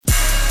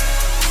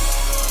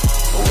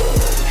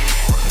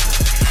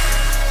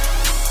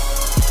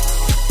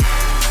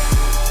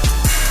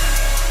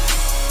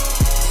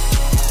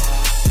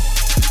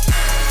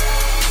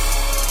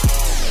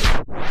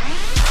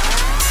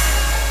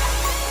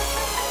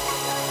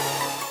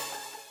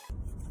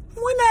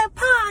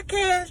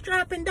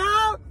dropping,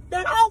 dog?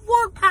 That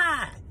off-work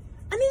pie.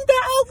 I need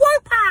that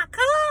off-work pie,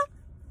 cuz.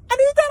 I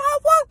need that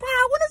off-work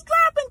pie when it's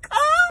dropping,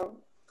 cuz.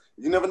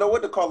 You never know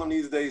what to call them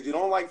these days. You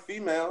don't like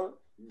female.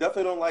 You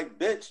definitely don't like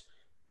bitch.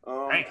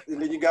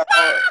 And then you got,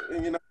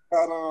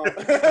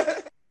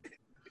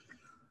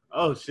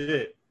 oh,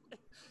 shit.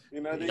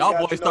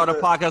 Y'all boys started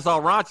a podcast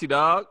all raunchy,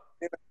 dog.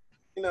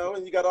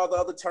 And you got all the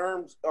other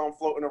terms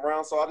floating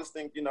around. So I just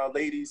think,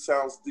 ladies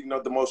sounds,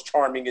 the most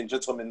charming and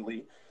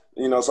gentlemanly.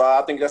 So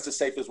I think that's the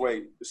safest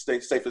way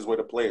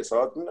to play it.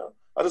 So,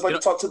 I just like to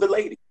talk to the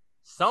lady.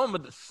 Some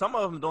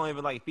of them don't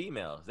even like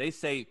females. They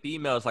say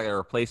females like a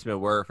replacement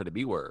word for the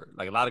B word.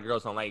 Like a lot of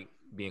girls don't like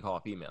being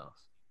called females.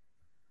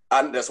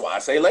 That's why I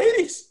say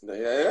ladies.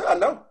 Yeah, I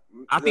know.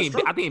 I think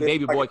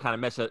Baby Boy kind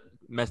of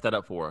messed that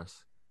up for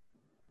us.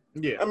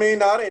 Yeah. I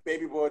mean, it ain't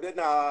Baby Boy.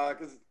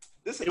 Because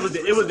it was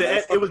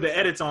the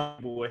edits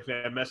on Boy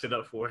that messed it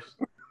up for us.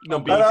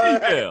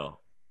 female.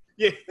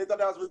 Yeah. They thought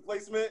that was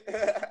replacement.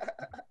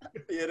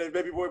 Yeah, that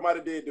Baby Boy might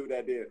have did do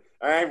that.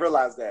 I ain't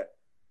realized that.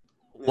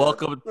 Yeah.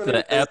 Welcome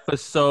to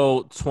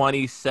episode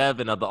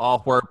 27 of the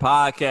Off Work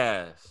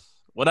Podcast.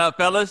 What up,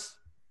 fellas?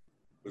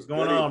 What's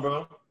going on,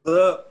 bro? What's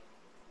up?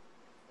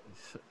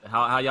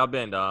 How y'all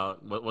been, dog?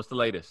 What's the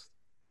latest?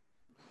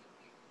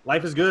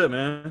 Life is good,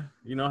 man.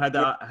 Had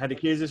the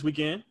kids this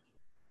weekend.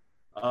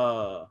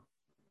 Doing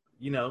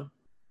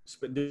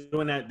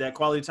that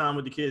quality time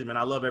with the kids, man.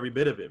 I love every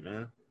bit of it,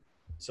 man.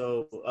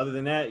 So other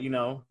than that,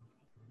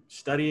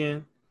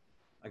 studying.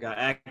 I got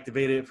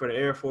activated for the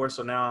Air Force,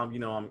 so now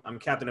I'm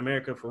Captain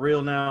America for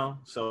real now.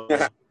 So,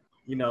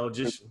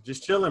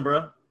 just chilling,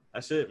 bro.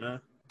 That's it, man.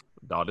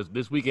 Dog,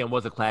 this weekend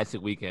was a classic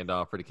weekend,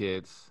 dog, for the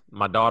kids.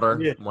 My daughter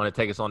wanted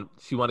to take us on.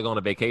 She wanted to go on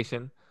a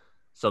vacation.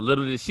 So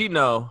little did she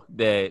know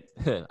that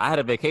I had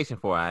a vacation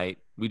for her, right?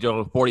 We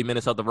drove 40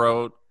 minutes up the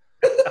road,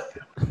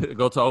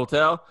 go to a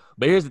hotel.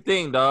 But here's the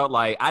thing, dog.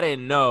 Like, I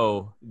didn't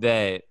know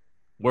that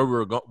where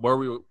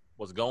we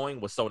was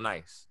going was so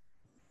nice.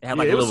 It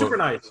was super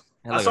nice.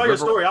 I saw your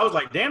story. I was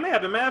like, damn, they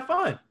having mad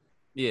fun.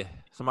 Yeah.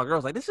 So my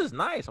girl's like, this is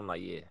nice. I'm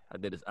like, yeah, I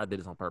did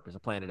this on purpose. I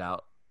planned it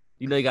out.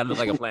 You got to look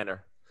like a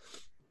planner.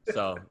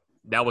 So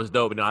that was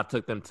dope. I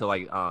took them to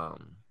like a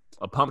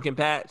pumpkin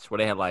patch where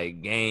they had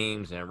like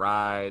games and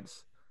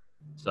rides.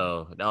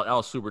 So that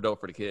was super dope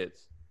for the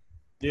kids.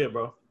 Yeah,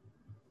 bro.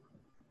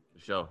 For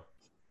sure.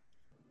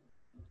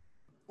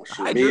 Well,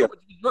 Hi, Drew,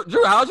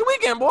 how's your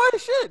weekend, boy?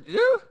 Shit,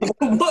 Drew.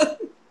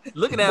 What?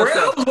 Looking at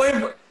stuff.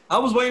 I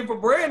was waiting for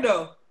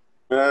Brando.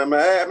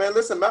 Man,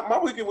 listen, my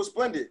weekend was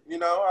splendid.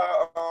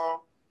 I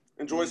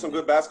enjoyed some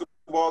good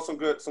basketball, some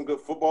good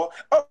football.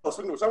 Oh,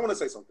 speaking of which, I want to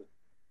say something.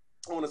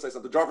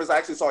 Jarvis, I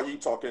actually saw you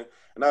talking,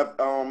 and I've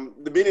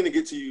been meaning to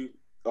get to you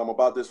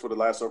about this for the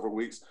last several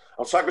weeks.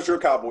 I'm shocked that you're a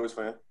Cowboys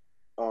fan.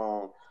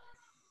 I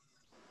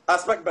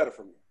expect better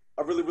from you.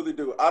 I really, really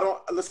do.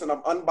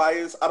 I'm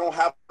unbiased. I don't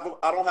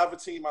have a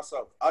team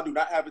myself. I do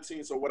not have a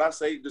team. So what I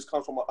say just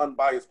comes from an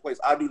unbiased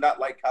place. I do not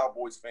like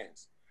Cowboys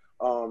fans.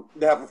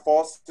 They have a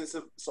false sense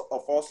of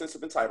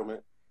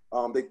entitlement.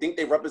 They think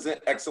they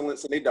represent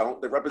excellence, and they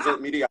don't. They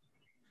represent mediocrity.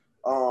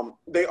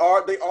 They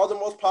are the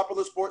most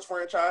popular sports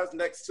franchise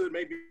next to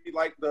maybe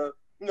like the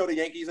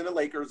Yankees and the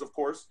Lakers, of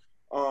course.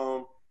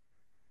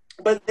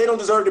 But they don't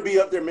deserve to be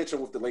up there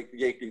mentioned with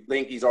the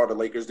Yankees or the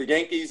Lakers. The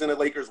Yankees and the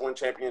Lakers won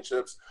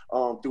championships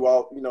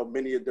throughout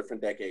many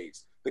different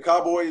decades. The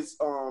Cowboys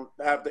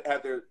have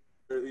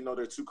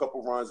their two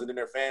couple runs, and then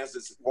their fans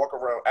just walk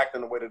around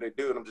acting the way that they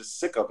do, and I'm just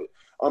sick of it.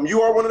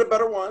 You are one of the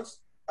better ones.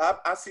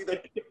 I see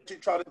that you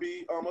try to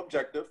be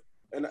objective,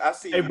 and I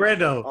see. Hey,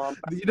 Brando,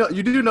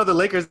 you do know the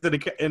Lakers the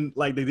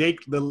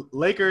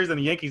Lakers and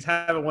the Yankees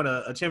haven't won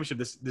a championship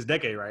this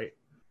decade, right?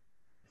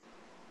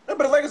 Yeah,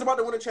 but the Lakers are about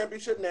to win a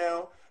championship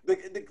now.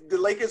 The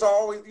Lakers are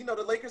always,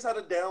 the Lakers had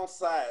a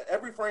downside.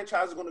 Every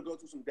franchise is going to go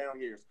through some down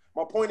years.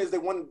 My point is they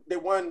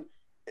won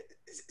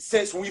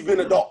since we've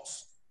been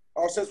adults.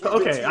 Or since we've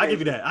been I give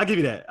you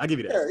that. Yeah.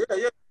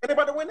 And they're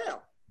about to win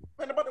now.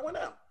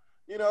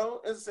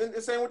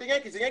 It's same with the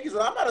Yankees. The Yankees,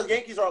 I'm not a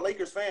Yankees or a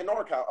Lakers fan,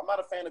 nor I'm not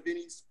a fan of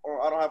any,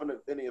 or I don't have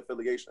any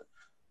affiliation.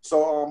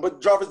 So, but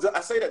Jarvis,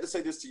 I say that to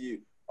say this to you.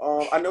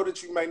 I know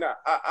that you may not.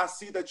 I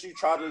see that you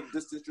try to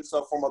distance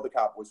yourself from other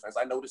Cowboys fans.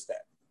 I noticed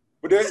that.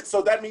 But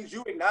so that means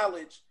you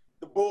acknowledge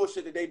the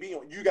bullshit that they be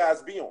on. You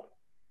guys be on.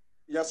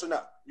 Yes or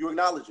no? You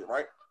acknowledge it,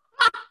 right?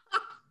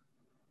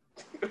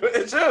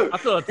 It's you. I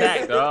feel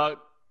attacked, dog.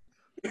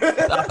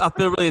 I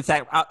feel really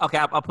attacked. I'll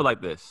put it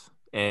like this.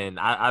 And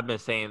I've been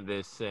saying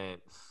this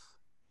since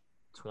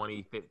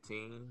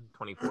 2015,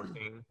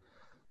 2014.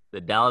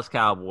 The Dallas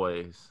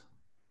Cowboys,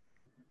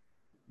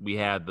 we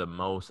have the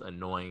most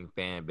annoying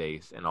fan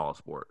base in all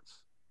sports.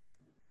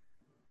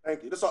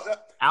 Thank you.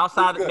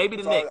 Outside, maybe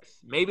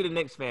the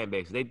Knicks fan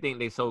base. They think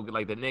they so good,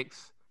 like the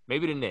Knicks.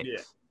 Maybe the Knicks.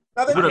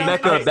 Yeah. You're the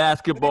mecca of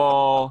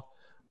basketball.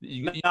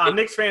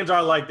 Knicks fans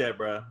are like that,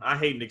 bro. I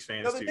hate Knicks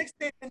fans too. The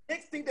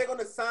Knicks think they're going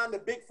to sign the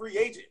big free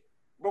agent,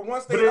 but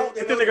once they don't,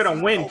 they think they're going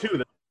to win too.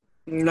 Though.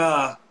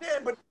 Nah. Yeah,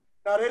 but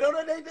they know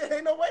that they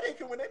ain't no way they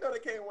can win. They know they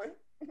can't win.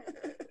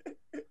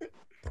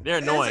 They're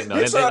annoying though.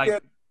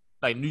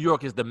 like New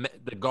York is the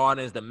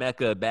Garden is the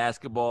mecca of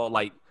basketball.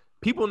 Like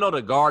people know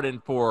the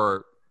Garden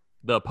for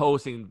the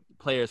opposing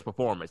player's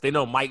performance. They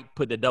know Mike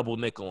put the double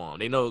nickel on.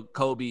 They know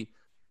Kobe. You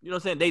know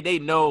what I'm saying? They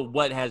know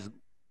what has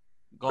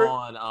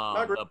gone,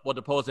 what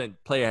the opposing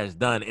player has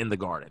done in the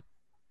Garden.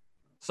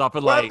 So I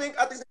feel like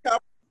I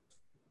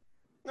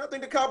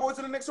think the Cowboys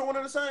and the Knicks are one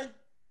of the same.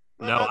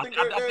 No, I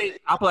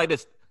feel like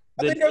this.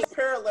 I think there's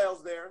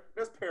parallels there.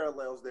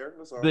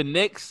 That's all. The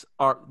Knicks.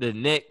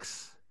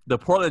 The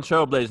Portland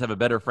Trailblazers have a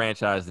better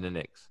franchise than the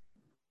Knicks.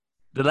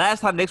 The last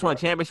time Knicks won a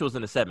championship was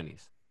in the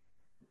 70s.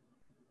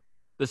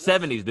 The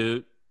 70s,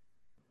 dude.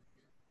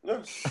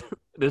 Yes.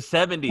 The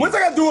 70s. What's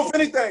that got to do with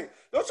anything?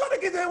 Don't try to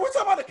get there. We're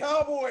talking about the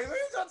Cowboys. We're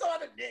talking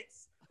about the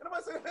Knicks.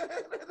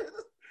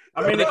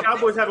 I mean, the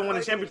Cowboys haven't won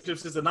a championship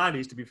since the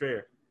 90s, to be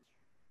fair.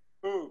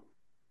 Who?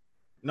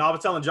 No, I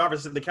was telling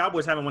Jarvis that the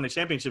Cowboys haven't won a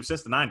championship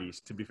since the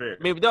 90s, to be fair.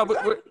 Maybe no,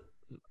 but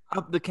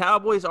the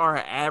Cowboys are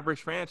an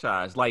average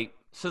franchise. Like,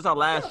 since our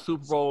last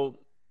Super Bowl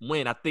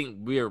win, I think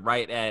we're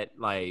right at,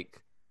 like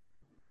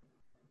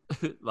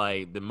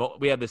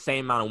we have the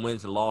same amount of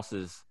wins and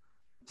losses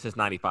since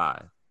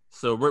 95.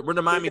 So we're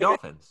the Miami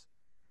Dolphins.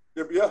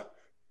 Yeah.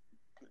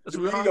 It's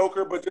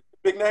mediocre, but just a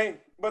big name.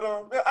 But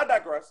I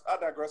digress.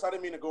 I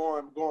didn't mean to go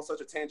on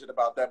such a tangent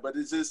about that, but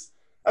it's just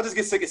I just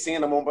get sick of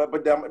seeing them on.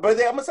 But I'm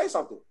gonna say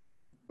something.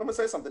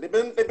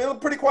 They've been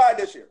pretty quiet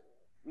this year.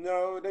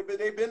 No,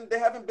 they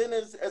haven't been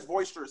as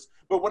boisterous.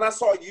 But when I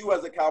saw you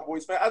as a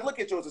Cowboys fan, I look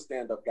at you as a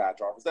stand-up guy,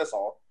 Jarvis. That's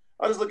all.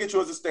 I just look at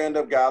you as a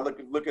stand-up guy.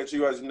 Look at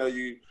you as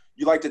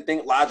you like to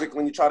think logically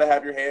and you try to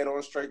have your head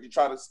on straight. You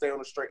try to stay on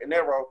the straight and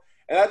narrow.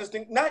 And I just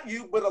think not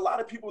you, but a lot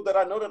of people that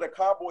I know that are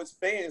Cowboys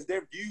fans,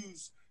 their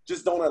views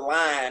just don't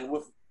align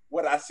with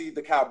what I see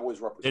the Cowboys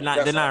represent.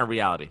 They're not in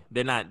reality.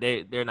 They're not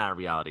in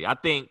reality. I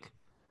think,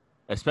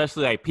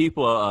 especially like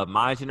people of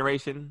my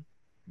generation,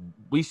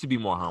 we should be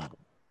more humble.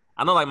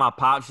 I know like my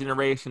pop's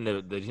generation,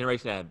 the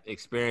generation that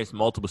experienced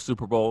multiple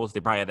Super Bowls, they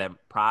probably had that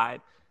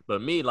pride.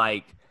 But me,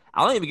 like,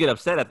 I don't even get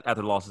upset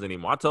after losses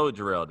anymore. I told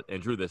Jarrell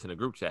and Drew this in a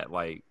group chat.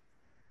 Like,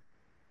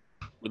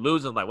 we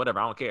losing, like, whatever,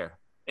 I don't care.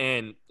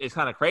 And it's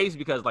kind of crazy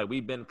because, like,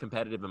 we've been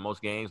competitive in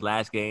most games.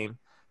 Last game,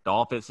 the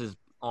offense is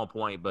on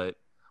point, but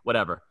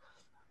whatever.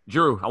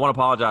 Drew, I want to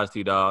apologize to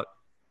you, dog.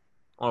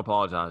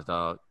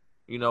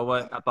 You know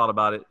what? I thought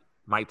about it.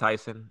 Mike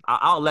Tyson.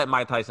 I'll let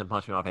Mike Tyson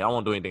punch me in the face. I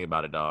won't do anything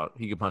about it, dog.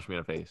 He can punch me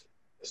in the face.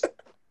 I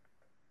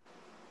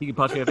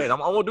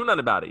won't do nothing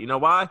about it. You know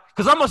why?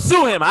 Because I'm going to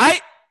sue him, all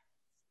right?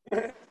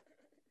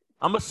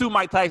 I'm going to sue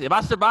Mike Tyson. If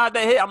I survive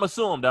that hit, I'm going to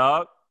sue him,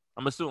 dog.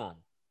 I'm going to sue him.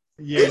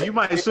 Yeah, you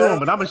might sue him,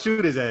 but I'm going to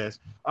shoot his ass.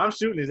 I'm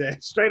shooting his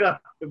ass straight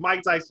up with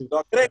Mike Tyson.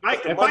 If I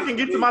can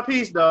get to my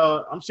piece,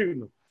 dog, I'm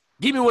shooting him.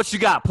 Give me what you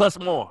got, plus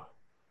more.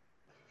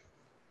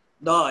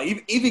 Dog,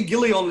 even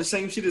Gilly on the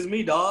same shit as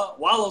me, dog.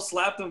 Wallow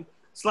slapped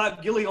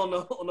Gilly on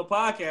the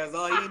podcast,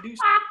 dog. He didn't do shit.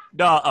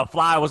 Dog, a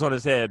fly was on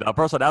his head, dog.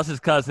 First of all, that was his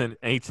cousin,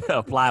 and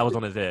a fly was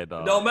on his head,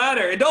 dog. It don't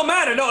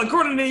matter. No,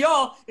 according to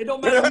y'all, it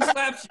don't matter who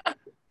slaps you.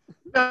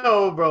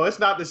 No, bro, it's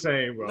not the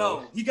same, bro.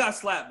 No, he got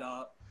slapped,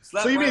 dog.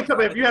 So you mean to tell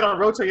me if you had a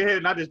roach on your head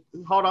and I just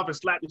hauled off and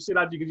slapped the shit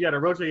out of you because you had a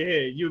roach on your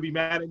head, you would be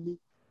mad at me?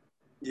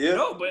 Yeah.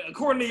 No, but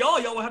according to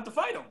y'all would have to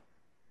fight him.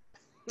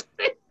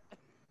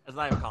 That's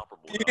not even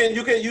comparable.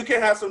 You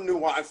can have some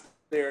nuance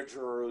there,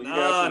 Drew.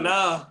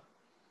 Nah.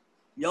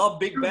 Y'all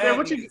big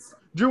bad.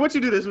 Drew, what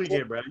you do this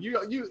weekend, bro?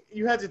 You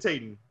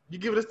hesitating. You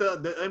giving us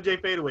the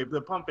MJ fadeaway,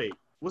 the pump fade.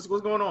 What's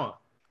going on?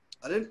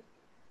 I didn't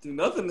do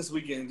nothing this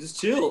weekend.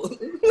 Just chill.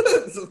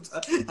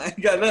 I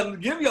ain't got nothing to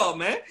give y'all,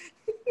 man.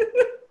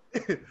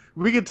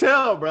 We can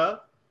tell, bro.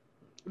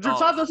 Drew,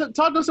 talk to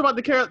us about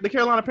the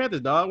Carolina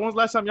Panthers, dog. When was the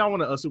last time y'all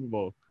won a Super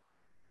Bowl?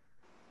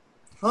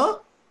 Huh?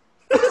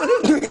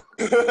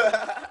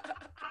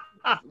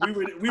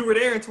 we were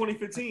there in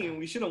 2015.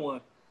 We should have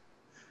won.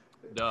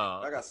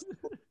 Dog.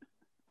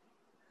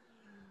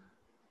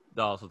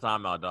 Dog, so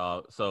time out,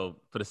 dog. So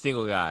for the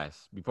single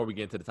guys, before we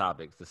get into the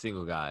topics, the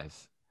single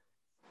guys,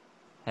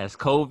 has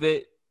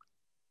COVID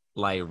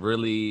like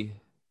really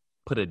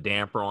put a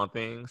damper on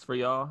things for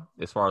y'all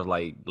as far as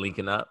like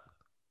linking up?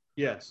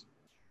 Yes.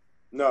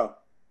 No,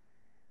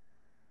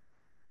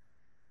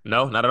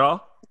 not at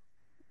all.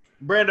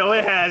 Brando,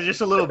 it has just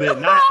a little bit,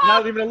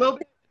 not even a little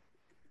bit.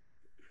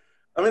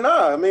 I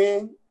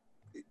mean,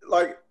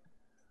 like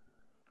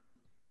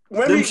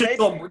them chicks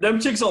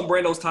on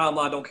Brando's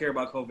timeline don't care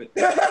about COVID.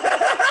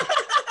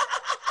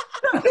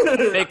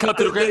 They come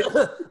to the grave.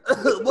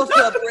 What's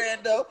up,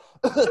 Brando?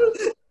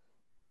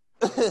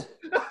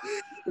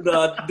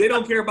 They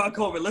don't care about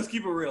COVID. Let's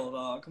keep it real,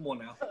 dog. Come on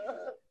now.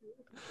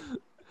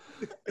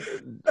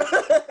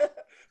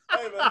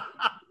 Hey, man.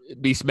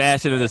 Be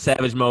smashing in the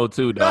savage mode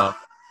too, dog.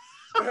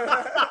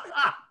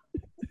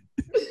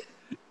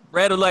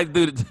 Brando like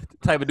do the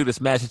type of dude to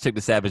smash and check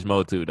the savage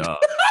mode too, dog.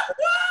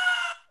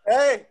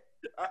 Hey,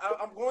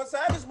 I'm going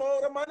savage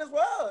mode. I might as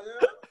well.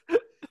 Yeah.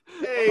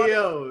 Hey,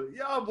 yo,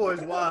 y'all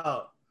boys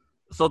wild.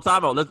 So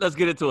time out. Let's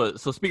get into it.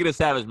 So speaking of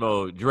savage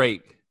mode,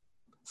 Drake.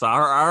 So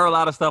I heard a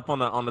lot of stuff on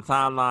the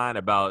timeline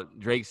about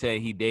Drake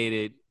saying he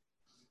dated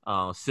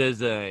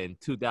SZA in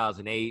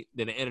 2008.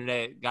 Then the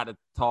internet got to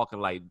talking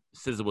like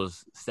SZA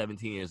was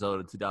 17 years old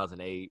in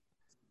 2008.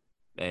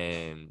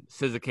 And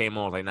SZA came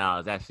on like, nah,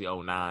 it's actually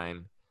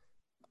 2009.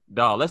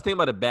 Dog, let's think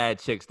about the bad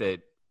chicks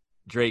that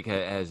Drake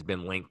has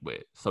been linked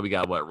with. So we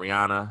got what?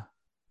 Rihanna,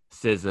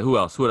 SZA. Who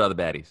else? Who are the other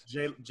baddies?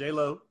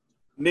 J-Lo.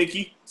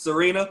 Nicki,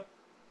 Serena.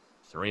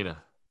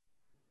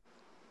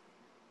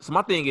 So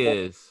my thing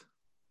is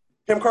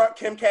Kim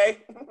K.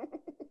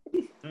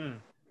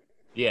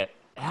 Yeah.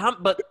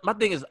 But my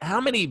thing is, how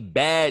many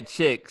bad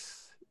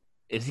chicks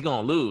is he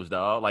gonna lose,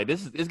 dog? Like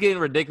it's getting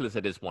ridiculous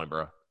at this point,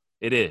 bro.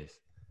 It is.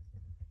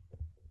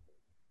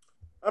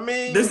 I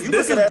mean, this is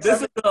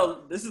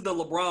the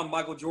LeBron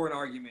Michael Jordan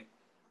argument.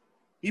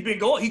 He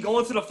going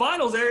to the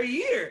finals every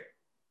year.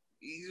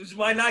 He just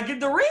might not get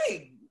the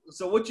ring.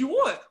 So what you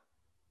want?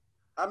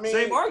 I mean,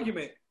 same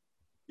argument.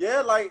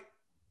 Yeah, like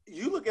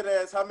you look at it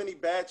as how many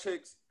bad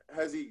chicks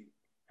has he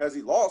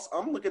lost.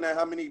 I'm looking at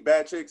how many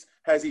bad chicks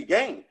has he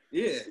gained.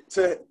 Yeah.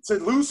 To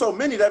lose so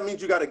many, that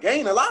means you got to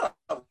gain a lot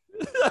of them.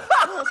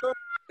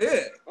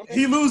 Yeah.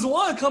 He lose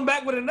one, come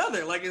back with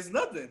another. Like it's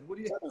nothing. What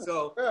do you?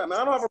 So yeah,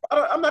 man.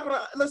 I'm not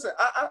gonna listen.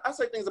 I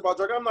say things about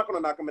Drake. I'm not gonna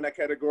knock him in that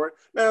category.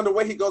 Man, the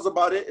way he goes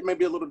about it, it may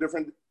be a little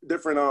different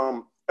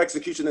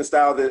execution and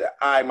style that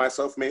I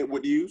myself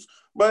would use.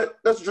 But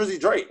that's Drizzy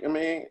Drake. I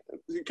mean,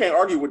 you can't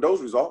argue with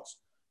those results.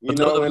 You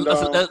know.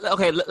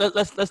 Okay,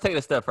 let's take it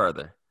a step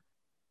further.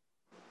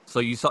 So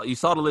you saw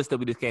the list that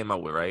we just came up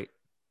with, right?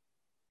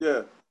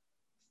 Yeah.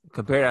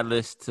 Compare that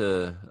list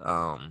to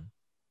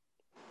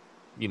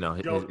his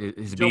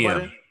Joe BM.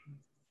 Budden?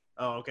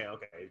 Oh, okay,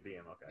 his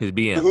BM, okay. His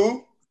BM.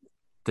 Who?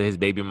 To his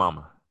baby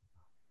mama.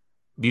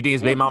 Do you think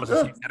his baby mama's in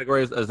the same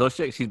category as those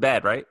chicks? She's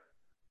bad, right?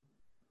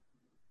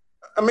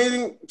 I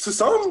mean, to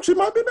some, she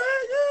might be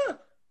bad, yeah.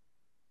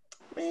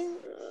 I mean,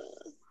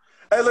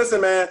 hey,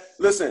 listen, man.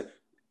 Listen,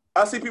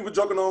 I see people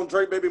joking on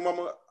Drake baby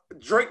mama.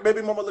 Drake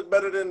baby mama look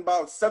better than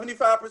about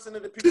 75%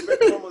 of the people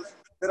baby mamas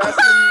that I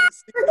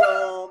see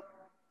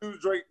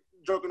Drake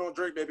joking on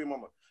Drake baby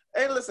mama.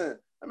 Hey, listen,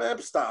 man,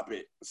 stop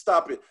it.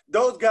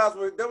 Those guys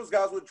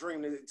would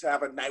dream to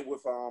have a night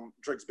with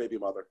Drake's baby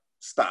mother.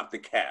 Stop the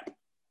cap.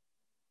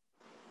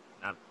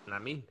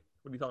 Not me.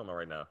 What are you talking about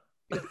right now?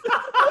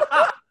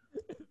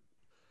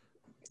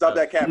 Stop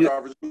that cap,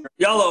 Jarvis.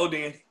 Y'all old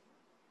then.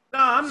 No,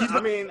 I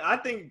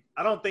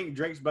don't think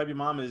Drake's baby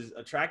mom is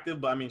attractive,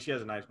 but I mean, she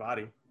has a nice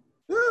body.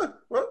 Yeah,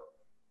 well,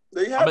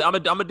 there you have it. I'm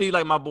gonna do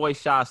like my boy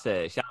Shaw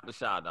said. Shout out to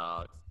Shaw,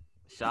 dog.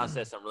 Shaw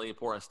said some really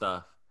important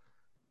stuff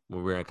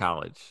when we were in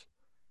college.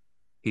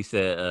 He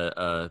said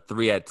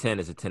 3 at 10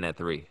 is a 10 at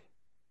 3.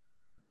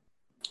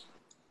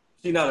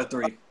 She's not a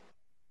 3.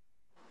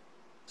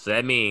 So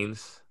that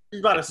means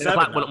she's about a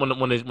 7.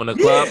 When the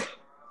club.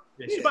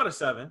 Yeah, she's about a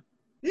 7.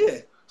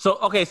 Yeah. So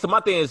my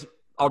thing is,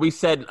 are we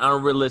setting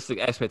unrealistic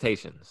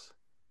expectations?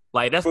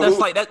 Like that's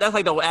like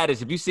the old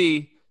adage. If you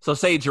see, so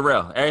say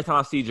Jarrell. Every time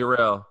I see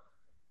Jarrell,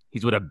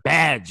 he's with a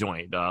bad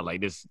joint, dog. Like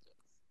this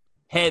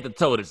head to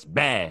toe, it's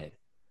bad.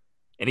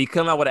 And he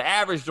come out with an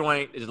average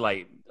joint, it's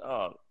like,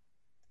 oh,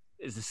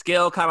 is the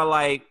scale kind of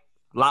like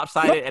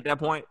lopsided at that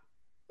point?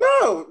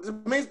 No,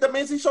 that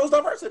means he shows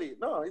diversity.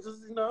 No, he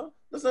just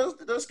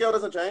the scale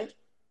doesn't change.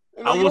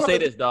 I will say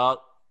this, dog.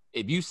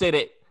 If you say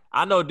that,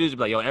 I know dudes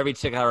be like, yo, every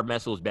chick I ever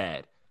messed with was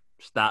bad.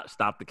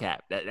 Stop the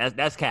cap.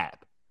 That's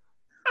cap.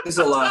 It's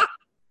a lot.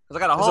 Cause I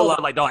got a whole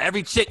lot like, dog,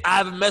 every chick I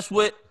ever messed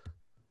with,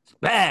 it's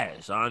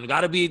bad, son. You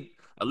gotta be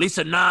at least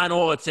a 9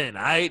 or a 10,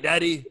 all right,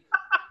 daddy?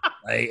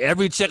 Like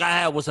every chick I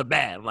had was a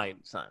bad. I'm like,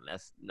 son,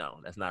 that's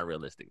not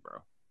realistic, bro.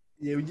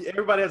 Yeah,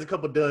 everybody has a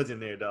couple duds in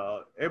there,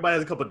 dog. Everybody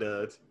has a couple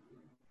duds.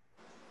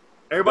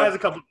 Everybody has a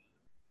couple.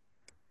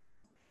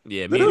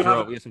 Yeah, me and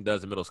Joe, we had some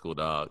duds in middle school,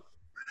 dog.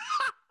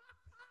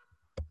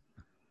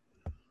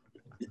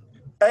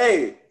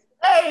 Hey.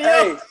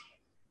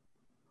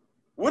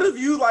 Wonder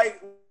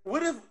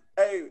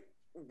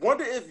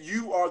if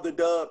you are the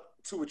dub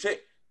to a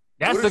chick?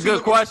 That's a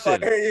good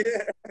question.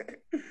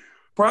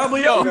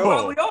 Probably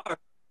are.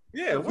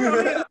 Yeah, we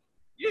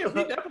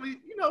definitely,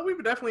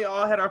 we've definitely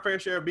all had our fair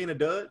share of being a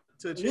dud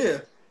to a chick. Yeah,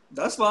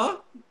 that's fine.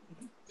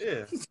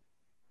 Yeah.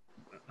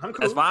 I'm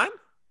cool. That's fine?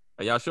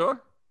 Are y'all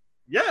sure?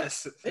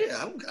 Yes.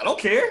 Yeah, I don't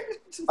care.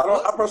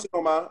 I personally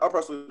don't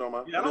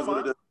mind. Yeah, I don't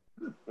mind.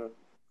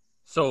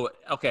 So,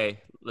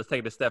 okay, let's take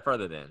it a step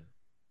further then.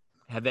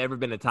 Have there ever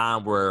been a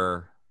time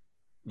where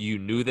you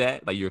knew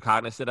that, like you were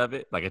cognizant of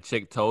it, like a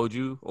chick told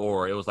you,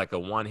 or it was like a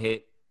one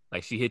hit,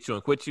 like she hit you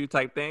and quit you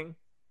type thing?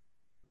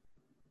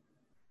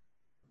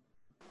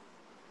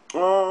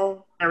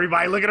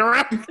 Everybody looking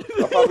around.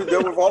 I probably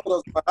dealt with all of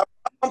those.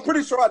 I'm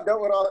pretty sure I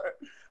dealt with all.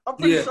 I'm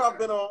pretty sure I've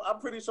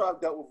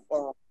dealt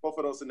with both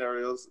of those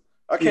scenarios.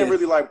 I can't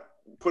really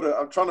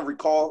I'm trying to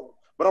recall,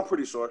 but I'm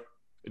pretty sure.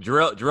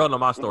 Jarrell know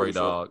my story,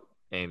 dog. Sure.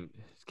 And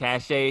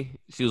Cache,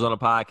 she was on a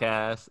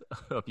podcast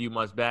a few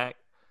months back.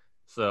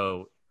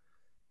 So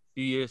a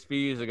few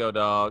years ago,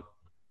 dog,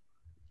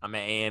 I'm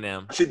at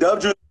A&M. She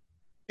dubbed you.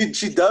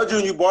 She dubbed you,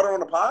 and you brought her on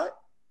the pod.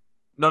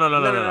 No.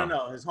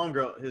 His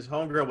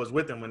homegirl was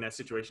with him when that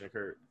situation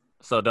occurred.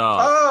 So,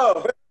 dog.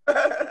 Oh.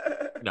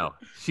 No,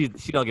 she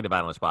don't get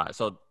invited on the spot.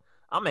 So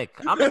I'm at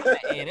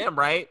A&M,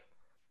 right?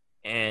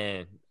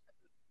 And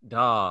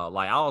dog,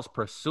 like I was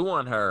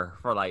pursuing her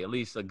for like at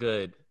least a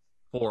good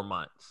 4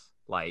 months.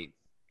 Like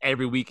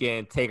every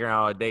weekend, taking her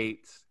out on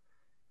dates,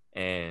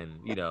 and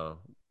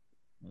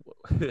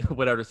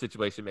whatever the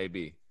situation may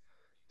be.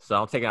 So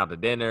I'm taking out to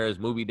dinners,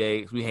 movie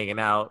dates, we hanging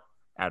out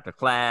after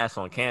class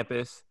on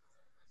campus.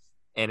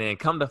 And then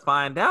come to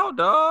find out,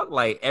 dog,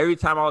 like every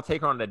time I would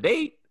take her on a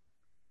date,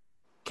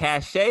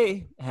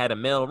 Cache had a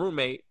male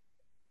roommate,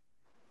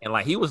 and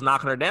like he was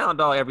knocking her down,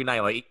 dog, every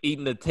night, like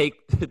eating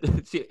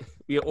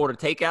we order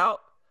takeout.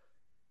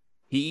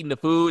 He eating the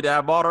food that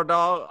I bought her,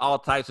 dog, all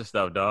types of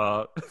stuff,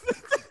 dog.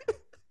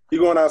 You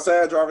going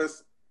outside,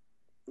 Jarvis?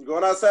 You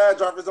going outside,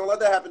 Jarvis? Don't let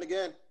that happen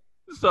again.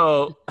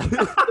 So,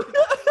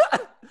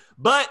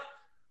 but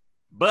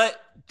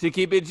to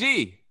keep it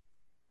G,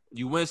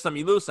 you win some,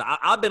 you lose some.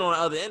 I've been on the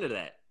other end of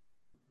that.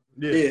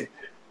 Yeah.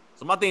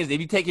 So my thing is, if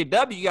you take your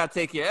W, you gotta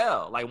take your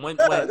L. Like when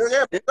most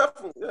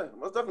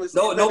definitely.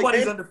 No,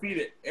 nobody's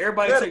undefeated.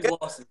 Everybody takes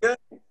losses.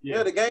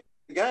 Yeah, the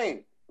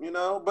game.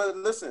 But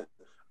listen,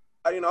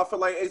 I feel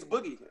like Ace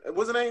Boogie.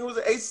 What's his name? Who was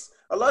it? Ace.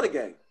 I love the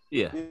game.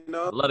 Yeah,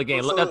 I love the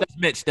game. So, that's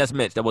Mitch. That's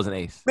Mitch. That wasn't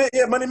Ace.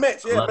 Yeah, Money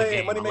Mitch. Yeah,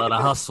 man. Money Mitch. I love the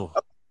hustle.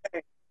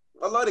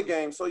 I love the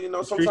game. So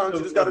sometimes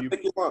you just gotta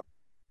take your lump.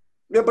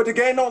 Yeah, but the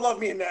game don't love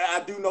me, and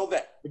I do know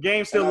that. The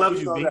game still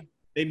loves you, B.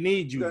 They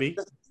need you, B.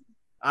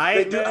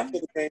 They do after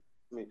the game.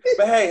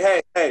 But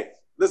hey,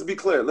 let's be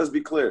clear.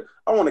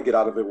 I want to get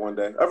out of it one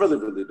day. I really,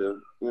 really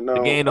do.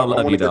 The game don't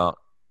love you, dog.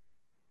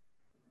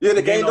 Yeah,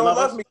 the game don't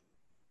love me.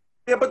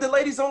 Yeah, but the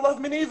ladies don't love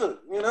me neither.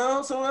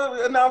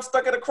 So now I'm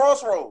stuck at a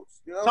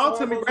crossroads. Talk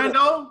to me,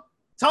 Brando.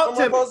 Talk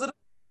to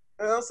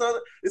me. So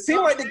it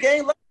seems like the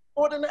game loves me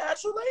more than the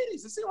actual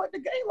ladies. It seems like the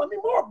game loves me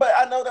more, but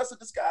I know that's a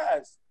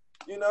disguise.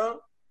 I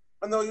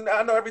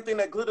know everything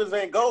that glitters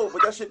ain't gold,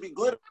 but that should be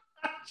glitter.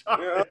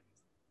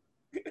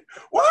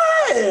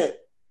 What?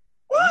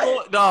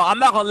 No, I'm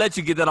not gonna let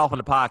you get that off on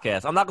the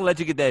podcast. I'm not gonna let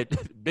you get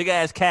that big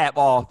ass cap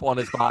off on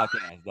this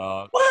podcast,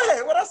 dog.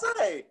 What? What I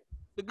say?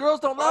 The girls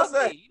don't love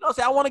me.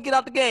 I want to get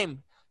out the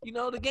game.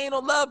 The game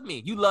don't love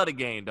me. You love the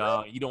game,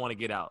 dog. You don't want to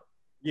get out.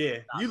 Yeah,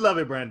 you love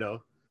it,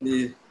 Brando.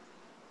 Yeah.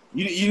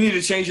 You need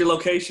to change your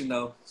location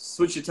though.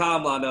 Switch your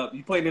timeline up.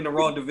 You playing in the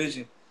wrong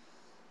division.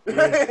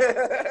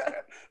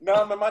 No,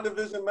 I'm in my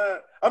division, man.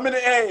 I'm in the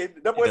A.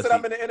 That boy said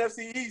I'm in the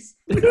NFC East.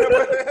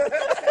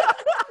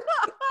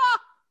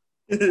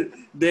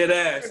 Dead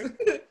ass.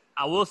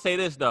 I will say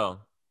this though,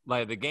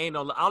 like the game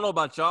don't. I don't know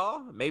about y'all.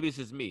 Maybe it's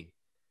just me,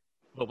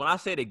 but when I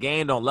say the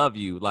game don't love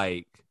you,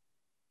 like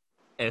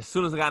as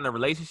soon as I got in a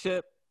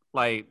relationship,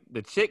 like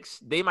the chicks,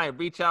 they might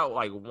reach out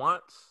like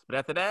once, but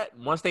after that,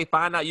 once they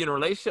find out you're in a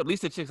relationship, at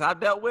least the chicks I've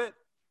dealt with,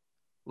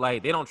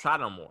 like they don't try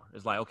no more.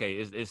 It's like okay,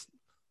 it's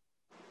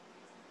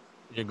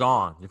you're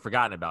gone, you're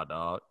forgotten about,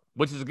 dog,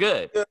 which is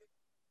good. Yeah.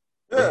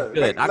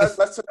 Good.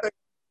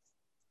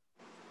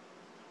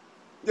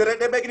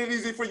 They're making it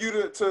easy for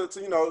you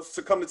to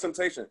succumb to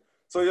temptation.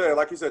 So yeah,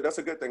 like you said, that's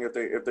a good thing if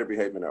they're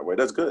behaving that way.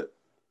 That's good.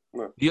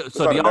 Yeah.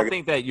 So do y'all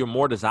think that you're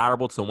more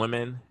desirable to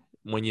women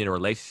when you're in a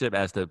relationship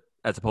as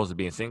opposed to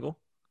being single?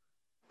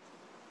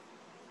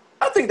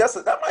 I think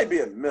that might be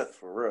a myth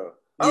for real.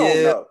 I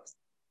don't know.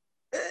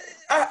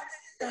 I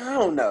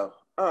don't know.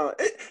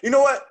 You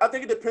know what? I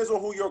think it depends on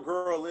who your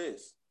girl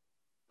is.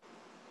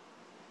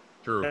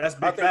 True. That's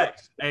big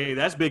facts. Hey,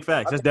 that's big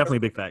facts. That's definitely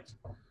big facts.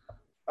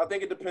 I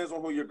think it depends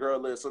on who your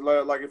girl is. So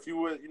like if you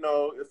would,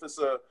 if it's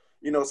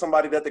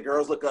somebody that the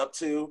girls look up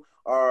to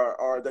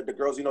or that the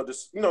girls,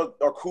 just,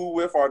 are cool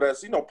with, or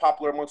that's,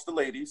 popular amongst the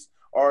ladies,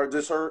 or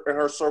just her in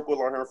her circle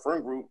or her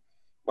friend group,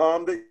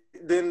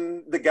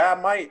 then the guy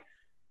might,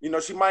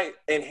 she might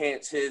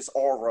enhance his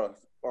aura,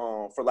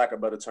 for lack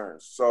of better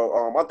terms.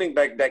 So I think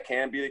that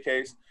can be the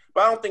case.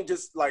 But I don't think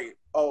just like,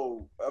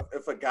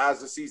 if a guy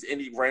just sees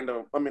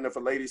if a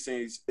lady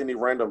sees any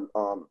random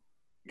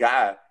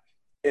guy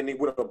and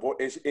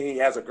he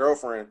has a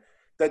girlfriend,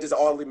 that just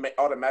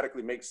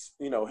automatically makes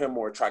him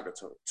more attractive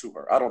to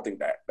her. I don't think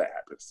that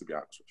happens, to be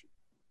honest with you.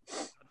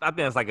 I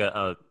think it's like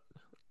a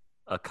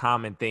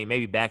common thing,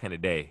 maybe back in the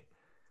day,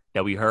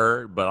 that we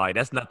heard, but like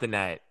that's nothing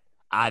that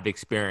I've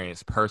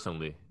experienced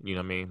personally. You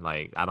know what I mean?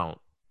 Like I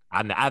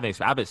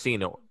haven't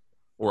seen it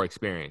or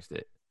experienced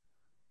it.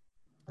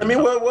 I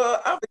mean,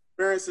 well, I've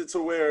experienced it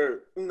to where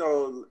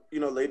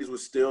ladies would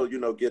still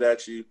get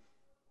at you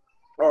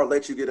or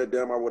let you get at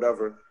them or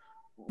whatever.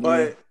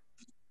 But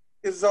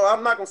so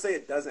I'm not gonna say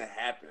it doesn't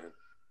happen,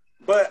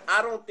 but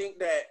I don't think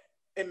that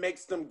it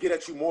makes them get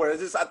at you more.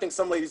 It's just I think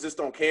some ladies just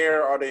don't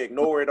care, or they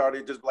ignore it, or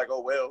they just like,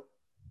 oh well.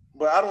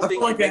 But I don't think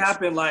feel like it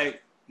happened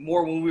like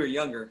more when we were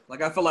younger.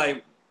 Like I feel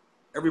like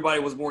everybody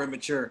was more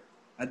immature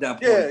at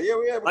that point.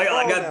 Yeah. Like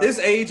at this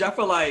age, I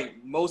feel like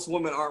most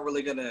women aren't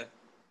really gonna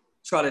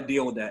try to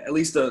deal with that. At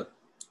least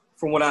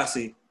from what I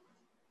see.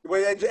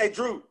 Wait, hey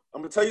Drew,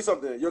 I'm gonna tell you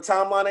something. Your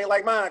timeline ain't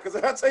like mine, because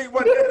I tell you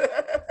what.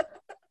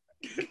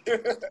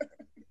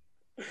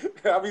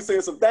 I'll be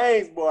saying some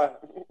things, boy.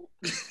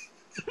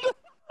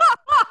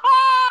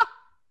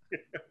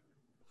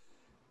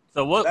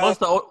 So what's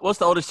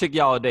the oldest chick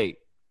y'all date?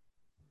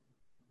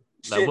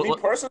 Shit,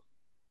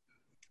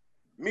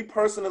 me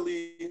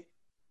personally,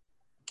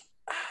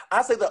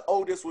 I say the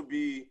oldest would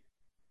be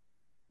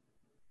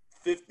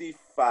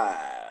 55.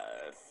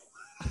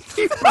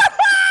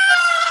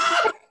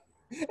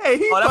 Hey,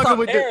 he's fucking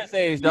with parents'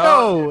 age,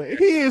 dog. Yo,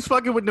 he is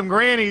fucking with them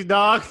grannies,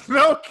 dog.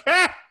 No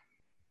cap.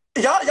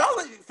 Y'all,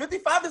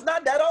 55 is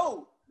not that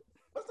old.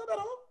 What's not that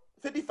old?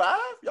 55?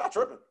 Y'all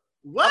tripping.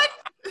 What?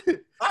 They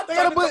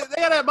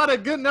got about a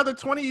good another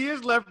 20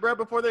 years left, bro,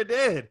 before they're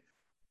dead.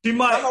 She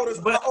might. How old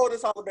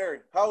is Holly Berry?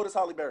 How old is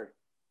Holly Berry?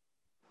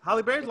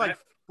 Holly Berry's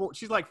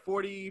she's like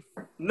 40.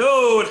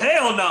 No,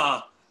 hell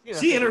nah.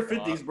 She in her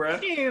 50s, bro.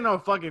 She ain't in no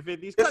fucking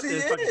 50s. Yes, Cut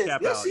this fucking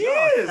cap yes, out. she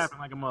Y'all is. capping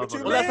like a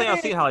motherfucker. Well, last time I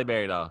seen Holly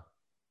Berry though.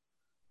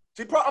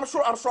 I'm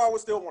sure I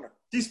would still want her.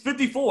 She's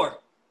 54.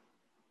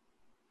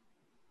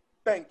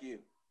 Thank you.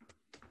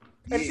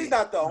 And she's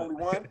not the only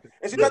one.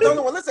 And she's not the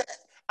only one. Listen,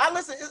 I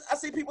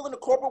see people in the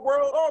corporate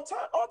world all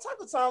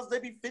types of times. They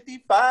be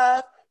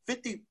 55,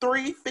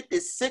 53,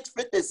 56,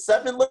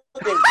 57 looking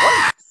great.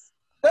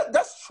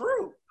 That's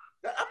true.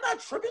 I'm not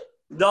tripping.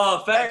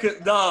 Dog,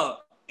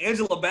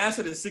 Angela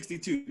Bassett is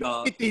 62,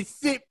 dog.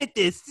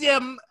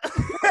 57.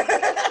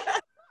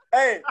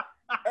 Hey.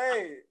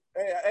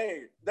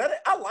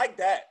 I like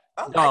that.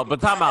 But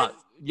time out.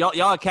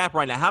 Y'all cap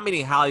right now. How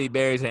many Holly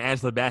Berrys and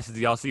Angela Bassett's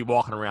do y'all see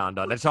walking around,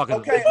 dog? That's talking.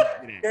 Okay,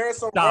 there's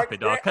some. Stop it,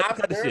 dog.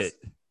 Cut the shit.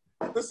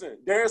 Listen,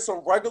 there's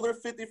some regular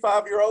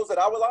 55-year-olds that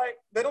I would like.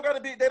 They don't have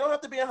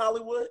to be in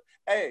Hollywood.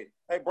 Hey,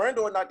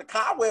 Brando knocked the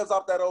cobwebs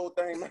off that old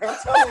thing, man.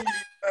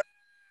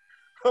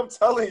 I'm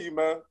telling you,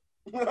 man.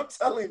 I'm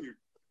telling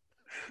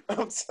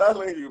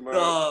you, man.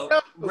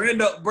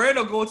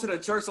 Brando going to the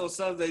church on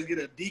Sundays, get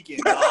a deacon,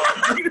 dog.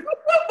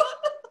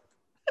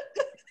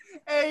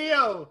 Hey,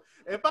 yo.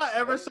 If I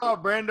ever saw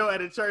Brando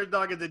at a church,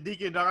 dog, as a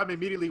deacon, dog, I'm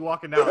immediately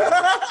walking out.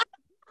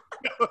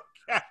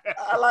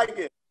 I like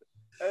it.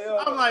 Hey,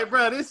 I'm like,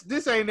 bro,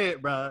 this ain't it,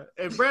 bro.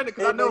 And Brando,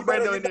 because I know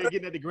Brando in there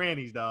getting at the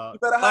grannies, dog. You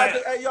better hide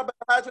your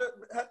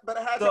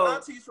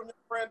aunties from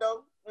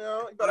Brando. You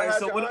know, you better hide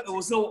your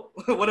aunties. So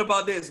what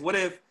about this? What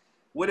if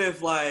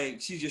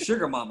like she's your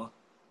sugar mama?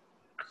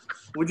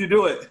 Would you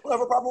do it? We'll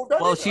have a problem with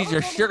that. Well, she's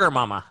your sugar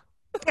mama.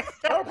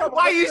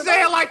 Why you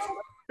say it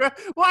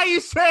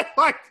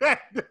like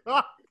that,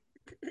 dog?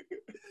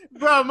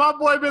 Bro, my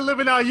boy been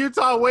living out in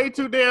Utah way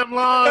too damn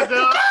long,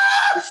 dog.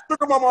 Your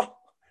sugar mama.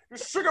 Your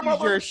sugar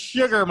mother. Your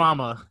sugar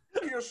mama.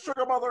 Your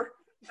sugar mother.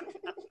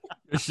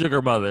 Your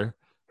sugar mother.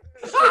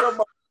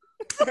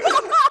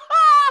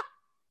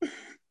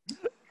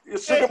 Your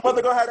sugar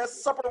mother gonna have that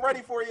supper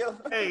ready for you.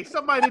 Hey,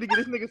 somebody need to get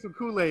this nigga some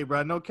Kool-Aid,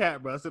 bro. No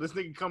cap, bro. So this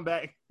nigga come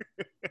back.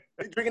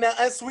 Drinking that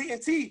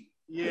unsweetened tea.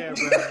 Yeah,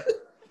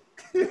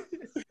 bro.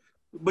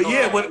 But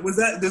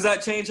does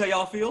that change how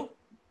y'all feel?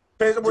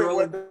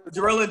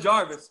 Jarrell and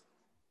Jarvis.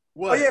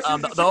 What? Oh, yeah,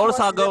 the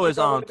oldest I'll go is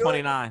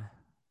 29.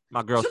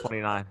 My girl's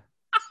 29.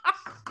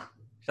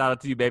 Shout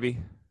out to you, baby.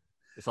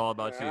 It's all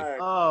about you. Right.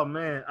 Oh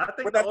man, I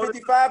think when that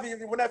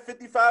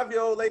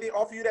 55-year-old lady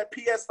offer you that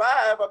PS5,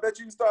 I bet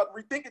you start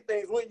rethinking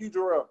things, wouldn't you,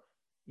 Jarrell?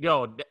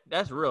 Yo,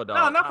 that's real, dog.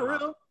 No, not for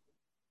real.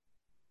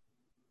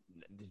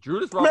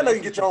 Drew just I know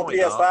you get your own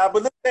PS5,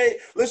 but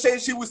let's say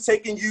she was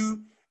taking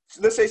you.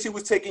 Let's say she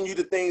was taking you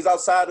to things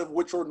outside of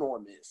what your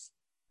norm is.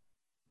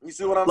 You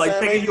see what I'm saying?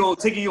 Like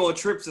taking you on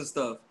trips and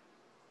stuff.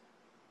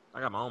 I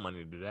got my own money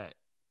to do that.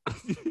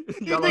 You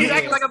think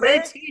acting like I'm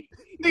 18?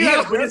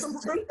 There's some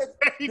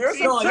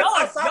trips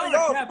outside of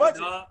y'all's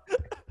budget.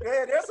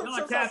 Yeah, there's some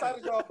trips outside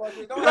of y'all's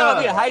budget. You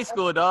gotta be in high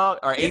school, dog,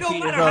 or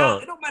 18 years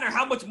old. It don't matter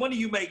how much money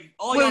you make.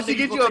 Well, she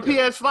get you a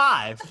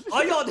PS5.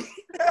 All y'all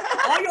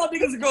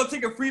niggas are gonna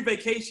take a free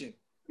vacation.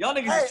 Y'all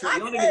niggas is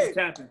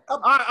capping. All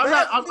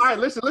right,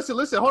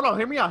 listen. Hold on,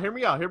 hear me out.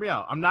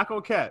 I'm not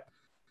gonna cap.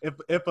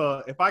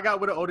 If I got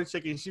with an older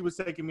chick and she was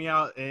taking me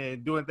out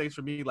and doing things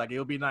for me, like it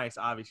would be nice.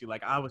 Obviously,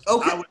 like I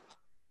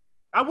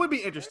would be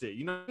interested.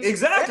 You know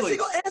exactly.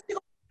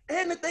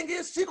 And the thing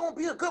is, she gonna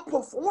be a good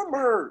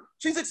performer.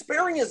 She's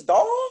experienced,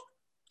 dog.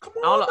 Come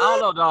on, I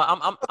don't know, dog.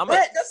 I'm a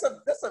vet. That's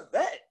a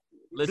vet.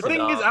 Listen, the thing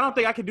dog. is, I don't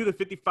think I can do the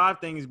 55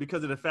 things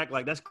because of the fact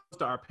like that's close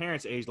to our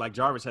parents' age, like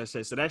Jarvis has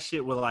said. So that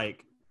shit will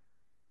like,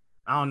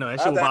 I don't know.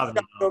 That shit will bother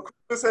me. I feel cool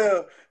as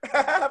hell.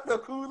 I feel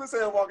cool as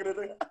hell walking in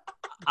there.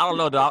 I don't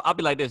know, dog. I'll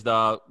be like this,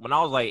 dog. When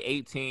I was like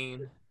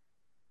 18,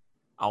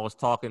 I was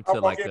talking to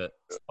like a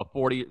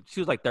 40.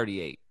 She was like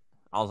 38.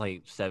 I was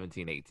like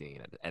 17,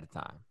 18 at the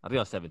time. I think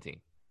I was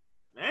 17.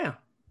 Damn.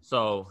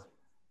 So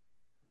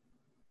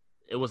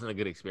it wasn't a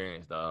good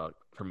experience, dog,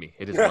 for me.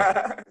 It just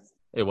wasn't.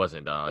 It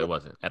wasn't, dog. It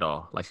wasn't at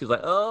all. Like she was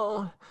like,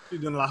 oh. She's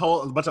doing like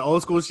a bunch of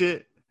old school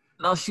shit.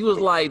 No, she was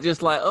like,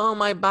 just like, oh,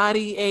 my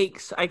body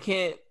aches. I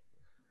can't.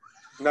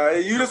 No,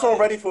 you just weren't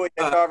ready for it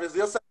yet, Jarvis.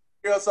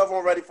 Yourself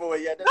weren't ready for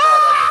it yet.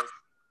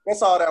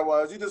 That's all that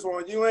was. You just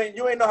want you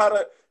didn't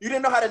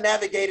know how to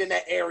navigate in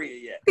that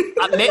area yet.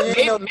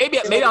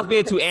 Maybe I was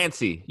being too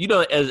antsy. You know,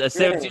 as a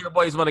 17-year-old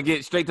boy, you want to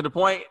get straight to the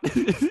point.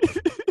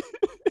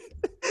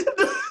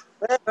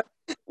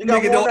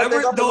 got Nigga, warned that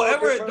thing up a little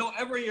bit, son. don't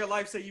ever in your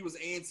life say you was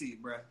antsy,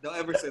 bro. Don't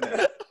ever say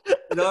that.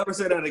 Don't ever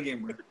say that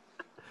again, bro.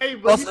 Hey,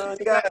 but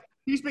got-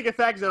 you speaking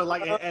facts though.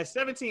 Like at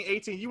 17,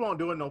 18, you won't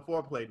do it no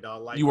foreplay,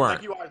 dog. Like You weren't.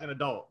 like you are as an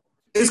adult.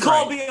 It's He's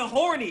called right. being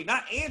horny,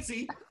 not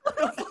antsy.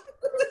 This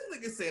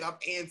nigga said I'm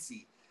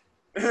antsy.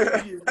 Wait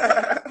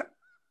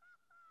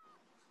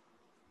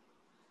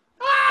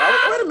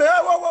a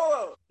minute.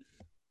 Whoa.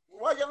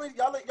 Why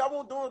y'all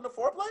won't do it in the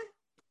foreplay?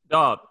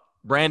 Dog,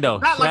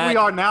 Brando. Not like we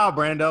shut are now,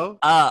 Brando.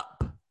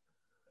 up.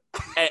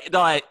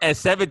 At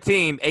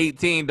 17,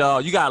 18,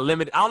 dog, you got a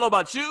limit. I don't know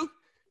about you,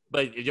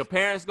 but if your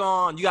parents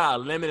gone, you got a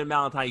limited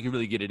amount of time you can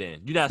really get it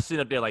in. You're not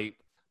sitting up there like,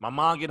 my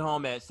mom get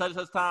home at such and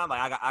such time.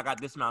 Like I got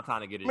this amount of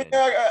time to get it in.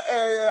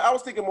 I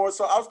was thinking more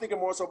so.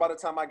 By the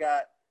time I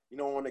got,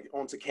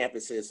 onto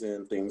campuses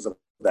and things of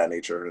that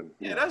nature. And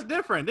Yeah, that's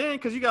different then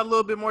because you got a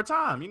little bit more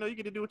time. You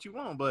get to do what you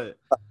want. But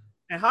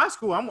in high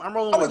school, I'm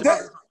rolling with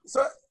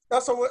so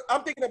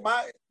I'm thinking of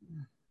my.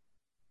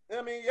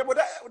 I mean, yeah, but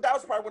that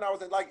was probably when I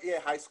was in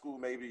high school,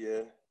 maybe,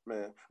 yeah,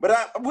 man. But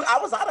I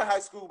was out of high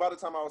school by the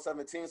time I was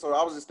 17, so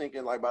I was just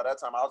thinking like by that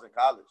time I was in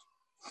college,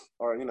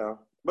 or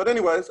But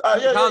anyways,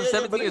 yeah.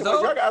 17 years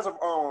old? Y'all guys have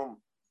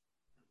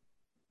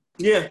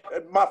Yeah.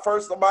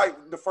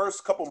 the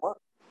first couple months.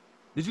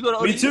 Did you go to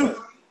ODU? Me too.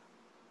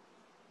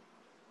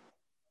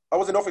 I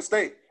was in Norfolk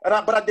State,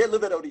 but I did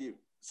live at ODU.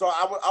 So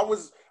I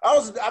was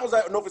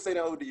at Norfolk State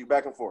and ODU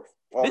back and forth.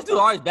 This dude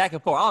always back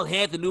and forth. I was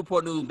Hampton,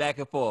 Newport News back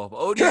and forth.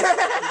 ODU.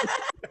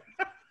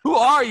 Who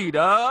are you,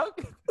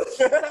 dog?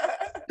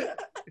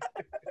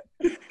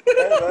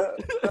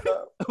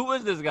 Who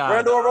is this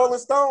guy? Brando Rolling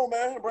Stone,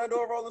 man.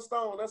 Brando Rolling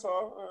Stone. That's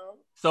all.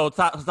 So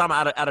time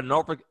out of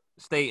Norfolk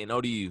State and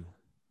ODU,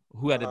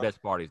 who had the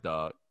best parties,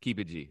 dog? Keep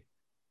it G.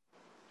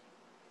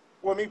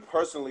 Well, me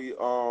personally,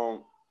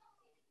 I'm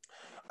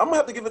gonna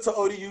have to give it to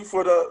ODU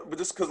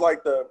just because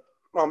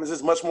it's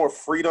just much more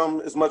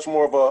freedom. It's much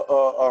more of a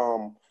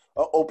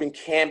open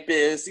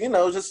campus.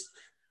 Just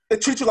they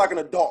treat you like an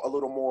adult a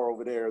little more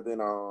over there than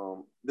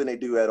they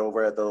do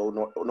over at the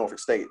Norfolk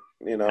State.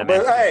 But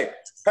hey,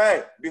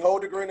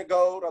 behold the green and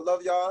gold. I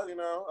love y'all.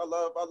 I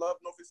love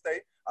Norfolk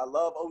State. I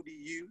love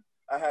ODU.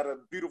 I had a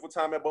beautiful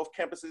time at both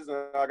campuses,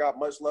 and I got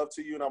much love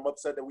to you. And I'm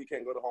upset that we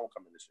can't go to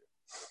homecoming this year.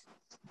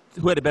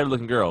 Who had the better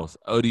looking girls,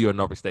 ODU or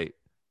Norfolk State?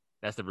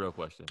 That's the real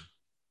question. I'm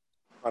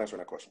not answering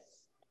that question.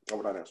 I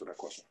would not answer that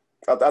question.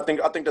 I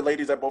think the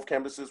ladies at both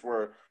campuses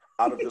were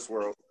out of this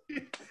world.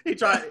 He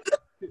tried.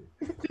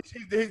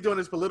 He's doing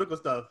his political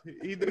stuff.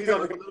 He's on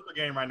the political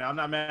game right now. I'm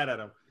not mad at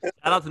him. Shout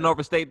out to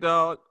Norfolk State,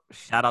 dog.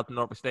 Shout out to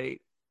Norfolk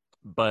State.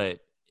 But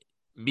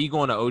me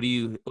going to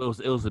ODU, it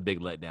was a big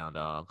letdown,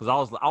 dog. Because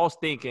I was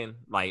thinking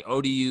like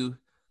ODU,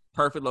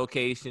 perfect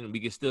location. We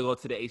could still go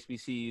to the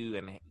HBCU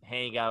and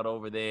hang out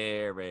over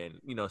there, and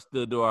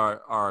still do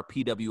our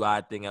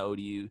PWI thing at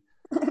ODU.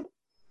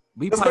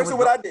 That's basically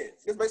what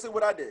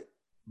I did.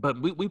 But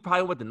we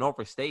probably went to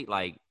Norfolk State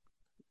maybe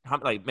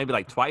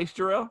twice,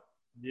 Jarrell.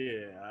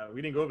 Yeah,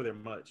 we didn't go over there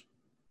much.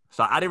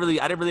 So I didn't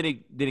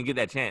really get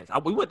that chance.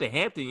 We went to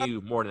Hampton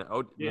U more than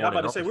Yeah, I'm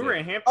about to say we were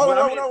in Hampton.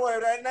 Oh no,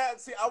 wait.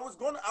 See, I was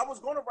gonna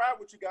ride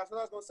with you guys. And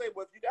I was gonna say,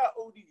 but if you got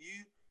ODU,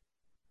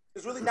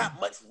 there's really not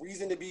much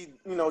reason to be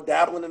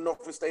dabbling in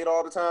Norfolk State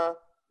all the time.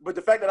 But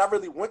the fact that I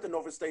really went to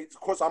Norfolk State, of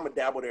course, I'm gonna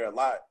dabble there a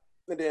lot.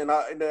 And then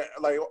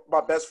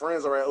my best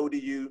friends are at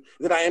ODU.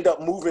 Then I end up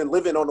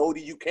living on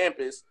ODU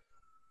campus,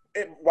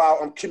 while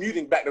I'm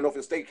commuting back to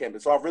Norfolk State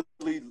campus. So I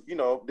really,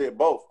 did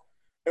both.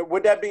 And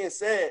with that being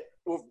said,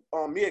 with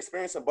me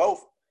experiencing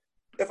both,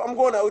 if I'm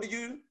going to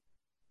ODU,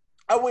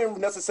 I wouldn't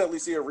necessarily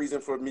see a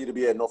reason for me to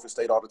be at Norfolk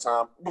State all the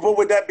time. But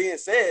with that being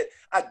said,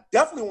 I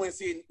definitely wouldn't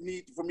see a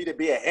need for me to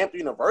be at Hampton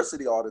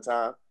University all the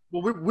time.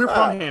 Well, we're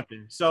from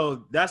Hampton,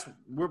 so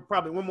we're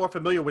more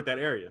familiar with that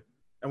area,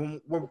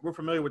 and we're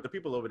familiar with the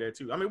people over there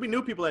too. I mean, we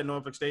knew people at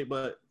Norfolk State,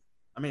 but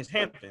I mean, it's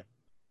Hampton.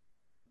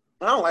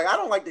 I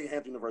don't like the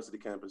Hampton University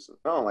campus.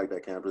 I don't like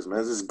that campus,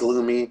 man. It's just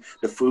gloomy.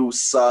 The food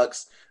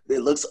sucks. It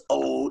looks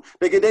old.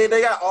 They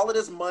got all of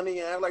this money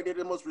and act like they're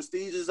the most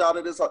prestigious out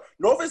of this.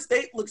 Norfolk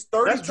State looks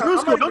 30 That's Drew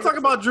School. Don't talk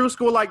about Drew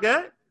School like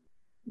that.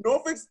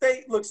 Norfolk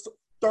State looks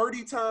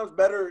 30 times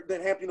better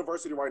than Hampton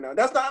University right now.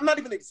 I'm not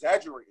even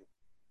exaggerating.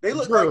 They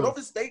look like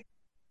Norfolk State.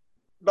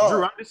 Dog.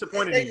 Drew, I'm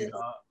disappointed in you,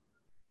 dog.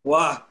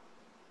 Why?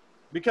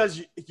 Because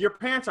your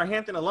parents are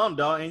Hampton alum,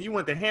 dog, and you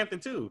went to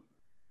Hampton too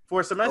for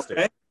a semester.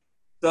 Okay.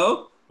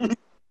 So,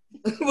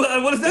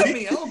 what does that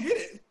mean? I don't get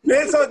it.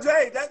 Yeah, so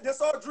Jay,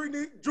 that's all Drew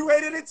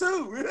hated it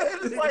too.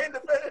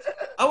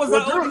 I was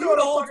at ODU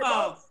the whole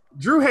time.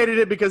 Drew hated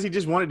it because he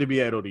just wanted to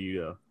be at ODU,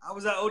 though. I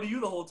was at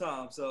ODU the whole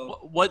time.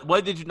 So,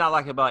 what did you not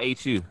like about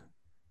HU?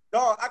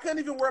 Dog, I couldn't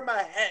even wear my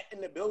hat in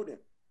the building.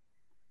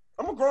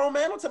 I'm a grown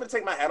man. Don't tell me to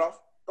take my hat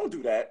off. Don't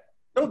do that.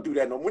 Don't do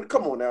that no more.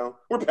 Come on now.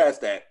 We're past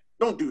that.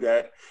 Don't do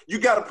that. You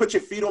got to put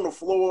your feet on the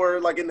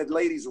floor like in the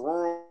ladies'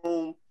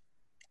 room.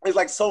 There's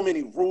like so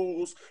many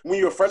rules. When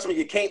you're a freshman,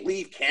 you can't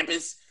leave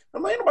campus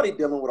I'm like, ain't nobody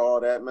dealing with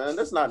all that, man.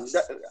 That's not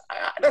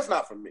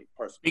for me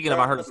personally. Speaking of,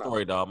 I heard a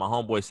story, dog. My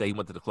homeboy said he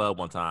went to the club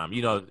one time.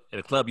 You know, at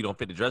a club you don't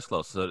fit the dress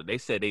clothes, so they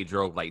said they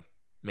drove like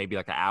maybe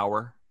like an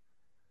hour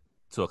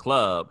to a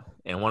club,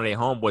 and one of their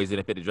homeboys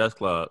didn't fit the dress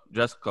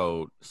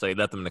code, so they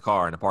left them in the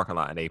car in the parking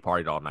lot, and they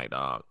partied all night,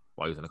 dog,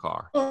 while he was in the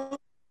car.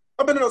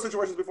 I've been in those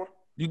situations before.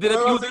 You did it?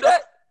 You do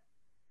that?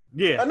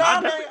 Yeah.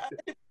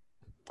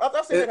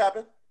 I've seen it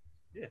happen.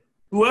 Yeah.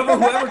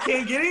 Whoever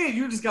can't get in,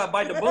 you just got to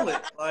bite the bullet.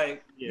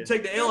 Like, you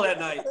take the L that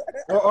night.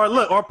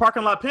 Or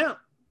parking lot pimp.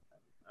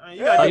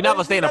 You're not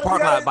gonna stay in a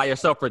parking lot by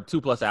yourself for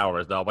 2+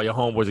 hours, dog. While your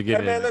homeboys are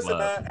getting in.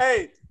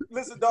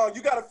 Listen, dog.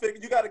 You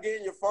gotta get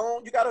in your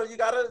phone. You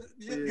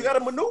gotta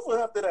maneuver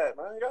after that,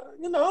 man.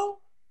 You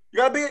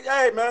gotta be.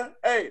 Hey, man.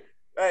 Hey.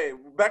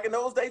 Back in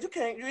those days,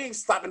 you ain't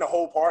stopping the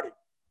whole party.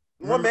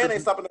 One man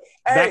ain't stopping.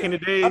 Back in the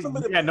days,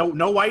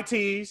 no white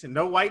tees and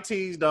no white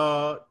tees,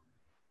 dog.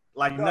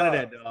 Like none of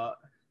that, dog.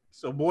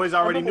 So boys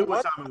already knew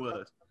what time it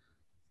was.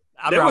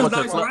 There was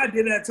nights where I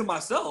did that to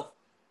myself.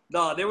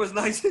 No, there was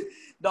nights.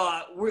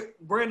 No,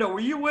 Brando, were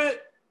you with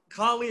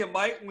Conley and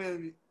Mike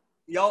when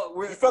y'all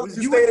were? You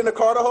stayed in the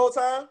car the whole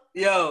time?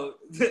 Yo,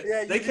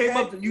 they came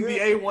up to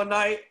UVA one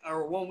night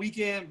or one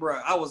weekend,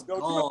 bro. I was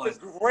gone. It was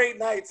a great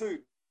night too,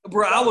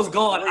 bro. I was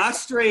gone.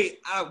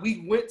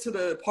 We went to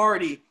the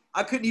party.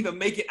 I couldn't even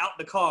make it out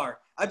the car.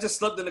 I just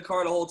slept in the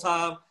car the whole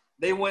time.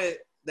 They went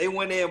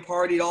in,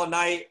 partied all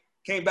night.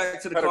 Came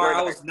back to the car.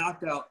 I was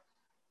knocked out.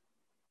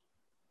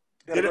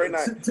 Had a great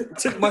night.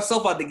 Took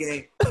myself out the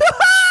game.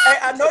 Hey,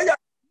 I know y'all.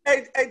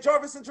 Hey,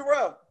 Jarvis and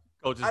Jarrell.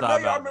 Coach's I know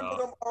y'all remember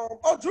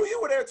them. Drew, you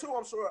were there too,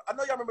 I'm sure. I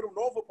know y'all remember them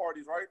Nova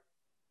parties, right?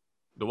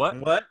 The what?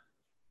 What?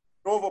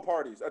 Nova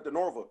parties at the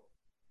Nova.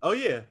 Oh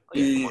yeah.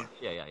 Yeah.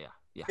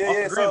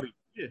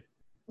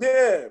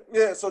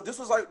 Yeah. So this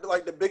was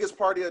like the biggest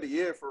party of the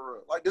year for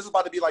real. Like this is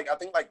about to be like I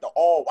think like the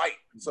all white.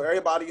 So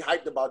everybody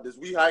hyped about this.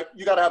 We hyped.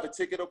 You gotta have a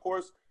ticket, of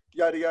course.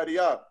 Yada yada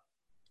yada.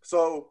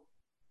 So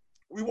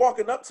we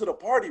walking up to the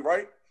party,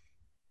 right?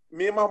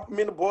 Me and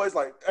the boys,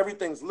 like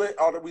everything's lit.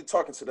 All that we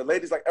talking to the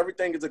ladies, like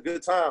everything is a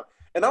good time.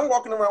 And I'm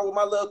walking around with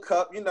my little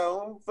cup,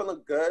 I'm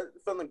feeling good,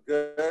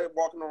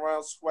 walking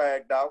around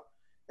swagged out.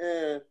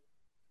 And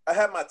I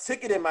had my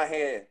ticket in my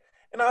hand,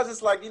 and I was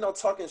just like,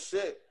 talking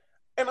shit.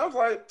 And I was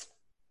like,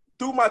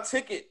 threw my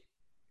ticket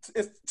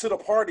to the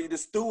party,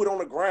 just threw it on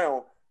the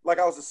ground, like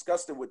I was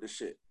disgusted with the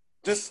shit,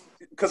 just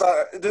because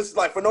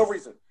like for no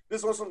reason.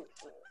 This was some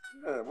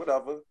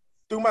whatever.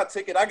 Threw my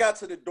ticket. I got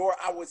to the door.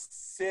 I was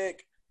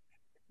sick.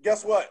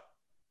 Guess what?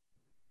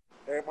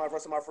 The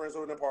rest of my friends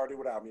were in the party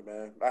without me,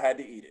 man. I had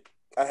to eat it.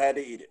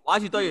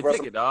 Why'd you throw your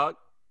ticket, dog?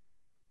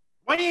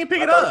 Why you ain't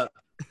pick it up?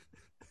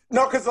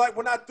 No, because like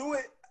when I threw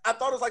it, I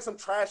thought it was like some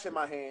trash in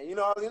my hand. You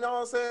know what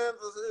I'm saying?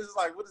 It's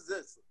like, what is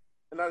this?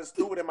 And I just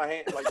threw it in my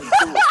hand, like just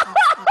threw it.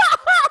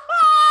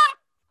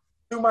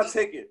 Threw my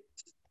ticket.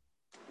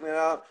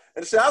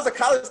 And shit, I was a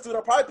college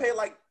student. I probably paid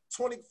like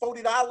 $20,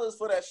 $40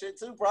 for that shit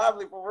too,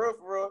 probably for real.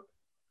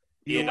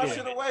 Threw my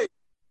shit away.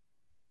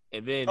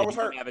 And then if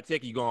you didn't have a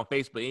ticket, you go on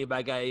Facebook.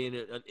 Anybody got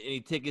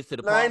any tickets to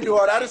the party? I ain't do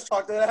all that. I just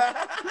chalked it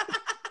up.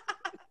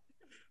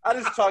 I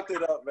just chalked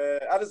it up, man.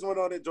 I just went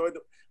on and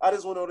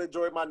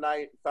enjoyed my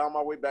night, found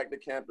my way back to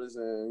campus,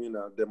 and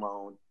did my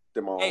own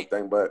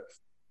thing. But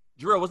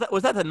Drew,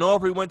 was that the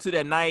North we went to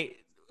that night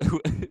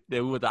that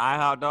we went to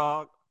IHOP,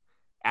 dog?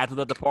 After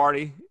the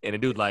party, and the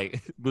dude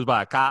was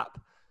by a cop.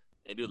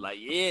 And dude like,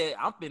 yeah,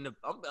 I'm finna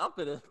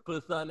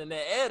put something in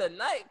the air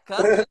tonight,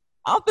 cuz.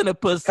 I'm finna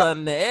put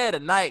something in the air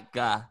tonight,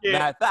 guy. Yeah.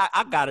 Matter of fact,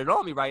 I got it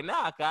on me right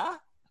now, guy.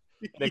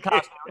 The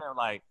cops down there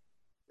like,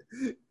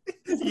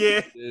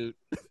 yeah, dude.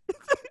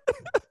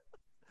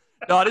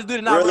 No, this dude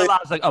did not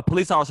realize like a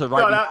police officer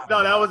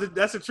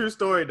that's a true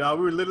story, dog.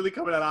 We were literally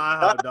coming out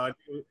of IHOP, dog.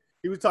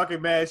 He was talking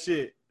mad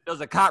shit. There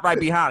was a cop right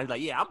behind. He's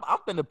like, yeah, I'm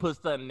finna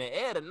put something in the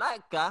air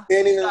tonight, guy.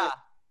 Matter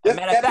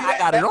of fact, I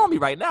got it on me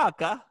right now,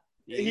 guy.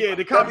 Yeah,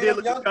 the cop did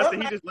look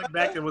disgusted. He just looked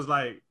back and was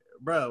like,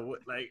 bro, what,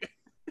 like.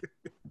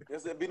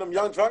 It be them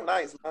young drunk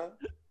nights, man.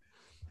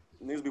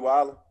 You need to be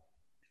wilding.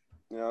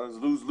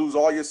 Lose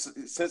all your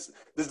sense.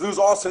 Just lose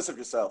all sense of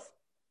yourself.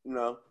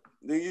 You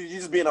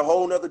just be in a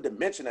whole nother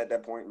dimension at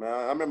that point, man.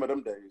 I remember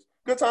them days.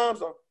 Good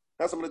times though.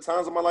 Had some of the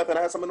times of my life, and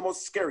I had some of the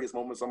most scariest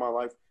moments of my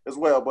life as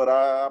well. But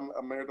I'm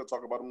here to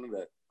talk about them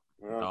today.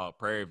 Oh,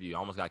 Prairie View! I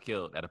almost got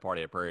killed at a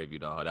party at Prairie View,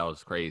 dog. That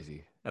was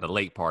crazy. At a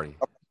late party,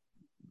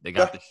 they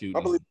got the shooting.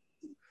 I believe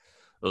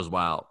it was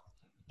wild.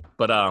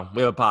 But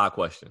we have a pod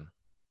question.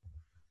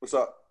 What's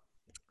up?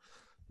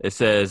 It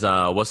says,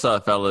 what's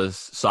up, fellas?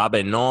 So I've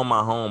been knowing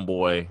my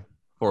homeboy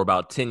for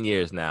about 10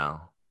 years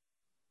now.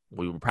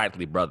 We were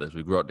practically brothers.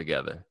 We grew up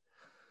together.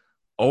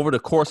 Over the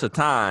course of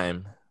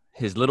time,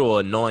 his little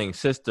annoying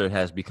sister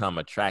has become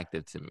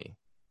attractive to me.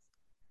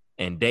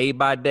 And day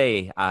by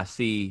day, I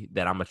see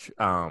that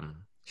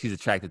she's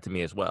attracted to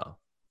me as well.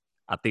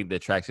 I think the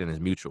attraction is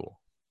mutual.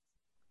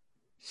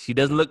 She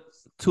doesn't look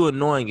too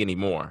annoying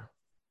anymore.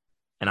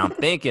 And I'm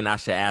thinking I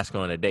should ask her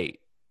on a date.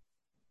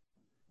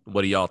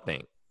 What do y'all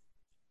think?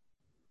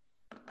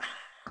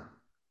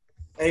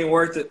 Ain't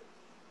worth it.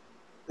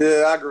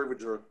 Yeah, I agree with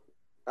Drew.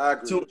 I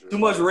agree with Drew. Too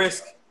much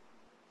risk.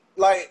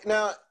 Like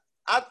now,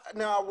 I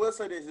will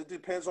say this. It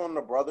depends on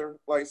the brother.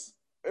 Like,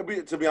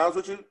 to be honest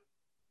with you,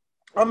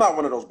 I'm not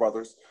one of those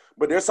brothers.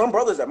 But there's some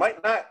brothers that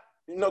might not,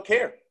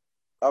 care.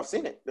 I've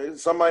seen it.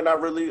 Some might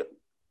not really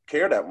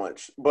care that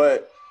much.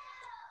 But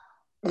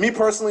me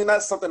personally,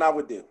 that's something I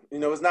would do.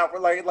 It's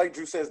not like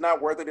Drew said, it's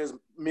not worth it. There's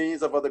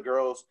millions of other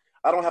girls.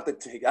 I don't got to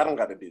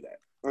do that.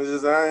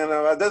 It's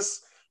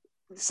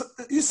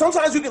just,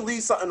 sometimes you can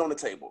leave something on the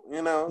table.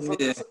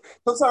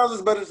 Sometimes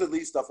it's better to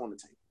leave stuff on the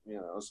table.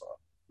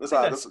 That's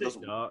all. That's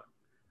dog.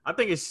 I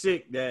think it's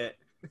sick that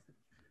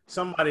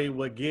somebody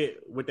would get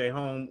with their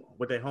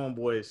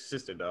homeboy's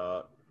sister,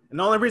 dog. And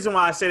the only reason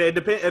why I say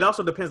that it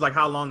also depends like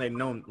how long they've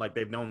known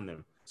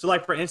them. So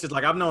like for instance,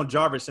 like I've known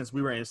Jarvis since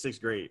we were in 6th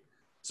grade.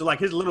 So like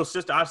his little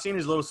sister, I've seen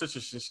his little sister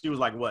since she was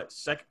like what,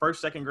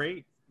 second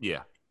grade?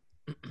 Yeah.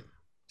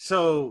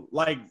 So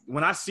like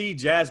when I see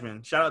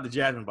Jasmine, shout out to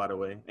Jasmine by the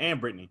way, and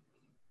Brittany.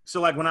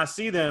 So like when I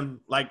see them,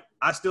 like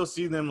I still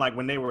see them like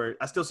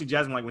I still see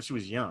Jasmine like when she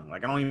was young.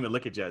 Like I don't even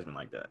look at Jasmine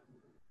like that.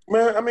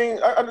 Man, I mean,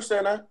 I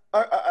understand that.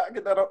 I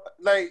get that.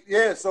 Like,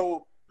 yeah,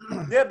 so,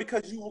 yeah,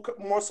 because you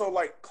more so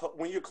like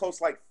when you're close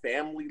like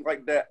family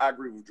like that, I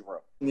agree with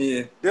Jarrell.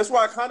 Yeah. That's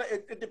why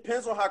it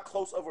depends on how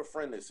close of a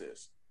friend this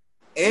is.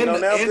 And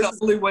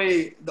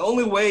the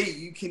only way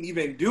you can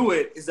even do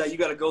it is that you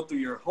got to go through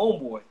your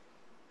homeboy.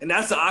 And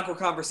that's an awkward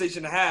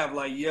conversation to have.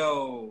 Like,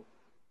 yo,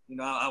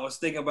 I was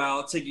thinking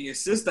about taking your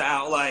sister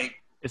out. Like,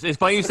 it's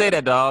funny you say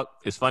that, dog.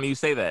 It's funny you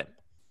say that.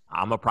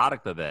 I'm a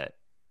product of that.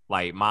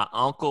 Like, my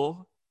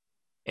uncle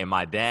and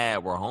my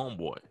dad were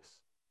homeboys.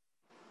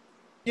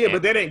 Yeah,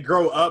 but they didn't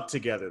grow up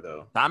together,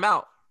 though. Time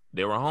out.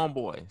 They were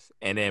homeboys.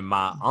 And then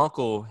my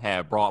uncle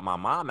had brought my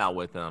mom out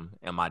with him,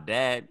 and my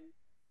dad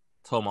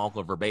told my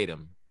uncle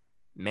verbatim,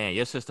 man,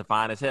 your sister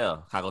fine as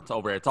hell. I go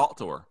over there and talk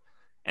to her.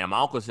 And my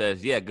uncle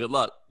says, yeah, good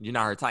luck. You're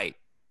not her type.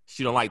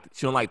 She don't like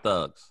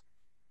thugs.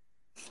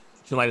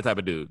 She don't like the type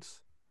of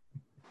dudes.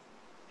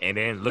 And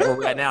then look where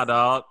we're at now,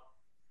 dog.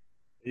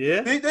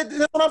 Yeah.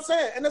 That's what I'm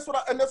saying. And that's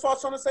what I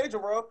was trying to say,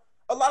 Jarrell.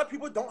 A lot of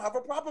people don't have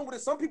a problem with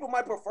it. Some people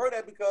might prefer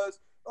that because,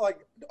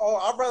 like,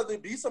 I'd rather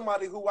be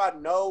somebody who I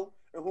know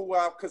and who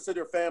I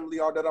consider family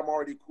or that I'm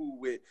already cool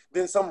with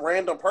than some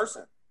random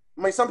person.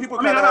 I mean, some people.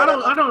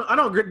 I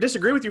don't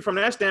disagree with you from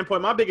that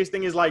standpoint. My biggest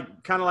thing is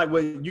like kind of like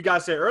what you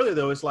guys said earlier,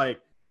 though. It's like,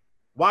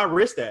 why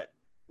risk that?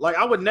 Like,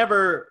 I would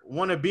never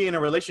want to be in a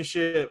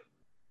relationship,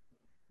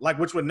 like,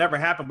 which would never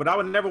happen. But I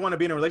would never want to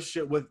be in a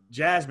relationship with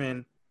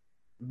Jasmine.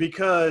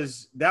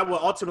 Because that will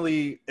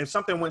ultimately, if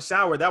something went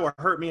sour, that would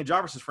hurt me and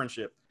Jarvis's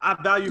friendship. I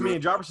value me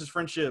and Jarvis's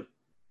friendship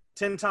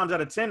 10 times out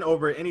of 10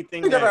 over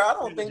anything. Even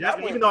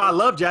though I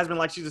love Jasmine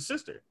like she's a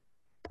sister.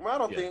 Well, I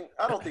don't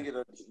think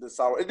it's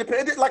sour. It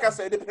depends. Like I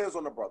said, it depends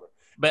on the brother.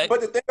 But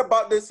the thing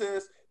about this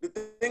is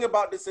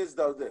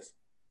this.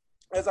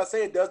 As I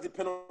say, it does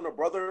depend on the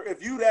brother.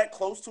 If you that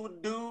close to a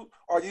dude,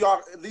 or you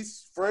are at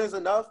least friends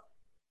enough,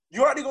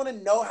 you're already going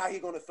to know how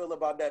he's going to feel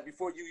about that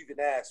before you even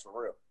ask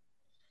for real.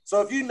 So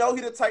if you know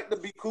he the type to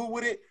be cool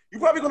with it, you're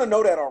probably gonna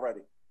know that already.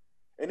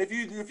 And if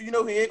you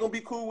know he ain't gonna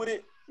be cool with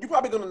it, you're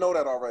probably gonna know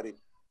that already.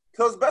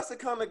 So it's best to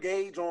kind of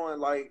gauge on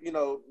like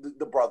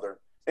the brother.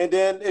 And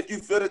then if you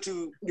feel that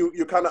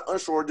you're kind of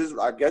unsure,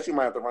 I guess you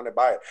might have to run it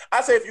by it.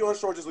 I say if you're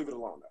unsure, just leave it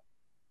alone.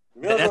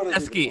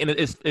 That's key, and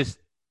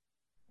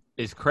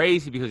it's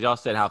crazy because y'all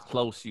said how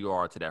close you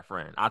are to that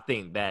friend. I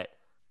think that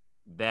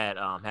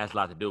has a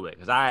lot to do with it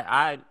because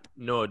I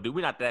know a dude.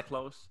 We're not that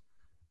close.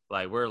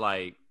 Like we're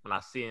like. When I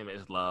see him,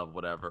 it's love,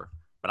 whatever.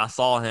 But I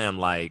saw him,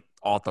 like,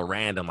 off the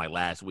random, like,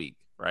 last week,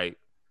 right?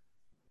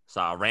 So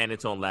I ran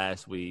into him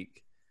last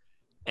week.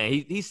 And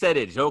he said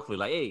it jokingly,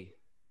 like, hey,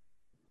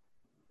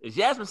 is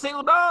Jasmine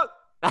single, dog?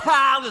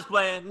 I'm just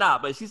playing. Nah,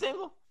 but is she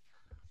single?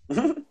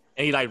 And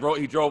he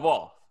drove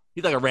off.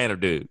 He's like a random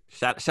dude.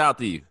 Shout out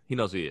to you. He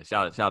knows who he is.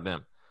 Shout out to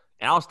him.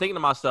 And I was thinking to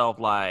myself,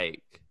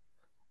 like,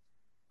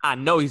 I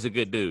know he's a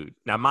good dude.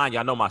 Now, mind you,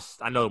 I know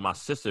my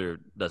sister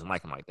doesn't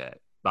like him like that.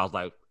 But I was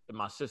like, if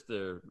my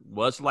sister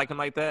was like him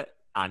like that,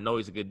 I know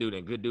he's a good dude,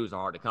 and good dudes are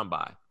hard to come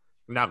by.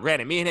 Now,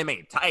 granted, me and him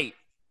ain't tight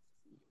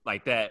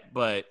like that,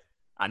 but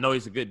I know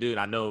he's a good dude.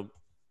 I know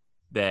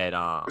that.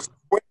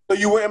 So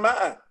you wouldn't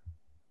mind?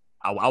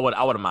 I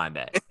wouldn't mind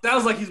that. It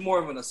sounds like he's more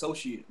of an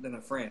associate than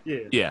a friend.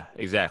 Yeah,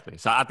 exactly.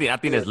 So I think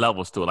there's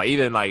levels to it. Like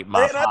even like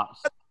my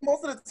pops.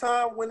 Most of the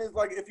time, when it's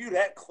like if you're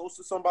that close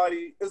to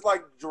somebody, it's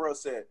like Jarrell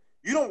said,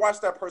 you don't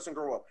watch that person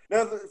grow up.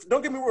 Now,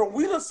 don't get me wrong.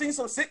 We done seen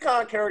some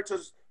sitcom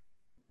characters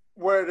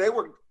where they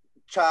were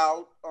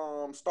child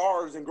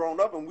stars and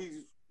grown up, and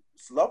we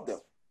loved them.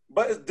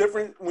 But it's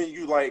different when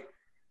you like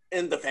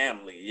in the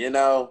family, Where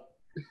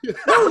the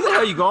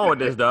hell are you going with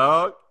this,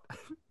 dog?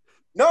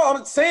 No,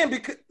 I'm saying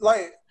because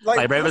like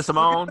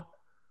Raven-Symoné,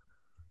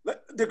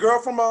 the girl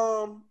from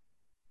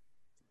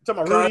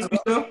Talking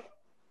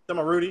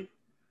about Rudy.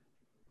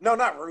 No,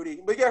 not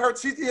Rudy, but yeah,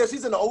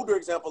 she's an older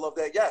example of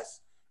that. Yes,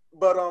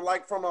 but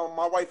like from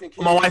My Wife and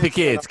Kids. My Wife and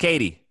Kids,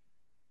 Katie.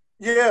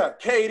 Yeah,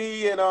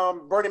 Katie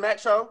and Bernie Mac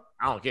show.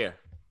 I don't care.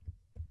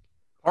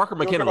 Parker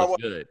McKenna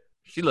looks good.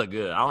 She looked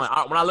good. When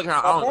I look at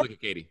her, I don't look at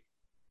Katie.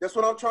 That's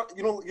what I'm trying.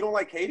 You don't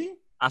like Katie?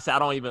 I said I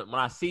don't even. When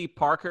I see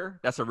Parker,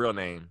 that's a real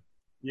name.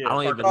 Yeah,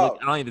 I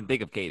don't even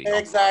think of Katie.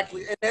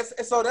 Exactly, and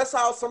that's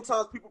how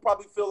sometimes people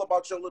probably feel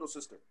about your little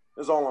sister.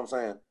 Is all I'm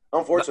saying.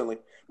 Unfortunately,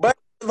 but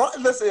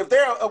listen, if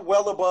they're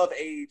well above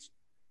age,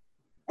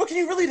 what can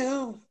you really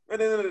do? At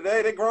the end of the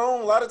day, they're grown.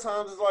 A lot of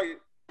times, it's like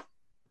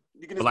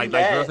you can just be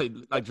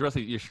mad. Like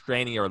Jersey, you're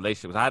straining your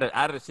relationship. I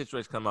had a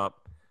situation come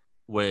up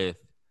with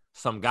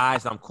some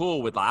guys I'm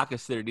cool with. Like I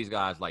consider these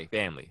guys like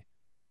family,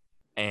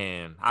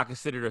 and I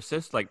consider their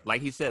sister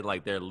like he said,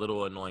 like their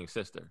little annoying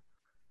sister,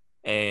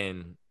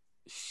 and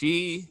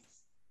she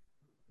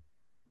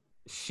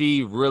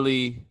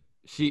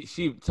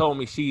told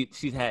me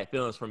she's had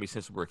feelings for me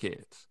since we were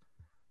kids.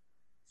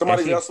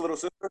 Somebody else's little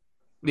sister?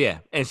 Yeah,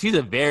 and she's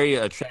a very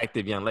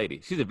attractive young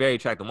lady. She's a very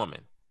attractive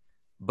woman.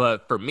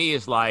 But for me,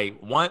 it's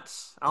like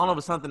once, I don't know if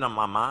it's something on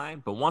my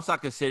mind, but once I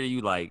consider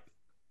you like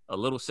a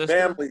little sister.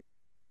 Family.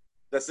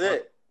 That's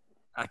it.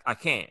 I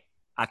can't.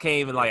 I can't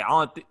even like,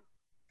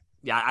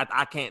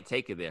 I can't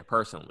take it there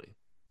personally.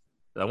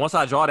 Like once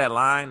I draw that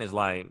line, it's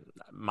like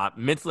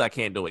mentally I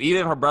can't do it.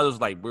 Even if her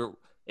brothers like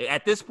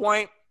at this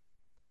point,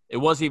 it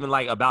wasn't even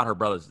like about her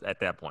brothers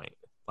at that point.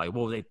 Like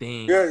what was they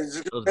think? Yeah,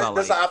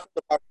 that's how I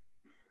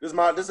feel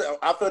about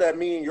I feel that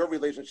me and your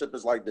relationship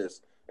is like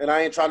this, and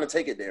I ain't trying to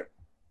take it there.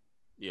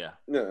 Yeah,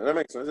 that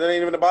makes sense. It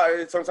ain't even about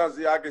it. Sometimes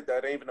I get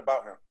that. It ain't even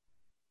about him.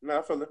 No,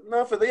 I feel it.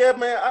 Yeah,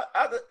 man.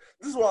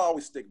 This is what I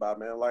always stick by,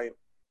 man. Like,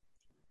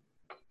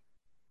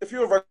 if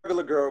you're a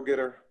regular girl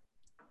getter,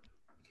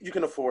 you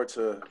can afford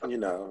to,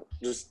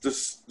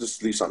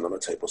 just leave something on the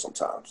table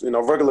sometimes.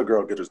 Regular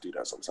girl getters do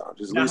that sometimes.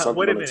 Just leave something.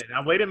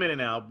 Wait a minute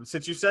now.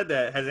 Since you said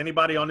that, has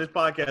anybody on this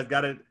podcast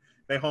got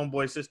their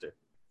homeboy sister?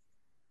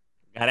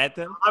 Got at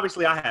them?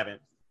 Obviously, I haven't.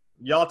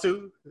 Y'all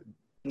too?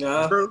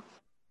 No. True?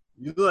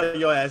 You look like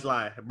your ass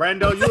lying.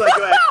 Brando, you like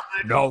your ass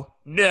lying? No.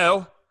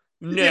 No.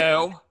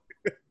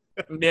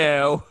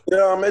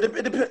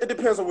 It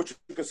depends on what you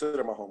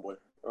consider my homeboy.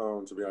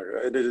 To be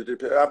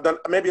honest, I've done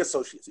maybe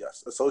associates.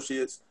 Yes,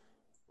 associates.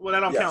 Well,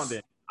 that don't count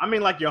then. I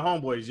mean, like your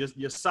homeboys, just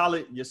your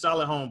solid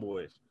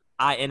homeboys.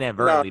 I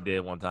inadvertently did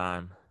one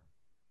time.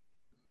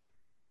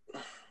 I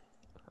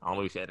don't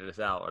know if we should edit this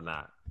out or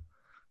not,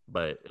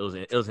 but it was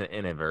an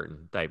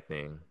inadvertent type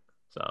thing.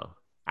 So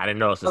I didn't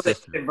know it's a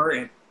sister.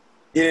 Inadvertent.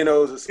 You didn't know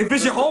it was a sister. If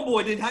it's your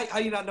homeboy, then how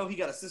you not know he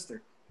got a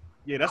sister?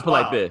 Yeah, that's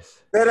like this.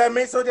 That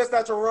means so that's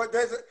not your.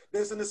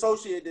 There's an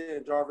associate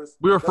then, Jarvis.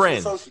 We were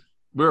friends.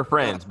 We were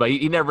friends, but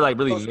he never like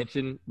really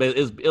mentioned. But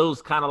it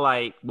was kind of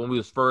like when we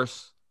was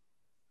first.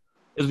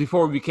 It was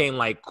before we became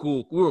like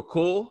cool. We were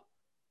cool,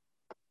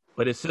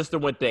 but his sister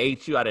went to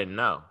HU. I didn't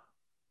know,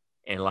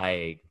 and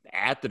like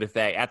after the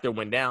fact, after it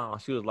went down,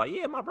 she was like,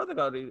 "Yeah, my brother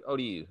go to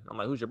ODU." I'm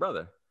like, "Who's your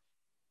brother?"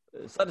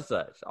 Such and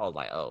such. I was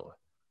like, "Oh,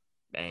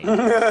 dang."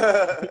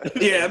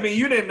 Yeah, I mean,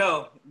 you didn't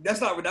know.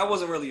 That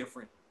wasn't really a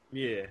friend.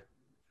 Yeah,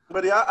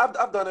 but yeah,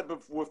 I've done it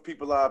with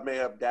people I may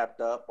have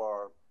dapped up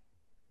or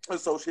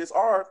associates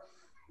or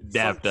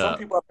dapped up.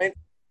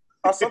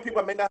 Some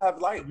people I may not have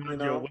liked.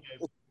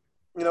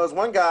 It was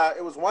one guy.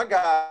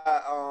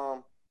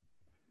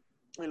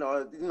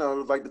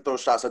 Like to throw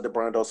shots at the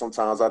Brando.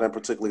 Sometimes I didn't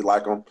particularly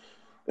like him,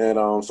 and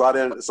so I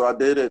didn't. So I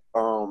did it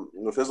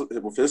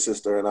with his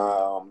sister, and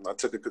I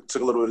took a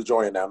little bit of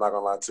joy in that. I'm not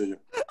gonna lie to you.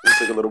 I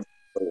took a little,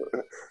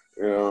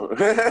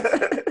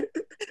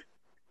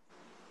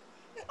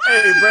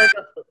 Hey,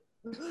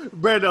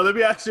 Brando, let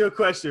me ask you a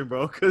question,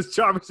 bro. Because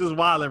Jarvis is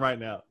wilding right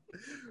now.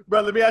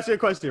 Bro, let me ask you a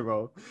question,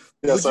 bro.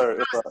 Yes,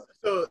 sir.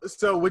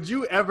 So would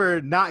you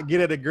ever not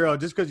get at a girl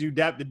just because you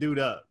dapped the dude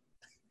up?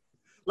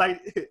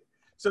 Like,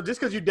 so just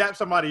because you dap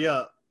somebody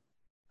up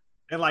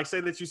and like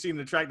say that you see an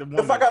attractive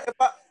woman,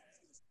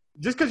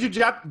 just because you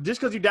dap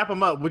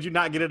them up, would you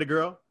not get at a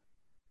girl?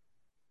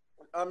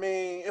 I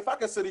mean, if I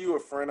consider you a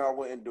friend, I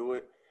wouldn't do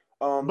it.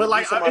 But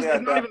like,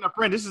 it's not even a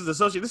friend. This is an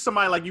associate. This is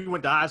somebody like you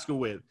went to high school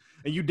with,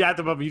 and you dapped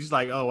them up, and you're just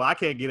like, oh, I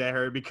can't get at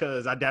her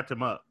because I dapped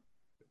him up.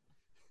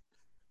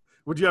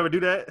 Would you ever do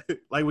that?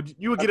 Like,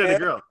 you would get at a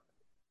girl?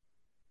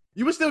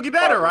 You would still get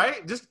at her,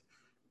 right? Just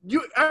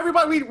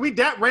everybody. We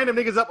dap random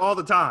niggas up all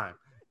the time.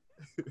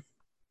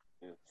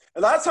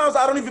 A lot of times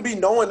I don't even be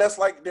knowing that's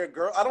like their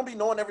girl. I don't be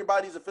knowing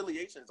everybody's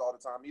affiliations all the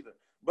time either.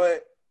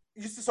 But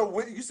you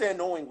say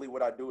knowingly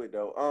would I do it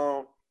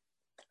though?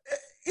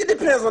 It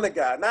depends on the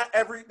guy.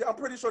 I'm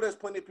pretty sure there's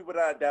plenty of people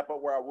that I dap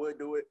up where I would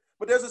do it.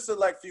 But there's a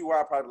select few where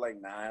I probably like,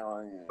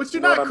 nah. But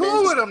you're not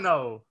cool with them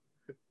though.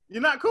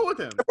 You're not cool with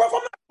him. If I'm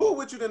not cool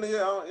with you, then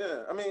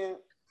yeah. I mean,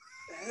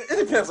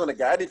 it depends on the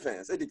guy. It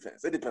depends on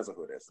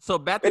who it is. So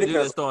back to the dude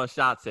that's throwing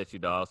shots at you,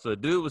 dog. So the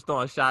dude was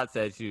throwing shots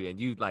at you, and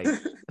you like,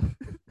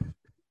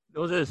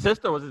 was it his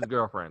sister or was it his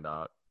girlfriend,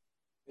 dog?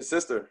 His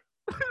sister.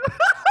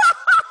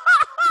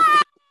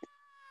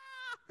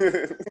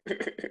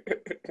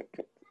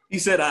 He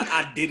said,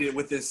 I did it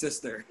with his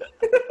sister.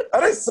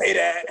 I didn't say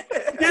that.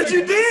 Yes,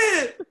 you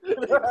did.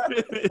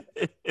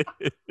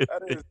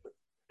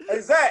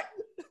 Hey, Zach.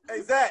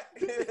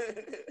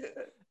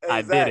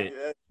 I did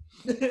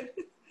it.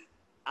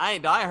 I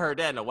ain't heard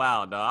that in a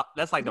while, dog.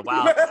 That's like the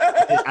wild.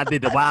 I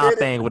did the wild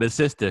thing with his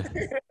sister.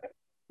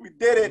 We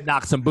did it.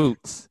 Knock some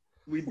boots.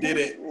 We did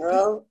it.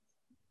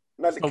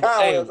 Not the So,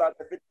 cowboys out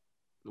there.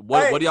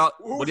 What do y'all?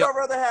 Who would y'all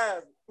rather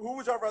have? Who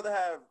would y'all rather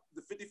have?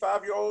 The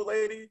 55-year-old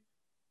lady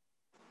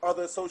or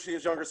the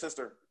associate's younger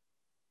sister?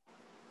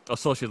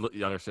 Associate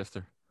younger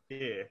sister.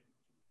 Yeah.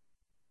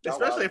 Not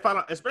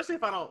Especially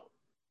if I don't.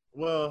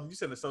 Well, you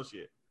said an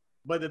associate,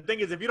 but the thing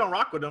is, if you don't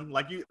rock with them,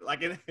 like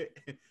in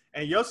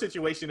your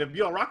situation, if you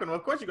don't rock with them,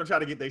 of course you're gonna try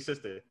to get their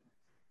sister.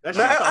 That's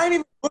I ain't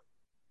even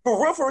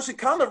for real.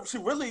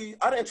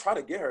 I didn't try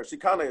to get her. She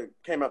kind of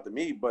came after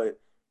me, but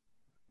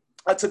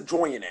I took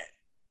joy in that.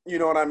 You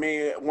know what I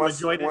mean? You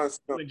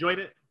enjoyed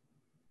it?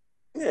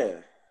 Yeah.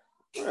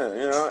 Yeah,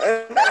 you know,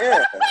 and,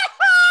 yeah.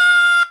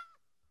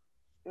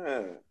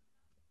 Yeah.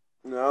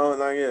 No,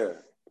 like, yeah.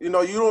 You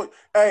know, you don't,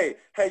 hey,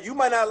 you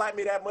might not like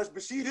me that much,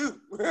 but she do.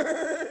 You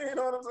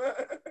know what I'm saying?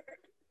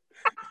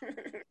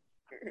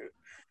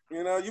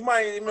 You know,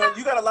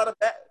 you got a lot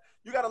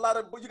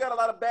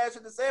of bad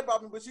shit to say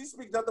about me, but she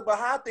speaks nothing but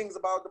high things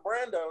about the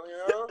brand, though, you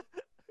know?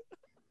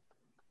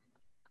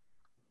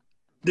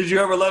 Did you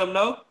ever let him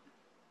know?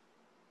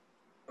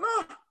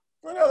 No,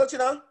 I'm gonna let you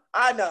know.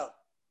 I know.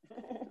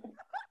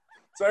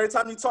 So every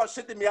time you talk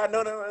shit to me, I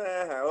know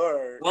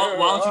that. Why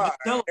don't you just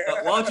tell him?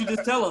 Why don't you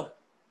just tell him?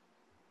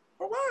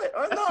 For what?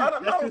 I'm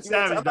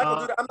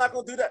not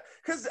gonna do that.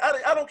 Because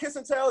I don't kiss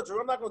and tell, Drew.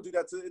 I'm not gonna do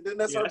that. Then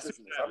that's her business.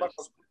 I'm not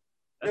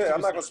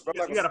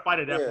gonna. You gotta fight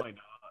at that point,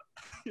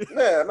 dog.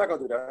 Yeah, I'm not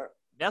gonna do that.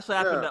 That's what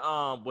happened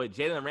to with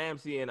Jalen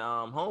Ramsey and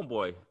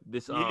Homeboy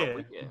this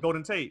weekend.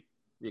 Golden Tate.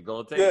 Yeah,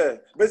 Golden Tate. Yeah,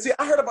 but see,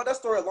 I heard about that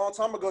story a long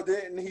time ago.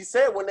 And he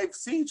said when they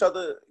see each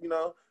other, you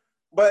know.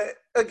 But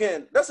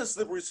again, that's a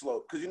slippery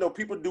slope because, you know,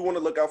 people do want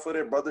to look out for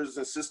their brothers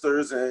and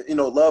sisters and, you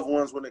know, loved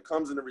ones when it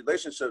comes into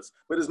relationships.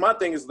 But my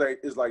thing is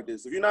like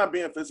this. If you're not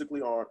being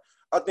physically harmed,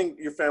 I think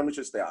your family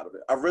should stay out of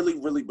it. I really,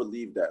 really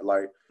believe that.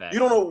 Like, you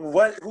don't know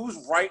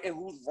who's right and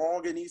who's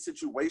wrong in these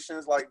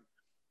situations. Like,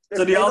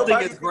 so do y'all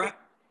think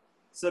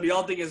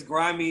it's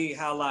grimy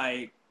how,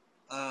 like,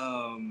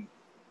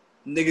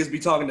 niggas be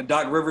talking to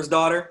Doc Rivers'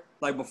 daughter,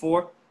 like,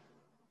 before?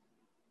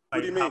 What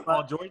do you mean? How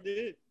Paul George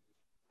did?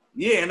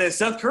 Yeah, and then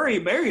Seth Curry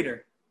married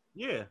her.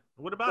 Yeah.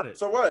 What about it?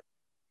 So what?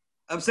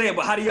 I'm saying,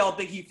 but how do y'all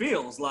think he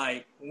feels?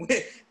 Like,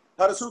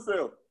 how does who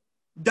feel?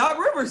 Doc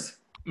Rivers.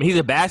 He's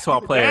a basketball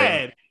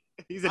player.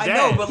 He's a dad.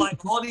 I know, but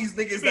like all these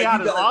niggas. How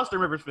does Austin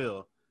Rivers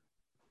feel?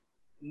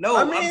 No,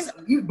 I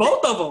mean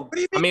both of them.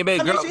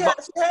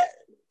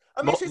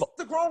 She's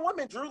a grown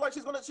woman, Drew. Like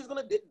she's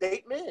gonna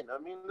date men.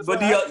 I mean, but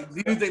do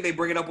you think they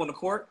bring it up on the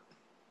court?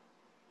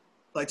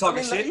 Like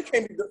talking shit? You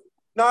can't be.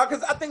 No,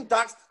 because I think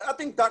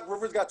Doc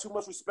Rivers got too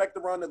much respect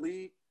around the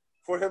league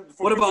for him.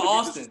 What about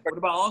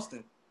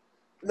Austin?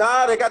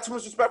 Nah, they got too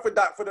much respect for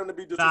Doc for them to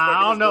be disrespectful.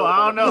 I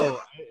don't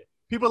know.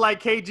 People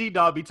like KG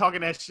dog be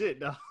talking that shit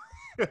though.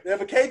 Yeah,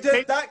 but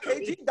KG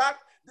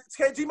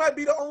might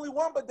be the only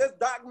one, but that's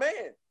Doc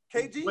man.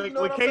 KG. When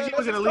KG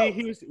was in the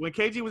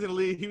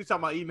league, he was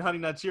talking about eating Honey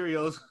Nut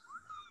Cheerios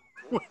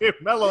with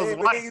Melo's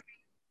wife.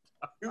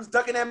 He was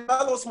ducking that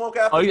Melo smoke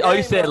after.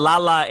 You said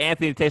Lala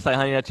Anthony tastes like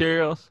Honey Nut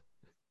Cheerios?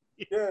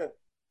 Yeah,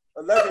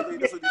 allegedly,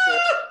 that's what he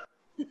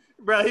said.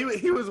 Bro,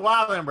 he was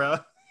wilding, bro.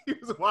 He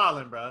was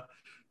wilding, bro.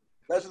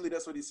 Allegedly,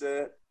 that's what he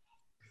said.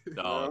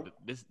 No,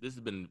 this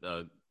has been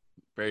a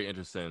very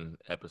interesting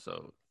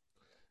episode.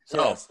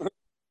 So, yes.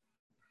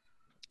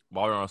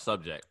 While we're on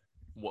subject,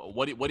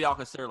 what do y'all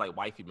consider like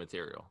wifey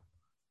material?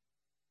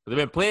 There's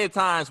been plenty of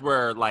times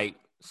where there's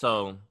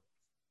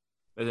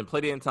been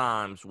plenty of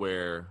times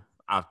where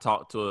I've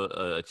talked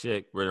to a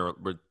chick, we're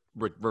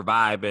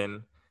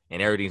vibing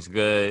and everything's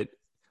good.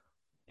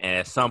 And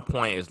at some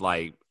point, it's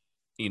like,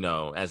 you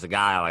know, as a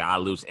guy, like I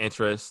lose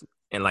interest.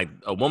 And like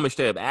a woman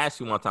straight up asked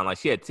me one time, like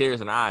she had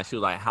tears in her eyes. She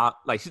was like, "How?"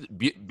 Like she's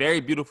a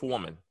very beautiful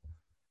woman,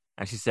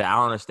 and she said, "I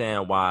don't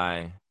understand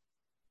why,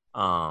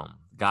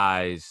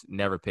 guys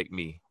never pick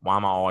me. Why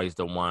am I always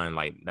the one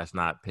like that's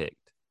not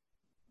picked?"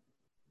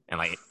 And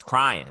like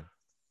crying,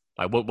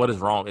 like what is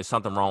wrong? Is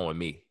something wrong with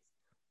me?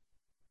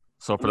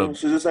 So for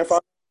she just ain't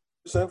find.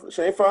 She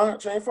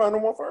ain't find no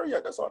one for her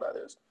yet. That's all that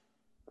is.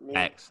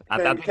 I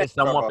think it's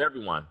someone for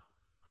everyone.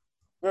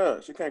 Yeah,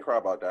 she can't cry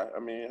about that. I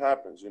mean, it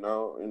happens, you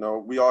know.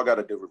 We all got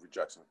to deal with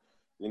rejection.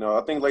 You know,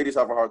 I think ladies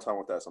have a hard time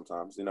with that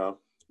sometimes, you know.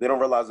 They don't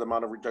realize the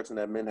amount of rejection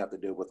that men have to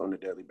deal with on a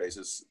daily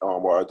basis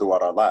or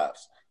throughout our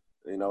lives,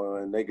 you know,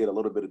 and they get a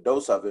little bit of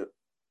dose of it.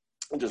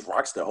 It just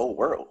rocks the whole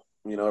world.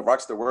 You know, it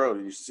rocks the world.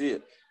 You see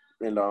it.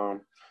 And,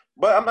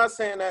 but I'm not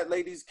saying that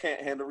ladies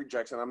can't handle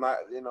rejection. I'm not,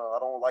 you know, I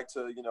don't like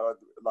to, you know, a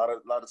lot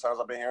of times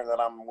I've been hearing that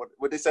I'm,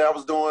 what they say I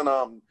was doing,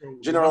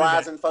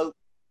 generalizing folks.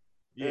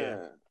 Yeah,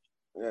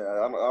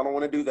 I don't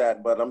want to do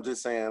that, but I'm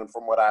just saying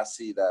from what I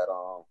see that,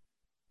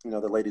 you know,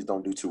 the ladies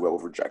don't do too well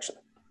with rejection.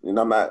 You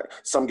know,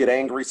 some get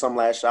angry, some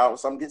lash out,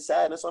 some get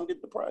sad, and some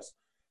get depressed.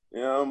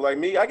 You know, like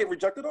me, I get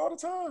rejected all the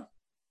time.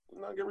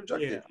 You know, I get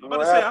rejected. Yeah, I'm about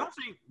to say,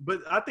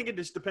 I think it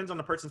just depends on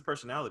the person's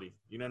personality.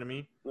 You know what I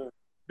mean? Yeah.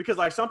 because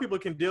like some people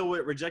can deal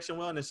with rejection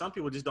well, and then some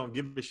people just don't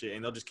give a shit,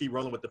 and they'll just keep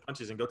rolling with the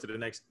punches and go to the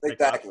next.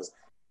 Exactly.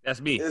 That's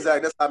me.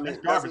 Exactly. That's what I mean.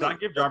 That's Jarvis. I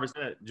give Jarvis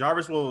that.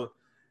 Jarvis will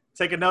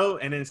take a no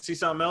and then see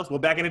something else. Well,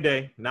 back in the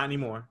day, not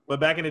anymore, but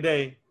back in the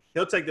day,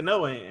 he'll take the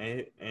no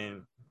and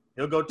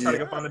he'll go try to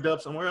go find a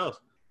dub somewhere else.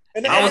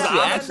 And I was the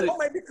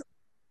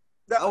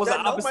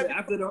opposite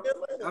after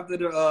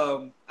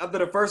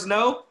the first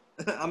no.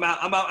 I'm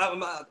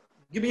out.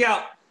 Get me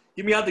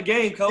out the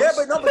game, coach. Yeah,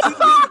 but no, but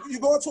you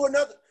go into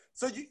another.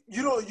 So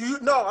you don't.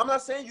 I'm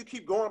not saying you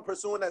keep going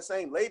pursuing that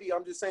same lady.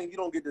 I'm just saying you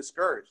don't get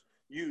discouraged.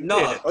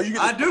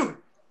 I do.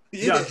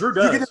 Yeah, Drew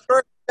does. You get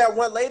discouraged with that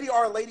one lady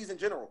or ladies in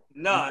general.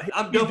 No,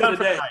 I'm done for the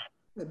day.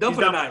 Done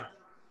for the night.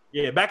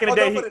 Yeah, back in the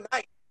day. For the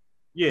night.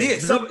 Yeah,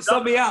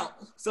 sub me out.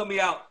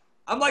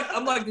 I'm like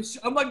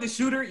the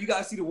shooter. You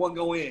gotta see the one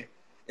go in.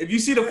 If you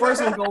see the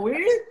first one go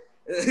in,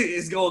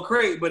 it's going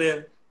crazy. But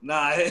if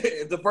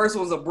the first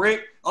one's a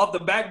brick off the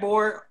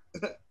backboard,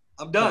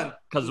 I'm done.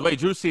 Because the way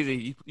Drew sees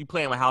it, you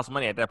playing with house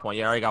money at that point.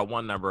 You already got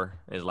one number.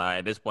 It's like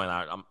at this point,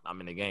 I'm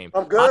in the game.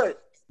 I'm good.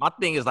 My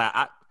thing is like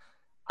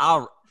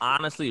I'll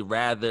honestly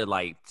rather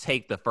like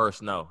take the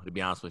first no, to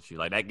be honest with you.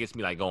 Like that gets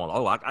me like going,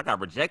 oh, I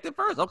got rejected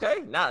first.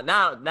 Okay, now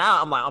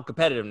I'm like I'm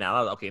competitive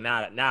now. Okay,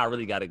 now I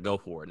really got to go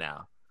for it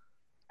now,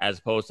 as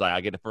opposed to like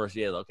I get the first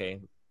yes.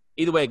 Okay,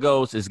 either way it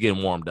goes, it's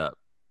getting warmed up.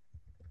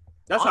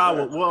 That's how I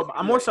would. Well,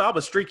 I'm more so I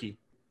was streaky.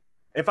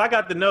 If I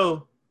got the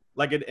no,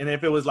 like it, and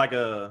if it was like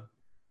a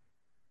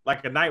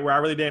night where I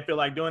really didn't feel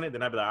like doing it,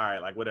 then I'd be like, all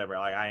right, like whatever,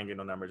 like I ain't getting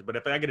no numbers. But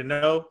if I get a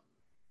no,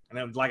 and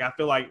then like I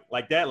feel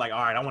like that, like all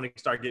right, I want to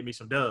start getting me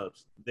some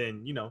dubs.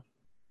 Then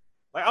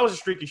like I was a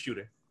streaky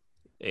shooter.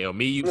 Yo,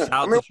 me, you, shout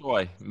out to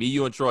Troy. Me,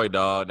 you, and Troy,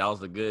 dog. That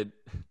was a good.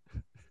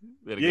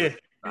 Good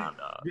time,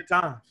 dog. Good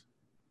times.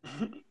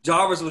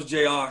 Jarvis was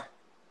Jr.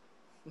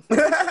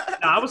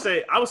 I would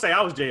say I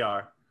was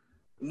Jr.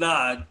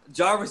 Nah,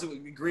 Jarvis was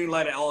green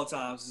light at all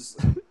times.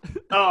 Just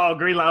oh,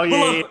 green light. Oh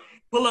yeah.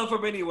 Pull up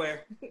from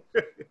anywhere.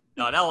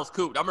 No, that was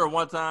cool. I remember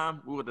one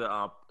time we were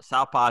at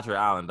South Padre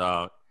Island,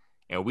 dog.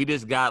 And we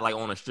just got, like,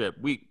 on a strip.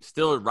 We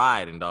still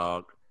riding,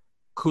 dog.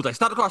 Cool's like,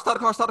 stop the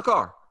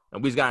car.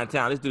 And we just got in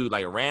town. This dude,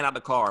 like, ran out the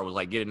car and was,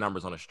 like, getting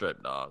numbers on the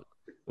strip, dog.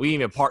 We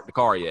ain't even parked the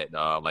car yet,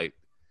 dog. Like,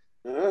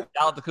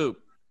 out the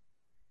coop.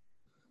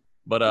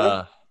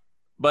 But,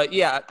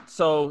 yeah,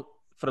 so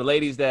for the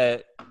ladies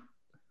that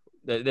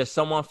there's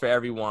someone for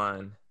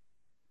everyone.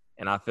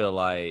 And I feel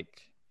like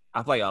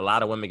a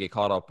lot of women get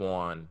caught up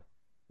on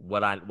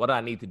what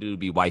I need to do to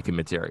be wifey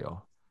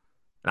material.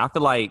 And I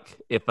feel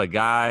like if a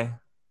guy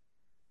 –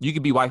 you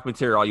can be wife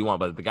material all you want,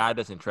 but if the guy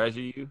doesn't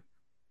treasure you,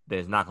 then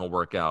it's not gonna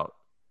work out.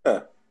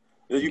 Yeah,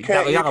 you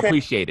can't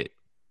appreciate it.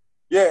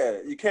 Yeah,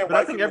 you can't. But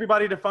I think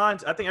everybody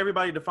defines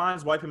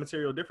wifey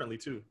material differently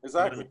too.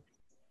 Exactly. You know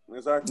what I mean?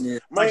 Exactly. Yeah.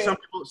 Like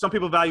some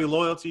people value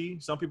loyalty.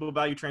 Some people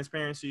value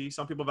transparency.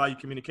 Some people value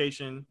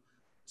communication.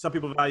 Some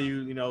people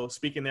value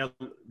speaking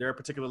their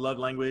particular love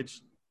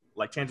language,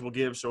 like tangible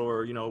gifts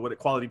or what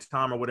quality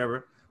time or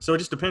whatever. So it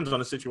just depends on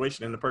the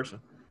situation and the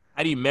person.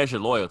 How do you measure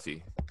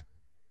loyalty?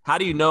 How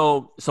do you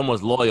know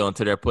someone's loyal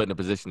until they're put in a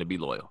position to be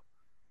loyal?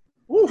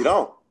 You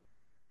don't.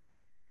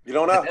 You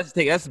don't know.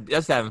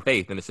 That's having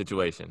faith in the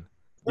situation.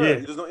 Yeah.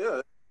 You just don't.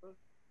 Yeah.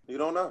 You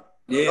don't know.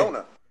 You don't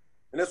know.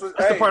 And that's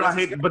the part I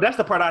hate. But that's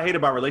the part I hate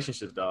about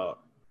relationships, dog.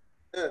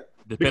 Yeah.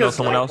 Depend on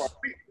someone else.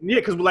 Yeah,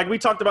 because like we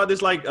talked about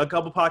this like a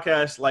couple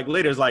podcasts like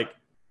later. It's like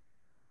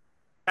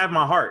have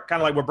my heart, kind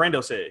of like what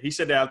Brando said. He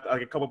said that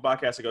like a couple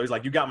podcasts ago. He's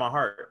like, you got my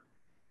heart,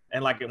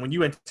 and like when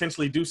you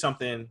intentionally do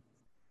something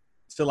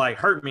to like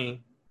hurt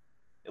me.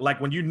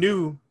 Like when you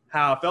knew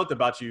how I felt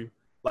about you,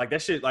 like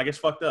that shit, like it's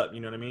fucked up.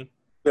 You know what I mean?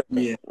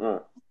 Yeah.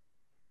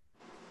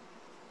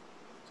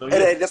 So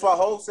hey, that's why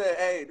Hov said,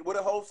 "Hey, what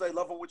did Hov say?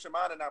 Love them with your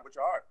mind and not with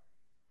your heart."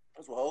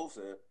 That's what Hov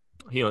said.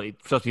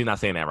 He's not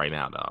saying that right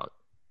now, dog.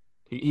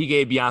 He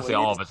gave Beyonce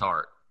all of his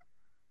heart.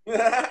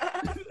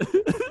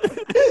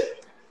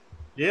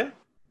 Yeah.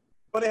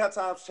 Funny how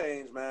times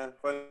change, man.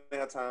 Funny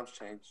how times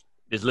change.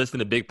 Just listen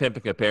to Big Pimp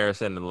in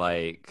comparison to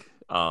like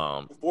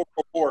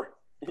 444.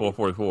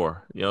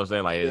 444. You know what I'm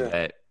saying? Like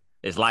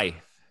it's life.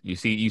 You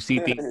see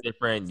things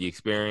different. You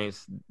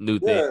experience new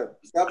things.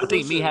 I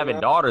think me having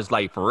daughters,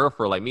 like for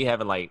real, like me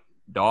having like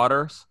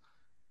daughters,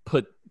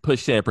 put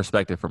shit in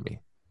perspective for me.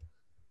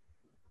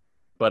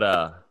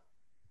 But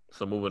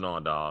so moving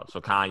on, dog.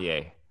 So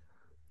Kanye,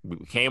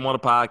 we came on the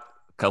pod a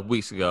couple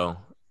weeks ago.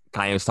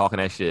 Kanye was talking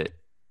that shit.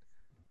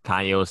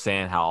 Kanye was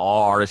saying how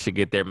all artists should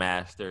get their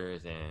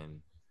masters and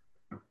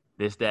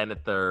this, that, and the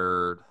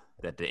third.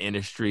 That the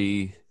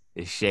industry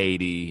is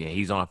shady, and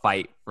he's on a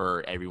fight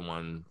for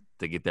everyone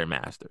to get their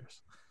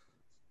masters.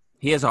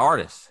 He has an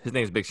artist. His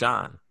name is Big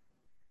Sean.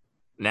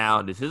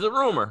 Now, this is a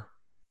rumor,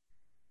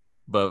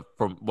 but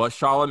from what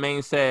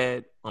Charlamagne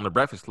said on the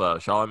Breakfast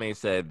Club, Charlamagne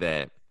said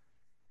that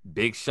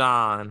Big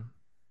Sean,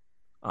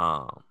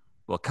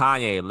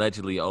 Kanye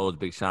allegedly owes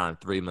Big Sean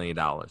 $3 million,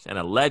 and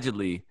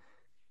allegedly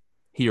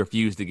he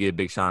refused to give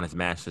Big Sean his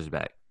masters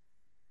back.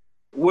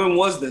 When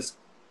was this?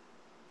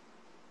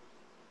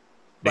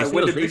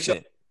 When did Big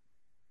Sean?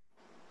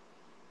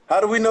 How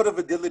do we know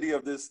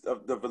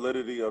the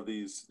validity of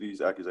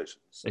these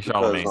accusations? It's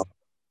Charlamagne.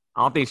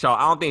 I think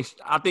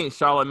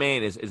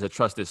Charlamagne is a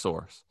trusted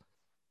source.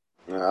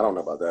 Yeah, I don't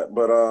know about that,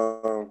 but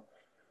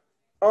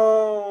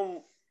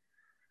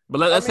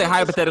let's say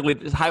hypothetically,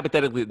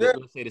 yeah,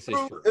 let's say this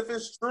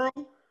is true.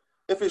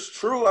 If it's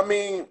true, I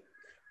mean,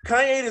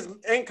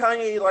 ain't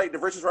Kanye like the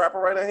richest rapper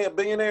right now? He a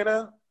billionaire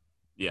now.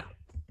 Yeah.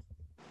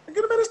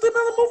 Get a man his $3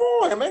 million and move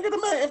on, man. Get a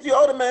man if you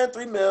owe the man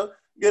 $3 million,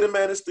 get a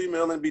man his $3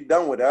 million and be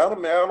done with it. I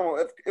don't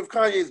know if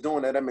Kanye's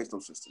doing that. That makes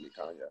no sense to me,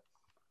 Kanye.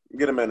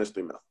 Get a man his $3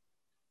 million.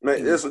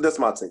 Man, that's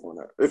my take on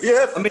that.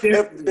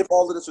 If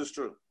all of this is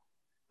true.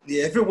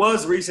 Yeah, if it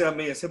was recent, I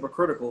mean, it's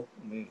hypocritical.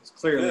 I mean, it's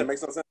clearly. Yeah, it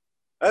makes no sense.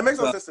 It makes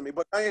no sense to me.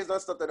 But Kanye's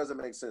done stuff that doesn't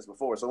make sense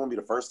before, so it won't be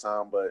the first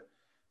time. But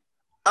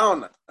I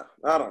don't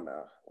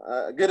know.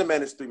 Get a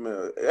man his $3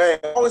 million. Hey,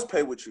 always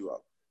pay what you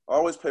owe.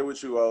 Always pay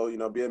what you owe. You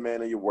know, be a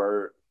man of your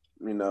word.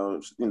 You know,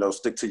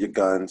 stick to your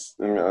guns.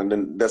 You know, and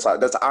then that's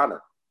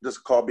honor.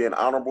 Just called being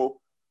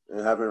honorable and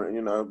having,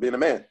 being a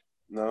man.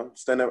 You know,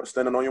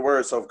 standing on your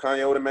word. So if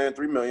Kanye owed a man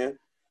 $3 million,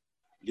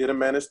 get a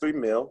man his $3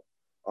 million.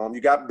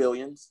 You got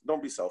billions.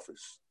 Don't be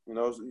selfish. You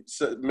know,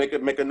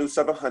 make a new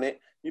 700.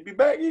 You be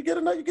back. You get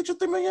your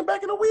 $3 million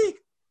back in a week.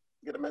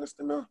 Get a man his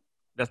 $3 million.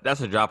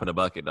 That's a drop in the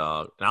bucket,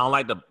 dog. And I don't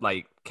like to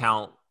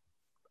count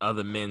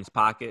other men's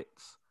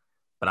pockets,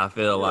 but I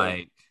feel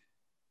like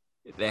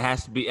it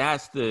has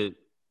to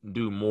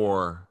do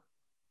more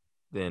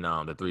than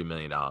the $3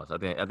 million. I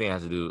think it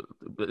has to do.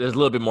 There's a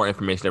little bit more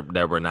information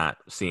that we're not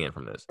seeing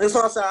from this. That's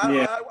what I'm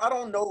saying. I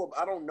don't know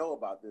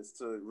about this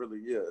to really.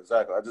 Yeah,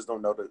 exactly. I just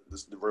don't know the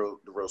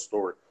real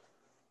story.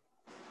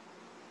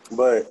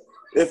 But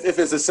if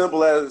it's as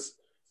simple as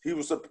he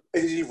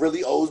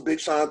really owes Big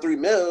Sean $3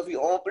 million, if he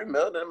owns $3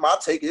 million, then my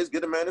take is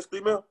get a man his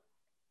 $3 million.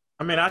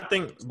 I mean, I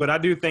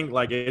do think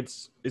like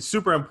it's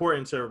super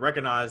important to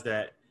recognize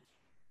that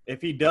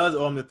if he does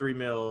owe him the $3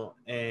 million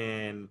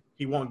and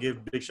he won't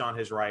give Big Sean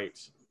his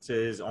rights to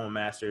his own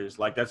masters,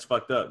 like that's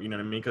fucked up. You know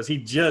what I mean? Because he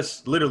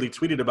just literally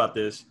tweeted about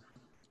this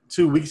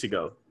 2 weeks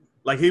ago.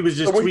 Like he was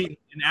just tweeting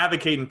and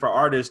advocating for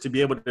artists to be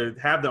able to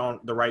have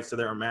the rights to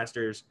their own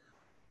masters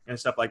and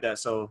stuff like that.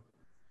 So,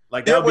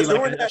 like that'd be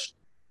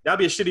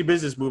a shitty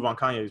business move on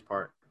Kanye's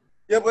part.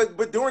 Yeah,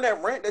 but during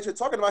that rant that you're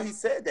talking about, he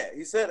said that.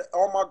 He said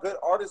all my good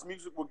artists'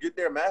 music will get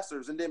their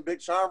masters, and then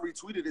Big Sean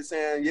retweeted it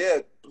saying,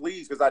 "Yeah,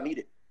 please, because I need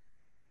it."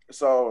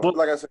 So,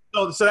 like I said,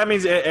 so that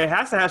means it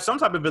has to have some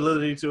type of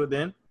validity to it,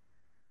 then.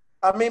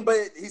 I mean,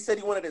 but he said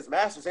he wanted his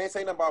masters. He ain't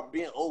saying nothing about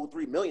being owed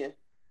 $3 million.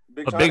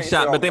 Big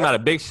Sean, but think about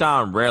it. Big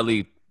Sean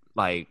rarely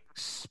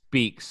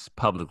speaks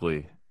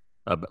publicly.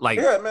 Yeah,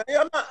 man.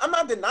 Yeah, I'm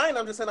not denying.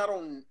 I'm just saying I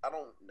don't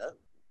know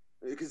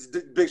because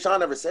Big Sean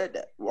never said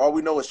that. All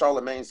we know is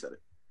Charlamagne said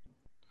it.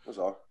 That's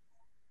all.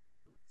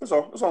 That's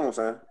all I'm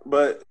saying.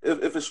 But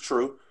if it's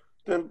true,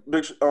 then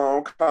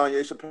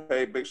Kanye should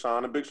pay Big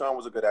Sean, and Big Sean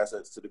was a good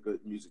asset to the good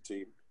music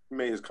team. He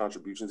made his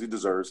contributions. He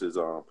deserves his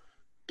 $3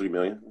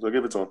 million. So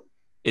give it to him.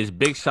 Is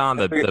Big Sean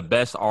the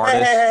best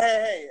artist?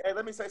 Hey,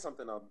 let me say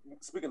something.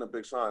 Speaking of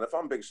Big Sean, if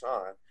I'm Big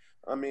Sean,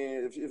 I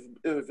mean,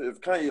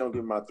 if Kanye don't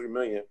give me my $3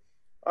 million,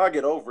 I'll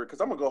get over it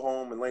because I'm gonna go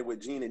home and lay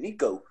with Gina and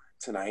Nico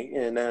tonight,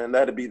 and then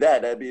that'd be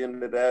that. That'd be in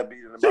the.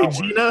 Say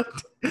Gina?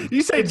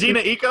 You say Gina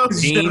Eco?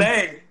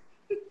 Janae.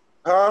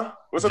 Huh?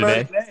 What's her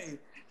name?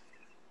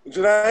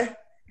 Janae.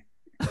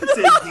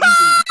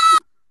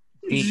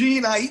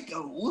 Gina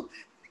Eco.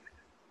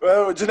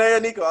 Well, Janae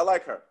and Nico, I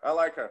like her. I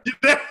like her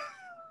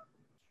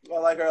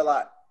a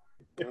lot.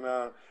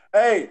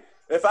 Hey,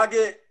 if I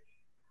get,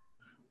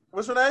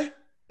 what's her name?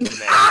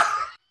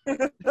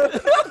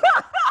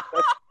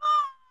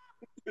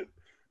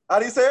 How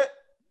do you say it?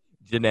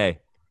 Janae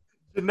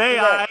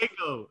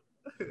Aiko.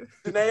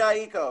 Janae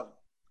Aiko.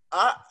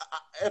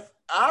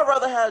 I'd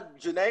rather have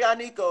Janae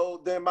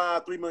Aiko than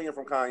my $3 million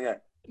from Kanye.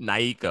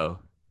 Naiko.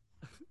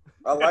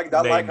 I like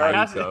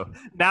her.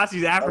 Now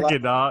she's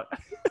African, dog.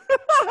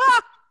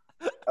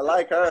 I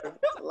like her.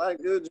 I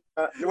like good.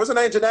 What's her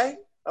name? Janae.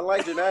 I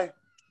like Janae.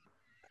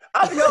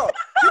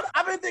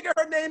 I've been thinking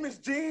her name is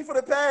Jean for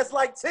the past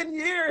 10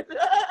 years.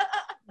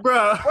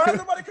 Bro. Why has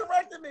nobody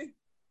corrected me?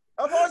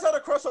 I've always had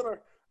a crush on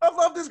her. I've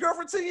loved this girl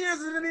for 10 years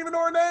and didn't even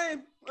know her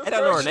name. I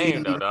don't know her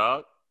name though,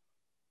 dog.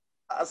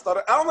 I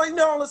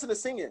don't listen to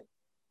singing.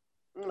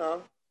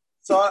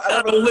 So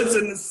I don't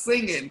listen to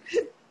singing.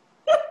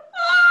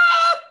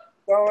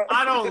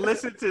 I don't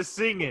listen to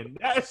singing.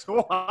 That's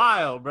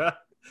wild, bro.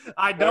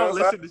 I don't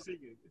listen to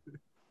singing.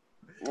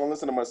 I don't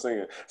listen to my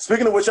singing.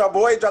 Speaking of which, y'all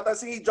boy dropped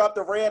that. He dropped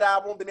the red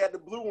album, then he had the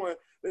blue one.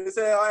 They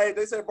said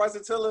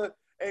Bryson Tiller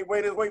ain't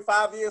wait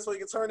 5 years so he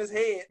can turn his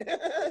head. He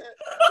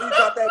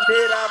dropped that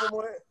mid album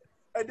on it,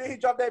 and then he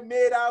dropped that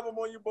mid album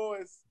on you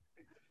boys.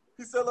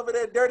 He's still over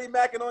there dirty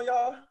macking on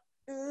y'all.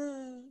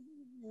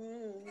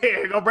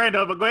 Here, go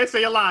Brando, but go ahead and say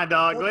your line,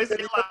 dog. Go ahead and say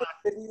your line.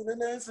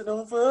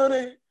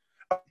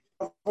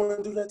 I want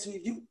to do that to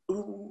you.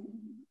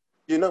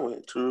 You know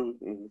it, true.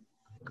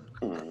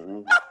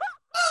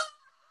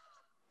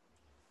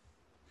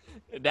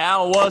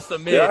 Down was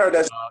submitted. Yeah, I heard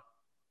that.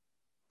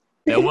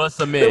 There was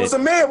some There was mid.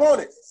 some mid,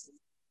 wasn't it?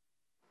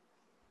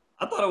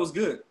 I thought it was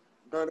good.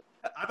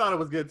 I thought it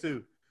was good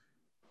too.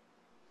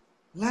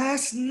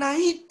 Last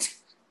night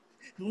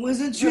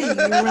was a dream,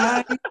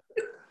 right?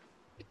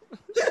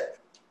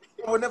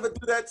 I would never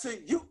do that to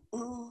you.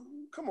 Ooh,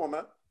 come on,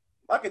 man.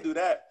 I can do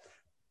that.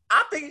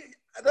 I think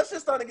that's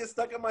just starting to get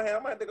stuck in my head. I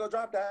might have to go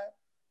drop that.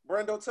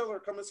 Brando Tiller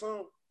coming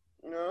soon.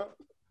 You know?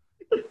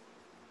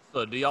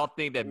 So do y'all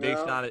think that Big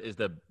No. Sean is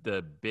the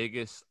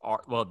biggest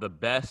the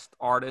best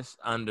artist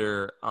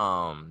under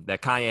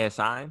that Kanye has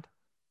signed?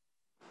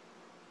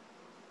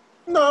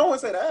 No, I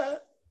wouldn't say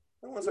that.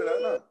 I wouldn't say that.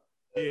 No.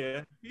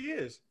 Yeah, he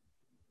is.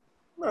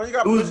 No, you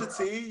got Who's- Pusha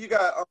T. You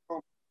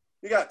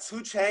got 2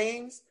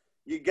 Chainz.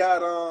 You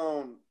got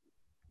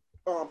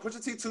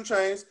Pusha T, 2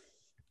 Chainz.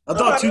 I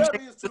thought Nobody 2 else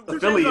Chainz is was too- Two Chainz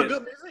affiliated. on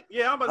good music.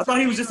 Yeah, I'm about to I thought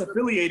say he was just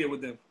affiliated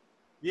with them.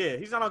 Yeah,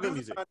 he's not on good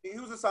music. He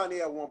was a signee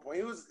at one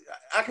point.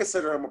 I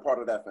consider him a part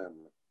of that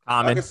family. I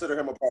Common. consider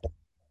him a part of.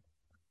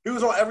 He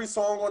was on every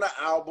song on the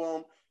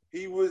album.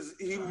 He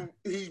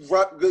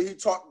rapped good. He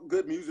talked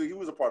good music. He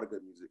was a part of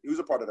good music. He was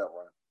a part of that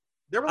run.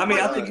 There was I mean,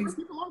 I like think 3 he's-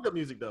 people on good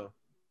music though.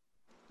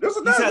 There's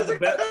a He's had the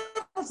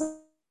best.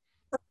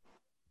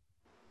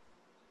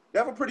 They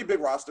have a pretty big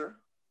roster.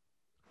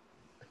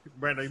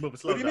 Brandon, you moving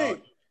slow, What do you dog.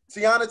 mean?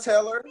 Tiana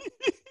Taylor.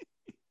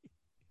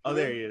 Oh,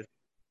 there he is.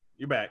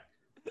 You're back.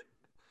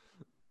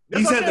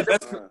 He's That's had what the I'm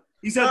best. saying.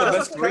 He's had the That's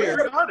best what I'm saying.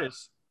 career. Great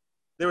artists.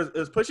 It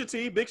was Pusha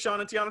T, Big Sean,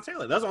 and Tiana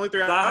Taylor. That's the only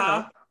 3 I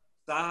know.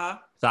 Saha.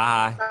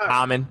 Sahai,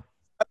 Common.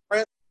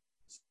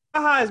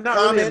 Saha is not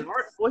really an Common.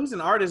 artist. Well, he's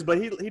an artist, but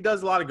he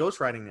does a lot of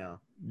ghostwriting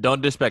now.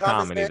 Don't disrespect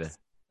Common Common sense. either.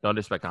 Don't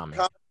disrespect Common.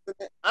 I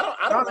don't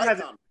Common like hasn't-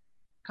 Common.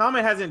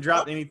 Common hasn't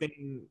dropped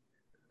anything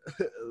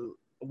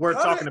worth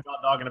Common- talking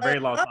about, dog, in a very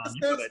long time.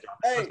 You know that, John.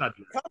 Hey, Let's not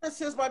do that. Common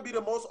Sense might be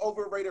the most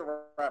overrated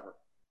rapper.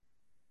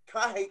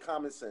 I hate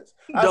Common Sense.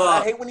 Dog.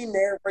 I hate when he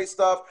narrates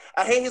stuff.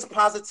 I hate his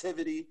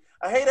positivity.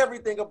 I hate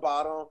everything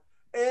about him.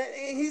 And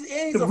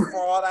he's a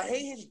fraud. I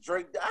hate his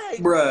Drake. I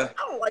hate. Bruh. I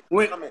don't like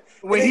When- Common.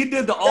 When And he then-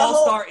 did the that whole-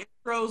 All-Star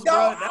intros, Yo, bro,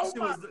 that oh shit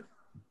my- was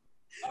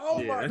Oh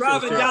Yeah, my that shit was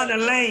driving terrible. down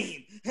the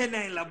lane. His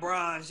name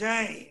LeBron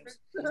James.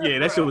 Yeah,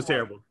 that shit was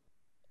terrible.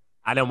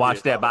 I didn't watch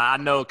Yeah. that, but I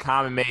know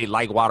Common made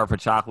Like Water for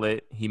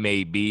Chocolate. He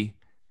made B.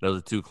 Those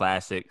are 2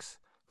 classics.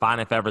 Fine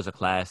and Fever's a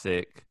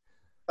classic.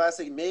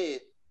 Classic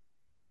mid.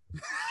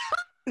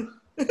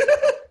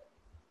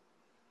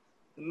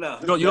 No.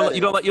 You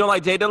don't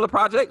like J Dilla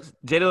projects?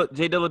 J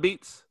Dilla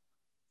beats?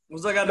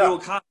 What's that got to do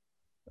with Common?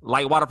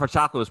 Like Water for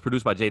Chocolate was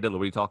produced by J Dilla.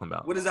 What are you talking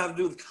about? What does that have to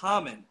do with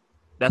Common?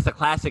 That's a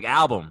classic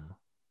album.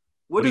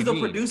 What do does you the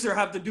mean? producer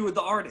have to do with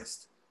the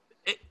artist?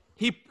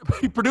 He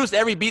produced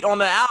every beat on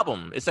the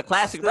album. It's a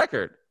classic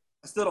record.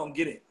 I still don't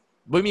get it.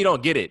 What do you mean you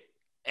don't get it?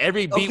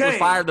 Every beat was Okay.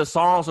 fire. The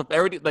songs,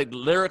 everything, like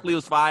lyrically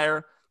was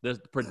fire. The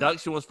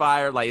production was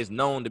fire. Like it's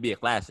known to be a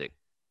classic.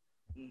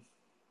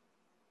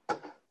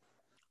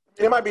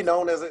 It might be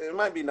known as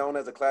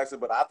a classic,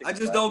 but I think I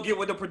just don't get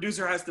what the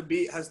producer has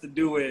to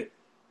do with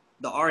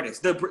the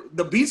artist.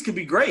 The beats could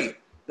be great.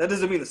 That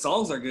doesn't mean the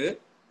songs are good.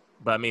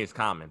 But I mean, it's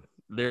common.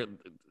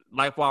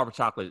 Like Water for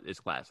Chocolate is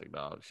classic,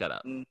 dog. Shut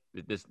up. Mm.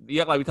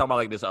 You act like we talking about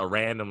like this a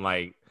random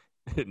like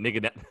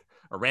nigga that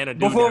a random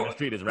dude Before- down the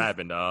street is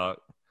rapping, dog.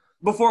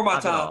 Before my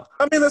Not at time. all.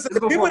 I mean, listen, the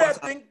Before people my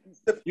that time.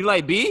 think You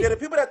like B? the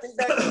people that think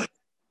that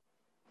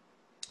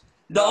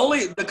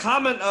The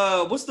common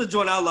what's the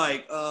joint I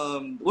like?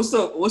 What's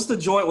the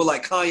joint with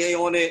like Kanye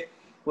on it?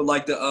 With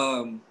like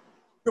the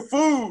the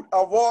food.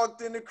 I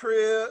walked in the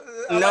crib.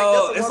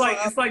 no, it's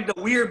like the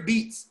weird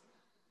beats.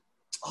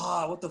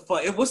 Ah, what the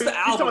fuck? What's the You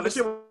talking album? about the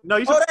shit? No,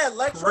 you Oh, talking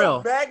that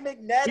Pharrell.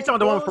 electromagnetic. you talking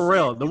the one with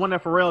Pharrell, the one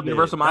that Pharrell did.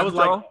 Universal That was Mind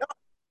like, Control?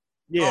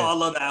 yeah. Oh, I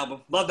love the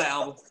album. Love the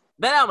album.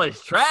 That album is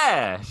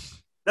trash.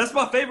 That's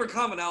my favorite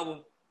Common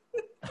album.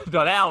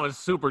 No, that album is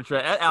super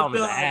trash. That album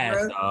is Dog, ass,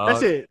 bro. dog.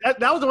 That's it.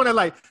 That was the one that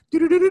like.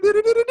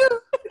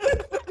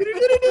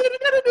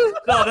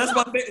 No, that's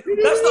my favorite.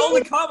 That's the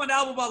only Common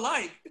album I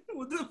like.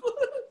 What the fuck?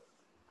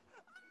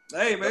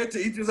 Hey man, to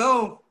each his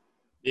own.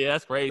 Yeah,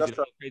 that's crazy. That's That's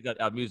right. crazy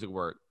how music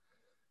work.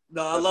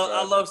 No, I That's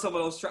love right. some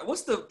of those tracks.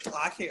 What's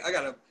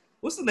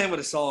the name of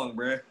the song,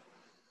 bruh?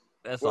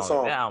 That What song,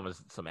 song? that album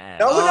is some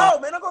ass. No,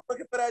 man, I'm gonna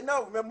looking for that.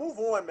 No, man, move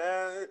on,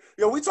 man.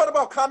 Yo, we talked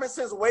about common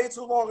sense way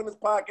too long in this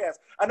podcast.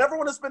 I never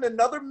want to spend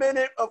another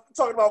minute of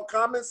talking about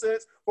common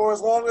sense for as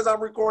long as I'm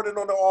recording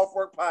on the Off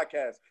Work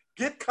podcast.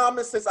 Get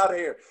common sense out of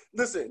here.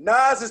 Listen,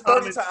 Nas is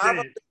 30 Common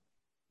times. sense.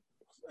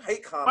 I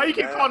hate common. Why you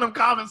keep man. calling them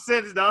common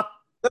sense, dog?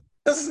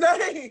 That's his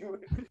name.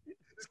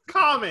 It's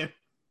common.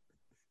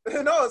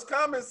 No, it's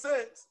common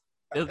sense.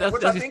 That's-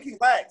 which that's I just- think he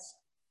lacks.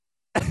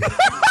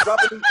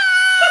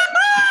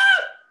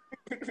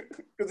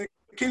 Because he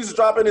keeps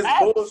dropping his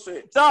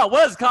bullshit. Dog,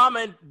 what's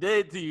Common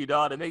did to you,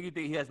 dog, to make you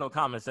think he has no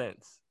common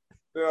sense?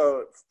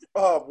 Where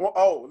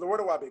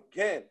do I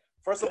begin?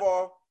 First of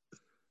all,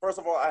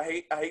 I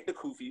hate the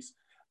Koofies.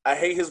 I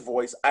hate his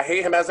voice. I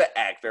hate him as an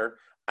actor.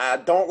 I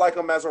don't like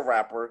him as a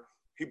rapper.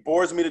 He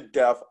bores me to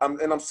death.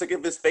 I'm sick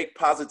of his fake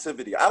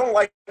positivity. I don't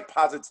like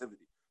positivity.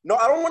 No,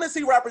 I don't want to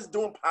see rappers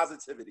doing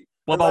positivity.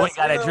 What about we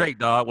got that Drake,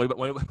 dog?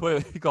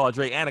 What you call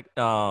Drake and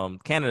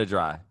Canada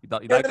Dry? You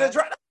like that?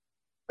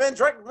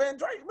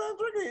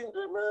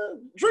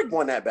 Drake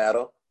won that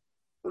battle.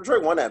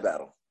 Drake won that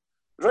battle.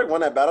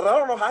 I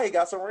don't know how he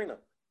got Serena.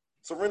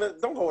 Serena,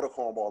 don't go with a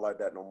cornball like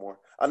that no more.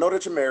 I know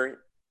that you're married,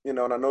 and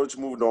I know that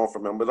you moved on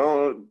from him, but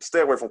don't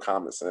stay away from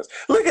common sense.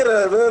 Look at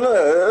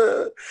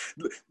that.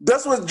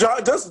 That's what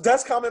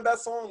that's Common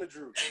best song to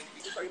Drew.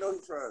 He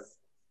tries.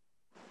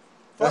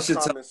 That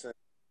shit's tough.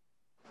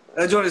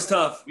 That joint is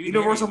tough.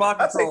 Universal Mind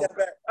Control.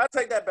 I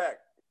take that back.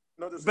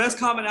 No disrespect. Best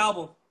Common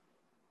album.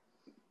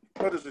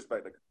 No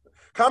disrespect.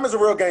 Common's a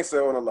real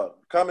gangster on the low.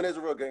 Common is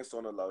a real gangster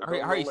on the low. I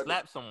heard he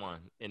slapped someone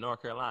in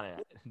North Carolina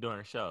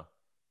during a show.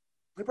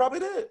 He probably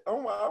did. I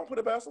don't put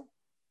it past him.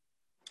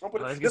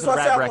 Let's get to the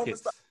rap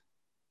brackets. Let's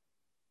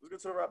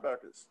get to the rap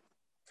brackets.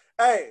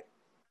 Hey,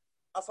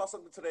 I saw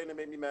something today that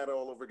made me mad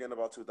all over again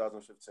about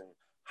 2015.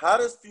 How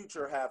does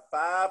Future have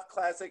 5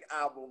 classic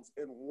albums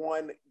in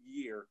 1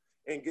 year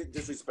and get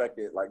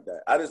disrespected like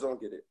that? I just don't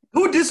get it.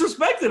 Who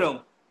disrespected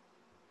him?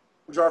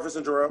 Jarvis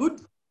and Jarrell.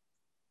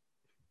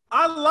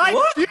 I like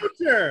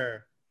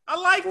Future. I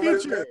like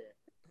Future.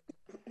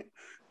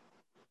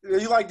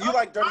 You like Dirty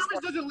Sprite.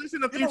 Doesn't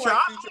listen to Future.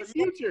 I like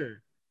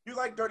Future. You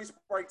like Dirty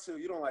Sprite too.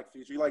 You don't like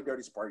Future. You like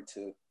Dirty Sprite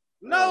too.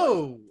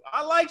 No,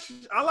 I like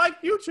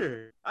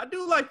Future. I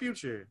do like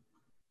Future.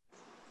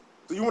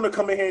 So you want to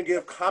come in here and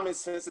give Common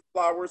Sense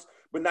flowers,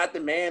 but not the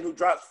man who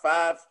drops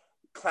 5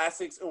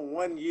 classics in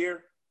 1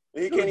 year,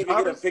 and he can't even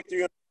get a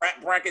victory in the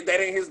rap bracket.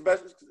 That ain't his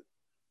best.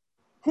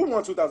 Who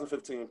won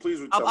 2015? Please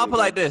tell me. I'll put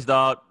like this,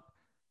 dog.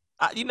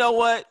 You know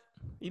what,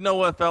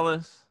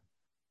 fellas?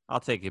 I'll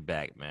take it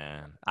back,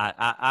 man.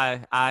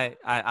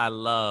 I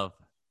love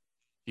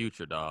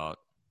Future, dog.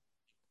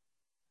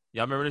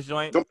 Y'all remember this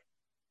joint?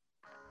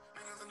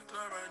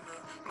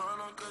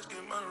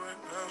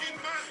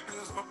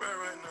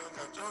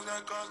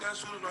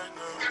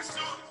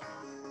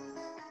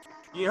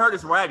 You heard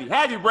this from Have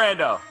you,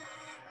 Brando?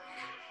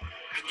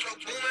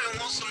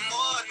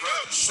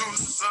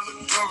 Shooters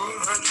undercover,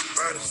 100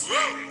 bodies.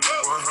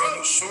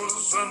 100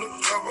 shooters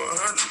undercover,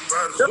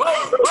 100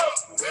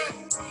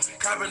 bodies.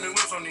 Copping the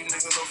whips on these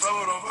niggas.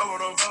 Don't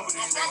fuck with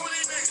these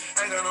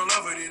niggas. Ain't got no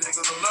love for these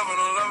niggas. Don't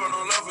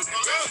love for these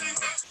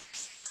niggas.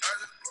 I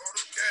just blow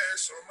the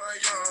cash on my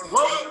young.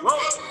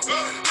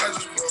 I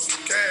just blow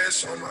some cash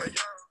on my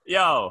young.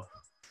 Yo,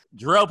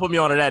 Drill put me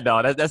onto that,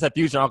 dog. That's a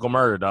Future Uncle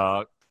Murder,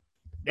 dog.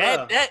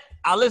 That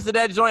I listened to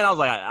that joint. I was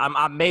like,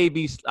 I may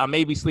be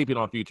sleeping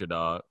on Future,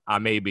 dog. I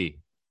may be.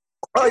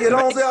 Oh, you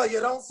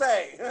don't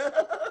say.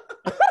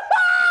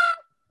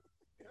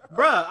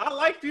 Bruh, I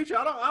like Future.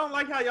 I don't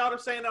like how y'all are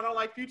saying I don't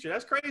like Future.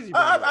 That's crazy,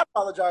 bro. I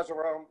apologize,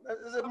 Jerome.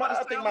 That's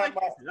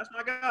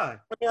my guy.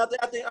 I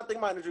think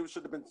my energy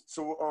should have been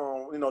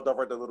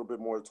directed a little bit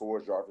more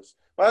towards Jarvis.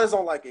 But I just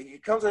don't like it. He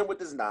comes in with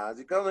his knives.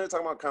 He comes in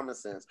talking about common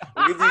sense.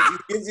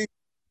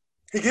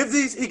 He gives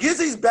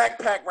these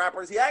backpack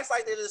rappers. He acts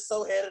like they're just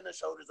so head and the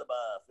shoulders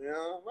above.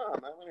 No,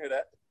 man, I don't hear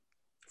that.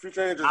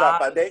 Future Ninjas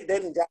dropped 5. They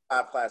didn't drop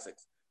 5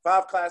 classics.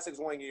 5 classics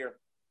 1 year.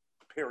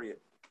 Period.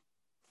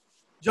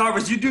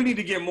 Jarvis, you do need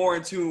to get more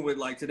in tune with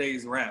like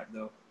today's rap,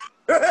 though.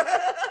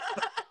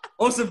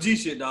 On some G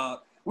shit,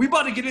 dog. We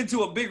about to get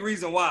into a big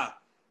reason why.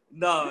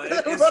 No,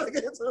 we about to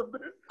get into a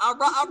big. I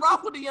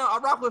rock with the young. I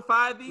rock with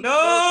 5D.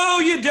 No,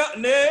 you don't.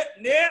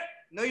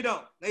 No, you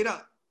don't.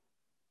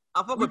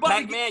 I fuck with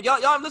Pac-Man.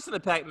 Y'all listen to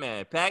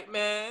Pac-Man.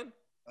 Pac-Man,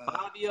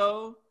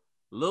 Fabio,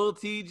 Lil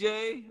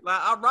TJ.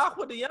 Like I rock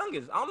with the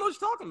youngest. I don't know what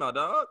you're talking about,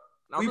 dog.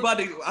 We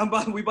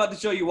about to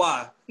show you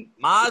why.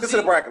 Let's get to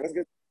the bracket. Let's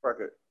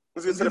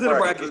get to the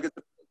bracket.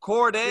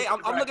 Corday.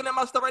 I'm looking at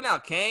my stuff right now.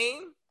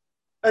 Kane.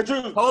 Hey,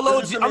 Drew.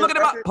 Polo G. I'm looking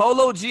at my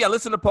Polo G. I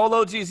listen to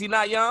Polo G. Is he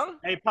not young?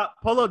 Hey,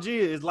 Polo G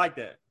is like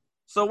that.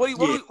 So what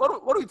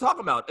are we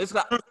talking about? It's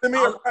got. Send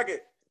me a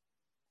bracket.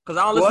 Because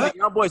I don't listen to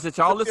young boys that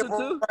y'all listen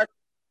to.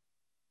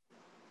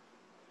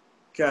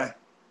 Okay.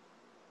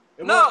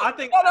 No, I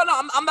think no.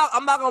 I'm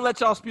not gonna let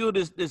y'all spew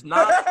this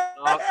nonsense.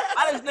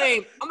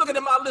 I'm looking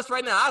at my list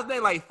right now. I was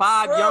named like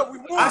 5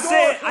 young.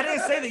 I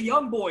didn't say the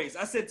young boys.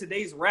 I said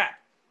today's rap.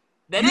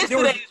 That is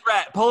today's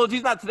rap. Polo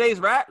G's not today's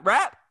rap.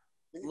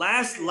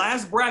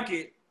 Last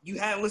bracket, you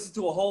hadn't listened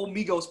to a whole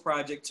Migos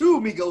project. 2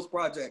 Migos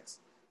projects.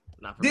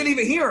 Not for didn't me.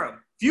 even hear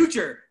them.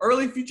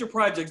 Early Future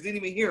projects, didn't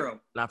even hear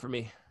them. Not for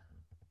me.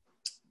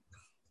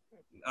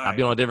 All I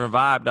be on a different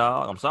vibe,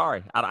 dog. I'm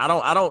sorry. I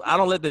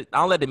don't let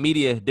the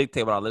media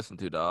dictate what I listen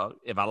to, dog.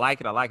 If I like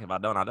it, I like it. If I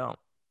don't, I don't.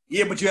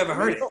 Yeah, but you haven't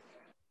heard it.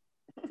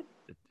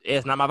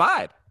 It's not my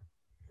vibe.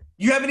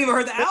 You haven't even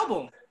heard the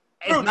album.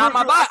 It's not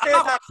my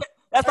vibe.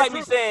 That's like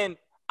me saying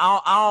I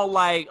don't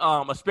like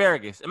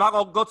asparagus. Am I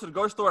gonna go to the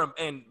grocery store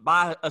and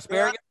buy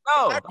asparagus?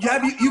 No.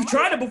 You've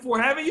tried it before,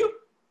 haven't you?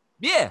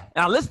 Yeah,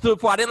 and I listened to it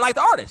before I didn't like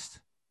the artist.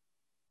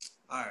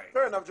 All right.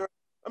 Fair enough, Jarvis.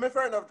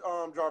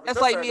 Jarvis.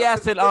 That's like me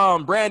asking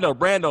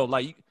Brando,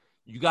 like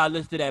you gotta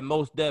listen to that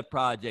Most Def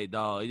project,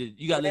 dog.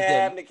 You gotta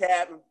listen to that.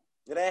 Captain.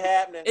 It ain't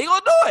happening. Ain't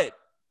gonna do it.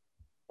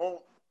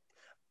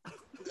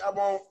 I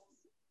won't.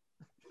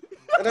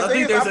 And the I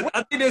thing think is,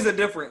 I think there's a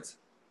difference.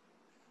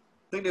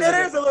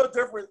 there's a little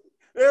difference.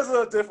 There's a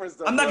little difference,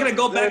 though. I'm not gonna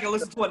go back and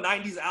listen to a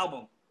 '90s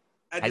album.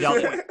 At this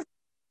y'all- point.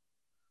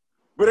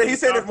 But then he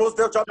said if most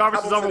Def dropped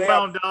Jarvis is albums today,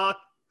 overwhelmed, dog.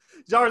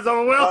 Jarvis is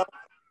overwhelmed.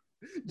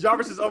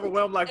 Jarvis is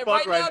overwhelmed like Hey,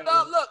 fuck right right now,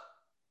 now. dog, look.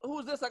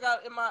 Who's this I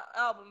got in my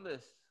album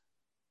list?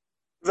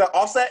 is that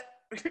Offset?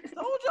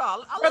 Told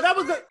y'all. Bro, that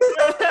was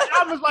that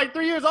album was like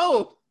 3 years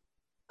old.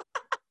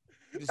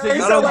 See, Hey,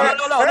 no, so,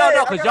 because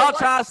I y'all gotta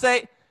trying to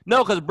say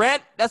no, because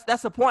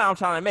that's the point I'm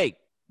trying to make.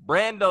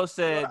 Brando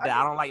said that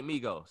I don't like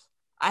Migos.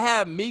 I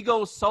have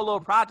Migos solo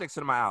projects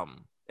in my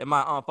album, in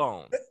my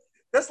phone.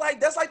 That's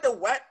like the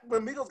whack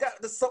when Migos got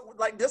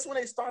like this when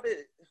they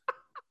started.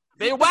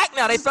 They whack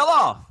now. They fell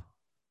off.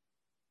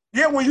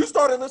 Yeah, when you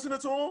started listening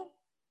to them,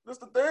 that's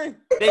the thing.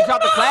 They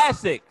dropped a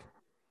classic.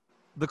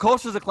 The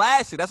Culture's a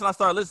classic. That's when I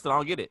started listening. I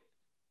don't get it.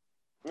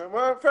 Yeah,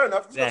 well, fair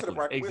enough. Let's go to the Exactly.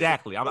 bracket.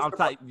 Exactly. I'm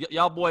tired.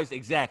 Y'all boys,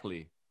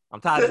 exactly. I'm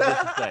tired of the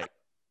disrespect.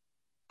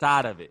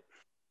 Tired of it.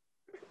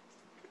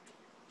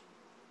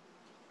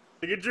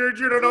 Nigga,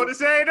 Drew don't know what to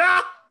say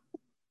now.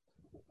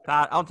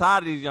 I'm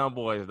tired of these young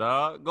boys,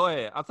 dog. Go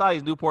ahead. I'm tired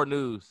of these Newport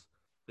News.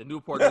 The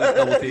Newport News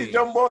double team.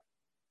 Young boy.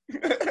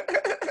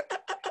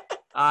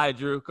 All right,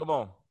 Drew. Come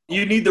on.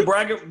 You need the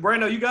bracket,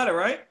 Brando. You got it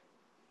right.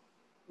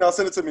 Now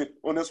send it to me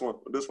on this one.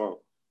 On this phone.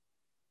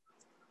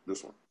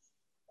 This one.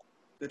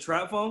 The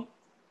trap phone.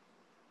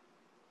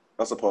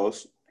 I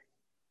suppose.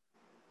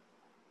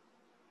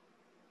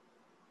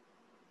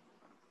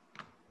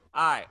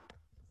 All right.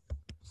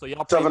 So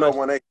y'all pretty much,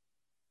 7018.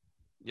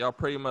 y'all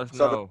pretty much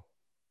Seven- know.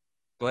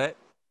 Go ahead.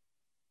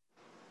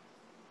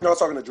 No, I was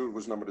talking to Drew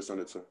which number to send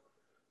it to.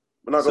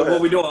 But no, go So ahead.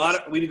 what we doing?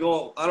 We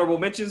go honorable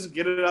mentions.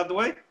 Get it out the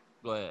way.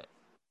 Go ahead.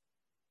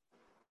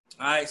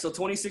 All right. So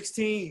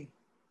 2016,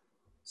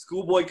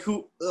 Schoolboy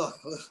Q.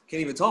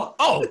 Can't even talk.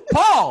 Oh,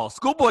 Paul.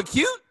 Schoolboy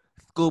cute.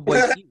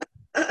 Schoolboy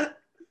cute.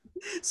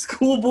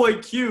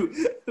 Schoolboy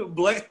Q.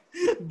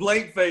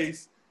 Blank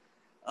face.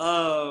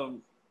 Sorry,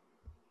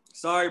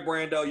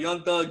 Brando.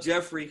 Young Thug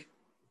Jeffrey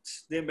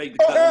didn't make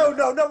the Oh, cut.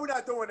 hell no, we're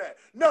not doing that.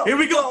 No. Here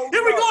we go. No,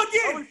 Here we no. go I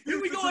again. refuse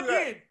Here we to go do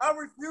that. again. I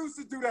refuse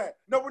to do that.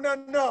 No, we're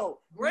not. No.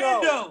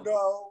 Brando. No.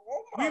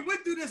 Oh, We my.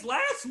 went through this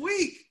last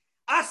week.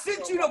 I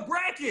sent you the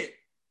bracket.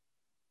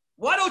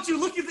 Why don't you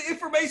look at the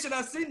information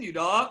I sent you,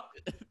 dog?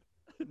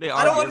 They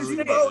I don't arguing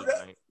understand. with each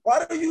other, man.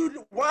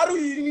 Why do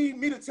you need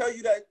me to tell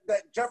you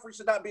that Jeffrey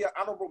should not be an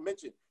honorable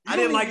mention? You I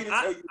don't didn't need me to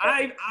tell you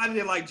that. I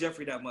didn't like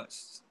Jeffrey that much.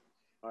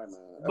 All right, man.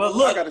 But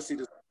look- I gotta see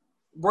this.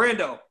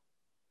 Brando,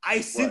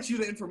 I sent What? you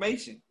the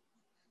information.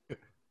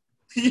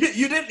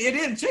 you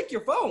didn't check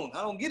your phone.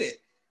 I don't get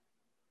it.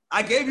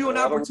 I gave you an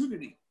I don't-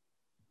 opportunity.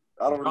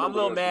 I don't remember. I'm a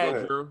little this. Go mad,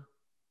 ahead. Drew.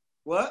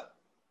 What?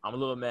 I'm a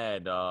little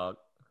mad, dog.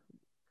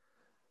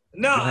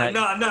 No. Right.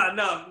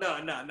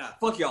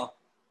 Fuck y'all.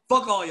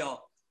 Fuck all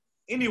y'all.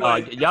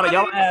 Anyway, Y'all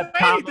didn't have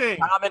say anything.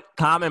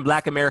 Common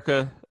Black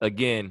America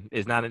again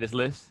is not in this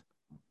list.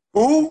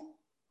 Who?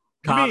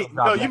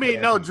 You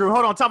mean no, Drew.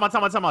 Hold on, time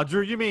out.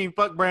 Drew, you mean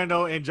fuck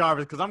Brando and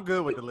Jarvis? Because I'm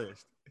good with the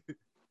list.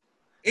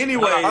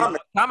 anyway,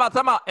 Time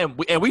out. And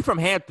we from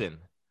Hampton.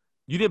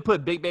 You didn't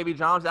put Big Baby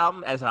Drum's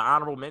album as an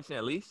honorable mention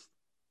at least?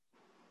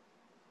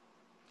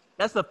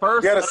 That's the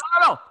first. Yeah,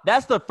 No.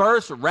 That's the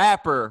first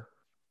rapper.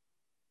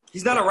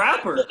 he's not a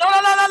rapper.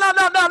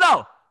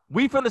 No.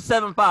 We from the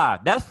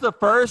 7-5. That's the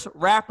first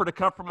rapper to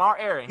come from our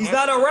area. He's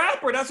not a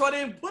rapper. That's why I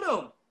didn't put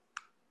him.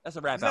 That's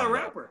a rap He's not a album.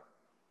 rapper.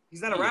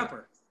 He's not a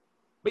rapper.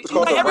 But It's he's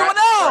called like the everyone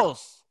rap-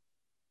 else.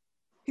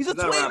 He's a He's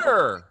not a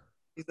tweener.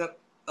 He's not.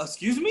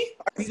 Excuse me?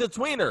 He's a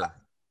tweener.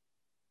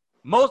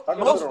 Most I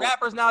consider him.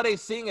 rappers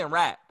nowadays sing and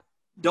rap.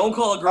 Don't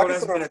call a grown I ass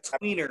consider man a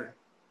tweener.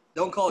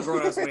 Don't call a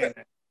grown ass man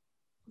that.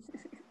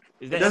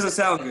 Is It doesn't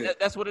sound good.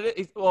 That's what it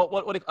is. Well,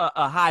 what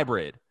a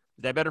hybrid.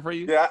 Is that better for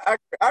you? Yeah,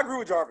 I agree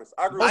with Jarvis.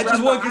 I agree. I with just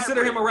Jarvis. wouldn't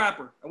consider him a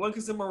rapper. I wouldn't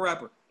consider him a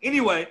rapper.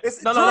 Anyway,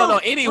 It's- No. Drew,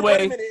 Anyway,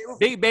 wait a minute.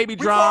 Big Baby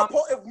We call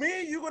Drum. If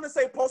me and you gonna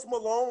say Post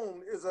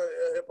Malone is a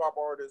hip hop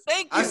artist,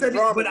 Thank you. I said,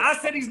 Drum. but I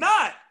said he's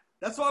not.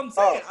 That's what I'm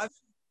saying.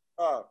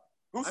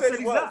 who I said said he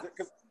he's was? not.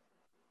 'Cause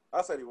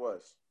I said he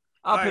was.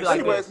 I'll put it like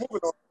Anyways, this.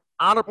 moving on.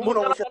 Honorable.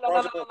 moving on with your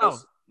project on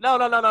this.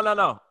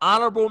 No.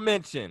 Honorable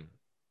mention.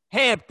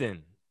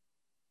 Hampton.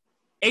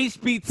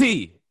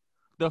 HPT.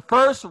 The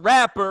first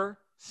rapper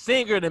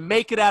singer to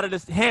make it out of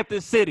this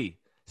Hampton City.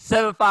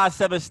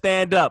 757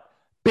 stand up.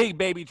 Big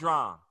Baby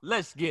Drum.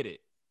 Let's get it.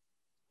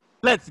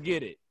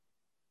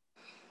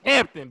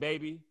 Hampton,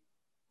 baby.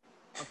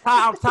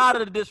 I'm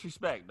tired of the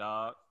disrespect,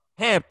 dog.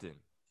 Hampton.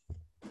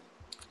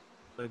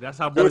 That's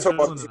how We were boys talking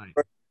feel about tonight.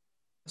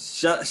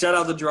 Shout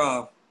out to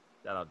Drum.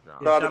 Shout out, Drum.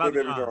 Shout out Shout to out Big to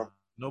Baby Drum. Drum.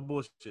 No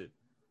bullshit.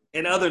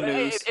 In other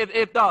Hey, news,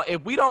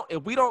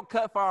 if we don't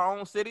cut for our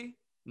own city,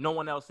 no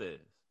one else is.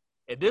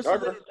 If this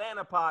was an Okay.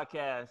 Atlanta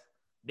podcast,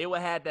 they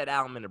would have that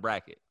album in the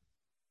bracket.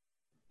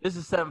 This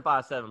is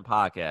 757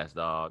 podcast,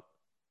 dog.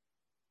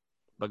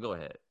 But go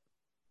ahead.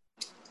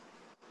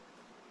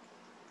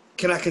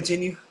 can I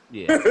continue?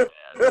 Yeah,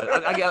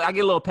 I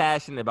get a little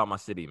passionate about my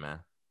city, man.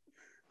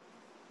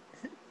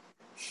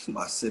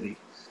 My city.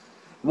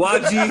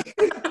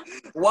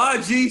 YG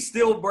YG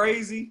still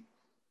brazy.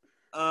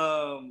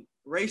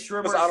 Ray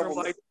Shrimmer, That's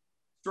honorable.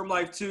 Strum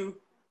Life 2.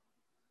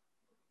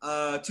 2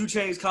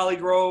 Chainz, Collie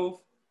Grove.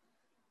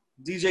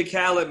 DJ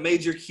Khaled,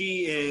 Major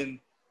Key, and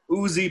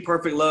Uzi,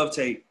 Perfect Love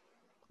Tape.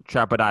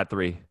 Trap or Die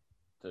 3.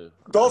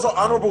 Those are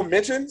honorable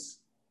mentions?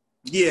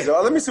 Yeah.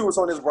 Yo, let me see what's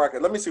on this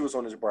bracket.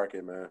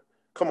 Man.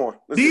 Come on.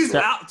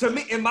 To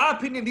me, in my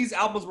opinion, these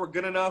albums were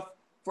good enough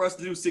for us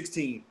to do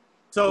 16.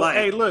 So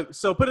hey, look.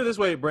 So put it this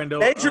way,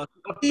 Brendo.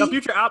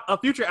 A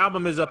future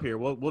album is up here.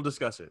 We'll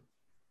discuss it.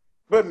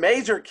 But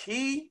Major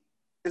Key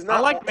is not. I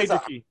like Major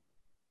Key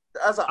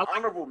as an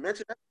honorable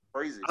mention. That's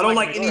crazy. I don't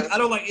like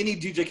any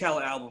DJ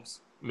Khaled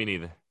albums. Me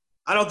neither.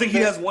 I don't think he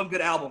has one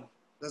good album.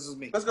 This is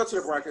me. Let's go to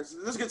the brackets.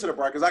 Let's get to the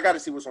brackets. I got to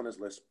see what's on this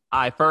list.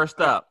 All right,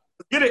 first up.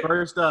 Get it.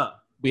 First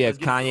up, we have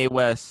Kanye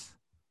West,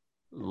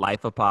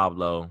 Life of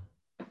Pablo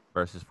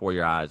versus For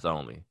Your Eyes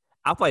Only.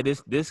 I feel like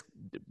this,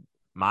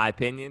 my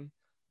opinion,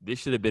 this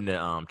should have been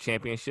the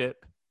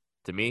championship.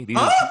 To me, these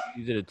are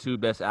the two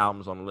best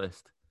albums on the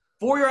list.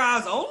 For Your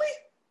Eyes Only?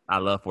 I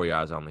love For Your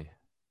Eyes Only.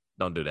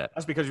 Don't do that.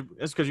 That's because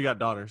you got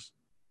daughters.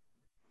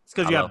 It's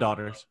because you have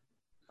daughters.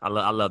 I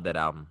love that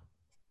album.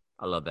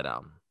 I love that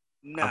album.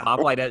 No. I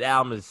feel like that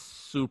album is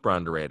super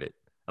underrated.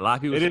 A lot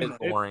of people say it's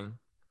boring.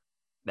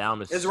 The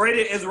album is it's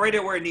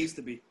rated where it needs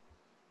to be.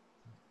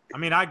 I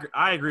mean,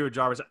 I agree with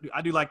Jarvis.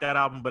 I do like that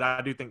album, but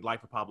I do think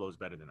Life of Pablo is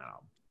better than that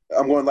album.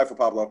 I'm going Life of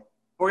Pablo.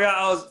 For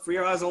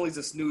Your Eyes Only is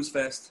a snooze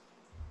fest.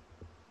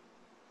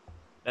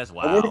 That's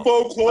wild. I want to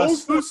fall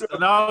close.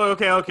 No,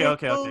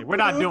 okay. We're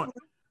not doing.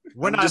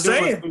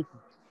 Saying.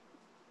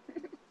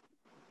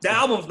 The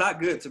album's not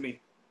good to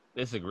me.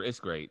 It's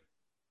great.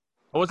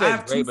 I would say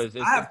it's great, but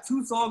I have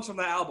 2 songs from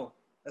that album.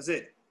 That's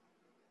it.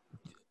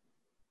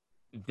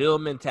 Ville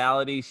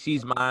Mentality,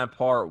 She's Mine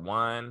Part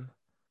 1.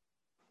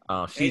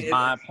 She's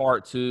Mine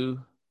Part 2.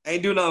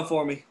 Ain't do nothing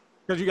for me.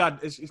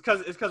 It's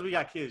because we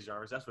got kids,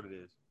 Jarvis. That's what it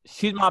is.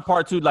 She's Mine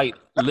Part 2, like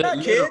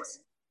kids.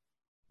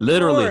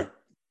 Literally.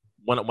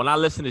 When I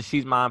listen to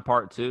She's Mine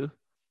Part 2,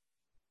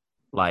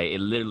 like it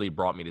literally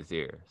brought me to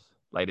tears.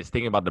 Like just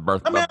thinking about the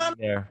birth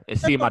there and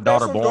seeing my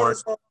daughter born.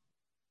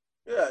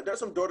 Yeah, there's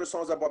some daughter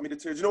songs that brought me to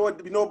tears. You know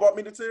what brought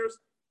me to tears?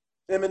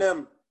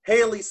 Eminem,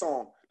 Haley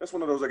song. That's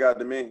one of those that got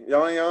to me.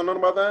 Y'all know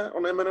about that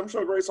on the Eminem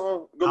show? Great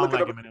song. Go look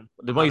it up. Eminem.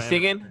 The one he's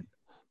singing?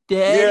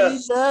 Daddy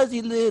loves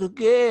you, little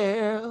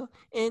girl.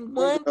 And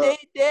one day,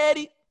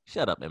 Daddy.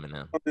 Shut up,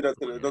 Eminem.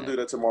 Don't do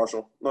that to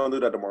Marshall. Don't do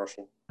that to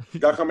Marshall.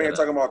 Y'all come here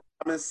talking about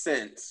common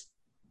sense.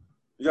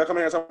 Y'all come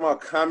here talking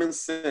about common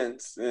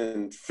sense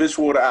and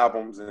Fishwater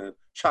albums and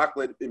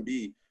Chocolate and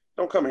B.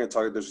 Don't come here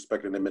talking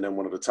disrespecting Eminem,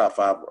 one of the top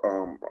 5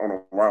 on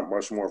a Mount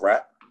Rushmore of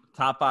rap.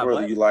 Top 5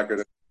 whether what? you like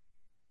it.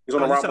 He's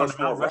on the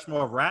Mount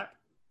Rushmore of rap.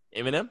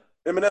 Eminem?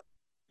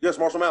 Yes,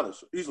 Marshall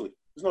Mathers, easily.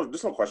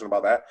 There's no question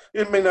about that.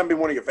 It may not be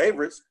one of your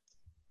favorites,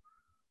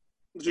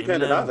 but you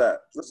can't deny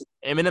that. Listen.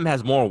 Eminem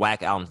has more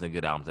whack albums than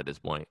good albums at this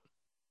point.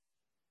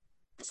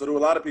 So do a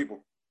lot of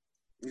people.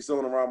 He's still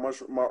on the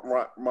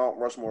Mount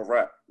Rushmore of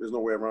rap. There's no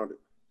way around it.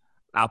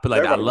 I'll put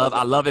like I love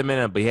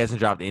Eminem, but he hasn't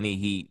dropped any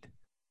heat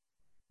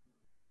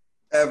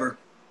ever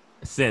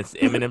since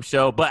Eminem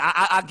show. But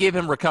I give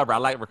him Recovery. I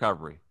like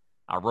Recovery.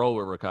 I roll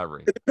with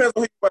Recovery. It depends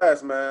on who you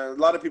ask, man. A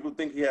lot of people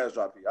think he has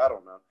dropped heat. I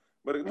don't know.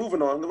 But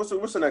moving on,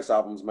 what's the next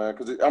albums, man?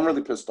 Because I'm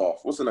really pissed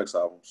off. What's the next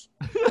albums?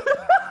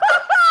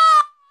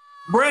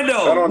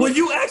 Brendo, will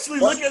you actually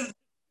look at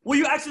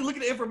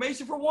the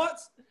information for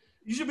once?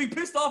 You should be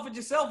pissed off at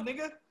yourself,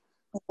 nigga.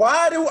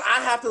 Why do I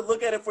have to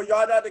look at it for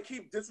y'all not to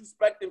keep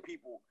disrespecting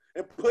people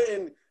and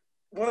putting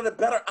one of the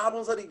better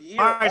albums of the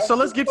year? All right, so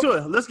let's get to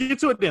it. Let's get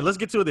to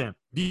it then.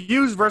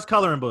 Views versus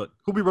Coloring Book.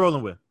 Who be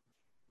rolling with?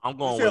 I'm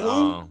going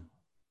with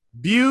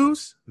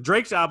Views,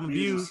 Drake's album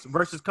Views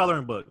versus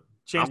Coloring Book.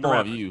 I'm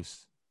going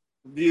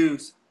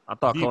Views. I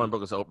thought Coloring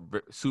Book was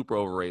super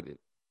overrated.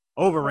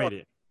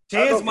 Overrated.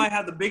 Chance might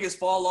have the biggest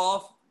fall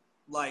off,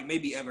 like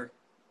maybe ever.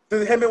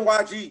 Him and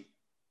YG.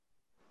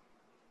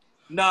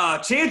 Nah,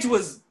 Chance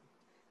was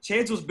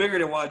bigger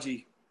than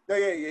YG.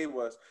 Yeah, he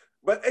was.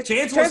 But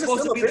Chance was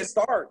supposed to be the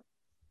start.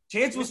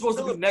 Chance was supposed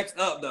to be next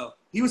up, though.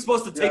 He was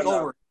supposed to take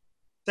over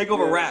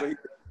rap.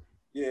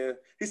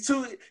 He's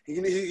too.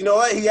 You know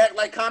what? He act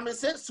like common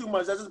sense too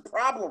much. That's his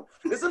problem.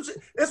 It's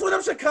when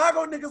them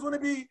Chicago niggas want to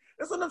be.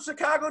 It's when them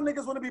Chicago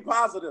niggas want to be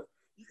positive.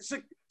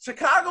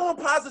 Chicago and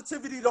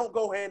positivity don't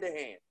go hand in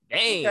hand.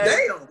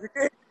 Damn.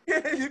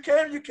 You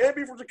can't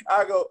be from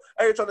Chicago.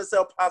 I ain't trying to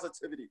sell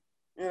positivity.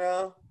 You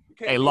know.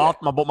 Hey,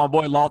 Loft, my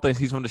boy Loft,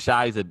 he's from the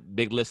Chi. He's a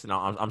big listener.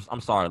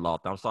 I'm sorry,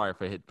 Loft. I'm sorry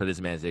for this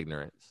man's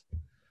ignorance.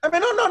 I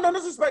mean, no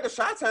disrespect to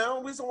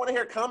Chi-Town. We just want to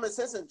hear common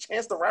sense and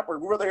Chance the Rapper.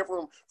 We'd rather hear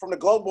from the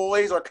Glow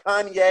Boys or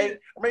Kanye.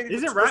 Or maybe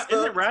isn't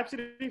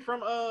Rhapsody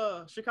from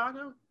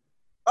Chicago?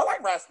 I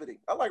like Rhapsody.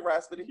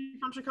 She's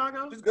from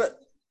Chicago? She's good.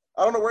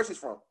 I don't know where she's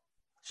from.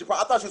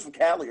 I thought she was from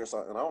Cali or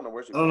something. I don't know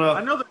where she's from.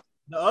 I know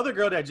the other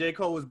girl that J.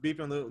 Cole was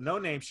beefing with, No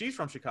Name, she's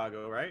from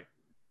Chicago, right?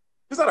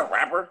 She's not a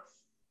rapper.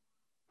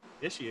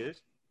 Yes, she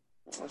is.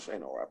 Well, she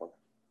ain't no rapper.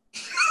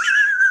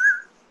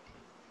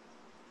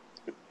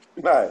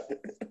 Right.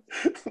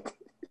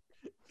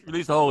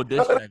 Released a whole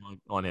diss track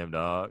on him,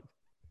 dog.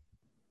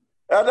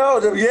 I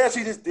know. Yeah,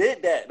 she just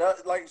did that.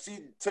 Like, she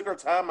took her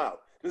time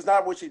out. It's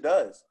not what she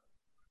does.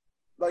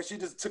 Like, she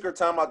just took her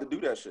time out to do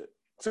that shit.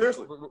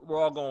 Seriously.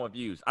 We're all going with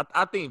Views.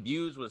 I think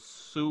Views was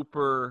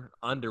super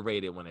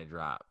underrated when it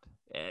dropped.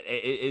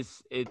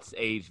 It's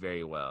aged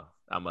very well,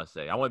 I must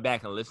say. I went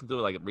back and listened to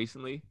it like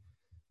recently.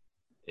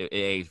 It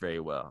aged very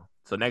well.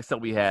 So next up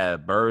we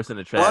have Birds in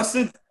the Trap.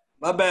 Well,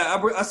 my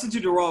bad. I sent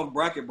you the wrong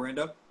bracket,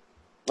 Brando.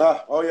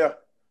 Oh yeah.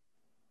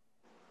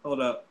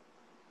 Hold up.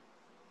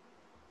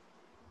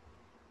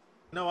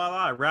 No, I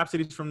lied.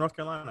 Rhapsody's from North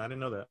Carolina. I didn't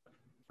know that.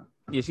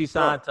 Yeah, she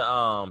signed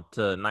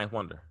to Ninth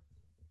Wonder.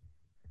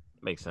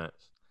 Makes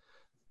sense.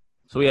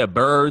 So we have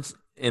Birds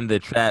in the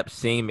Trap,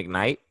 Sing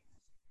McKnight.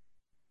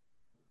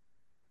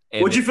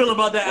 What'd you feel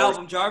about that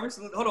album, Jarvis?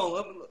 Hold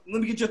on.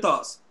 Let me get your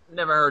thoughts.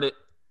 Never heard it.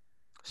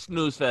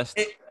 Snooze fest.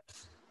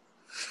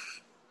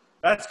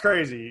 That's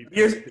crazy.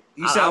 You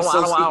sound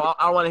so stupid.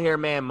 I want to hear a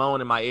man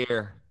moan in my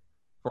ear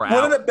for an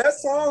One hour. of the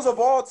best songs of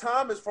all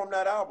time is from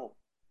that album.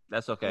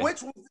 That's okay.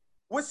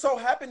 Which so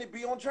happened to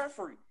be on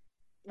Jeffrey.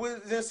 We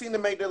didn't seem to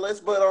make the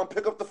list, but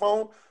Pick Up the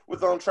Phone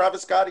with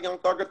Travis Scott, Young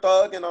Thug, and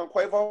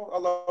Quavo. I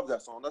love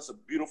that song. That's a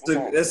beautiful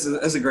song.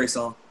 That's a great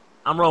song.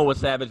 I'm rolling with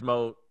Savage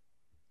Mode.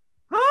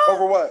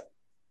 Over what?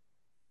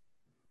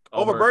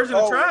 Over Birds in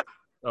the Trap?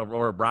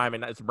 Over Brian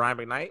McKnight. It's Brian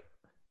McKnight.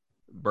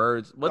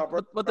 Birds. What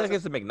the heck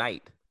is the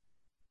McKnight?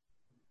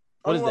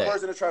 What is that?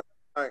 Birds in the Trap.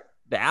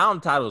 The album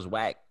title is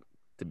whack.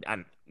 The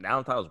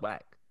album title is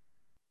whack.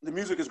 The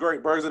music is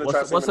great. Birds in the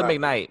Trap. What's the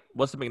McKnight?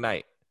 What's the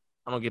McKnight?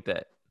 I don't get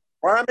that.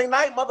 Brian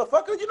McKnight,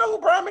 motherfucker. You know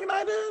who Brian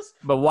McKnight is?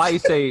 But why you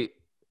say?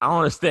 I don't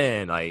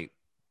understand. Like,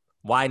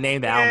 why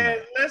name the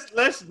album?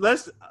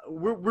 Let's.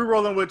 We're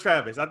rolling with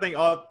Travis. I think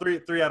all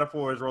three out of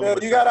 4 is rolling. Yeah,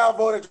 with you Travis. got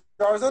outvoted,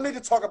 Jarvis. Don't need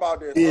to talk about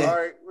this. Yeah. All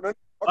right.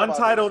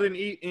 Untitled and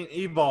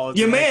Evolve.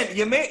 Your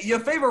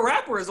favorite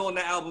rapper is on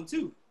that album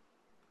too.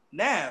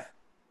 Nav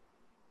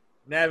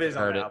is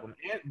on the album.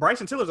 And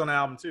Bryson Tiller's on the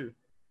album too.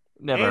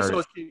 Never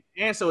heard it.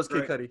 And so is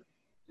Kid Cudi.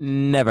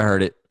 Never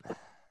heard it.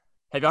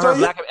 Have y'all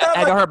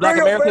heard Black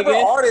America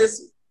again?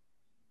 Artist.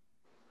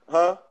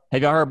 Huh?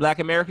 Have y'all heard Black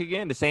America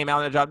again? The same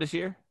album that dropped this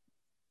year?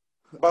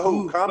 By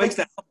who? Common,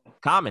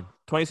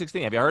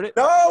 2016. Have you heard it?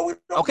 No.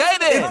 Okay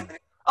then.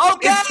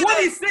 Okay. It's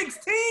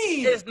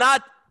 2016. It's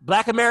not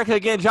Black America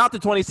again dropped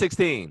in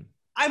 2016.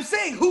 I'm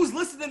saying who's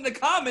listening to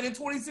Common in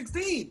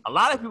 2016? A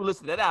lot of people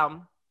listen to that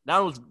album. That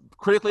album was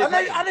critically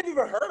acclaimed. I didn't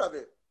even heard of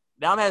it.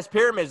 The album has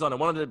Pyramids on it.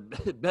 One of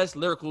the best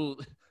lyrical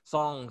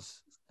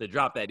songs to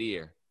drop that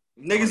year.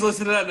 Niggas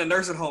listen to that in the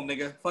nursing home,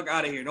 nigga. Fuck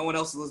out of here. No one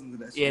else is listening to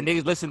that shit. Yeah,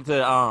 niggas listen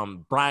to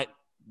Bryant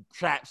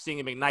Trap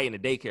singing McKnight in the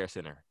daycare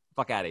center.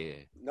 Fuck out of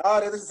here. No,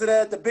 they listen to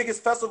that at the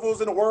biggest festivals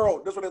in the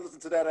world. That's what they listen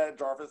to that at,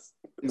 Jarvis.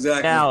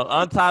 Exactly. Now,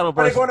 Untitled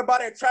versus... They're going to buy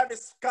that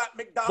Travis Scott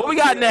McDonald. What we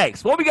got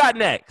next?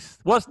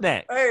 What's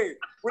next? Hey,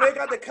 when they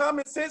got the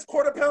common sense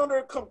quarter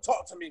pounder, come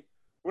talk to me.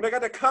 When they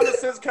got the common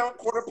sense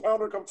quarter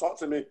pounder, come talk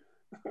to me.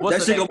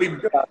 That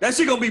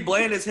shit gonna be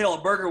bland as hell.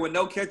 A burger with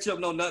no ketchup,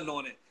 no nothing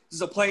on it.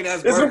 Just a plain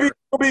ass burger. It's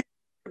gonna be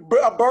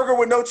a burger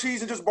with no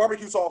cheese and just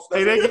barbecue sauce.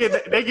 Hey,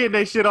 they getting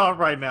their shit off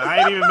right now. I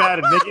ain't even mad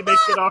at them. They getting their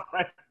shit off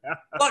right now.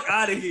 Fuck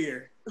out of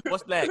here.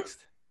 What's next?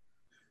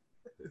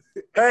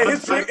 Hey,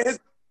 his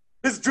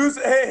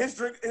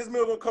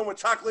meal gonna come with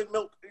chocolate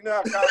milk. You know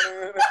how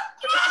common.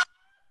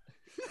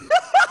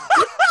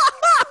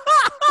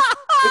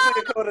 This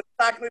nigga come with a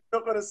chocolate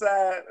milk on the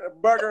side, a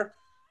burger,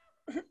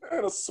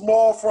 and a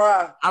small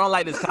fry. I don't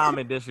like this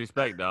common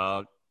disrespect,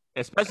 dog.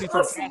 Especially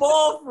for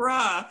small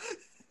fry.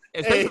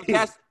 Especially for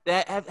cats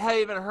that haven't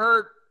even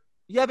heard.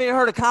 You haven't even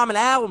heard a Common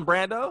album,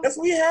 Brando. Yes,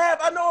 we have.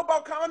 I know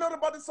about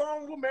the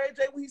song with Mary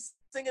J. We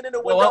singing in the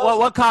window.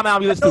 What Common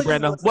album you listen to,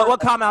 Brando? What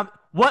Common album?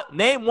 What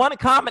name one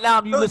Common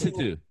album you listen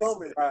to?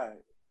 Right.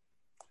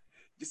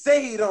 You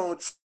say he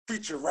don't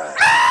treat you right,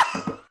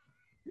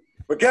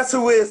 but guess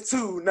who is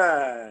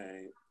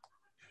tonight?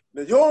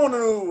 Now you're on a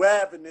new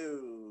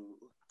avenue.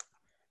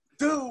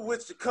 Do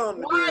what you come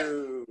to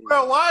do.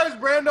 Bro, why is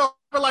Brando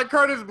like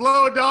Curtis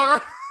Blow,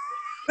 dog?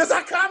 That's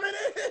how common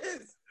it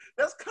is.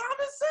 That's common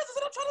sense. That's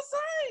what I'm trying to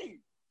say.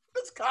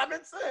 It's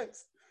common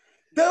sense.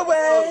 The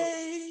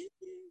way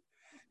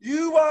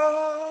you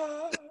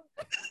are,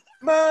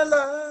 my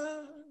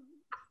love.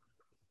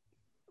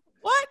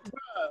 What?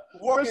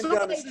 Walking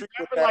down the street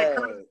with that. Like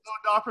Curtis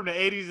Blow, dog from the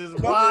 80s is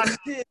wild.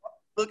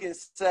 Looking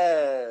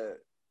sad.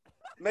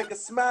 Make a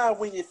smile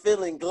when you're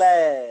feeling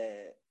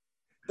glad.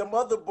 The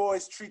mother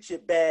boys treat you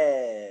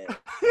bad.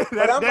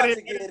 But I'm about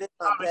to get it in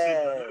my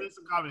bag.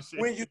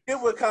 When you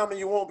get with Common,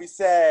 you won't be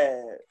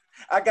sad.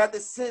 I got the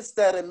sense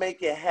that'll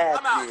make you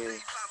happy.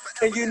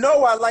 And you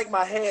know I like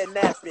my hair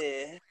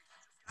nappy.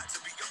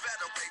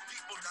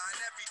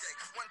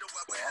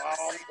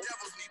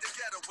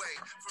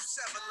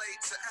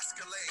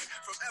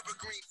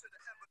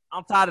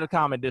 I'm tired of the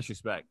Common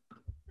disrespect.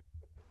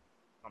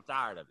 I'm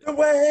tired of it. The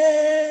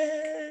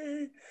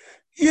way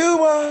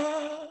you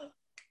are,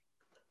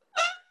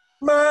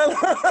 my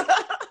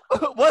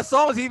love. What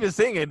song is he even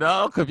singing,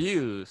 dog? I'm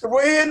confused.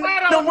 We're in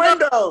the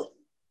window.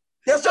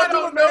 Yes, I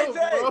do it, Mary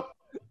J. bro.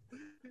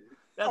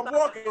 I'm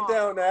walking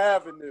down the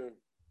avenue.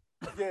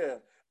 Yeah,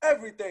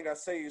 everything I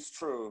say is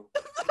true.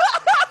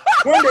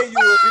 One day you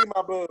will be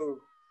my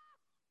boo.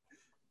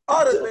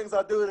 All the things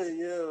I do to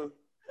you.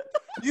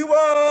 You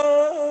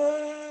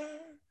are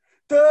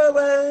the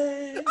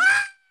way.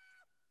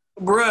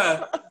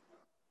 Bruh.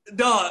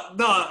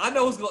 Dog, I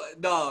know what's going.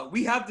 Dog,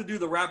 we have to do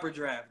the rapper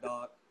draft,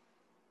 dog.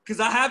 Cause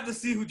I have to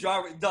see who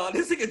Jarvis. Dog,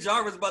 this nigga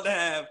Jarvis about to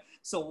have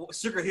some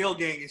Sugar Hill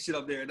Gang and shit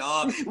up there,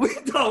 dog. We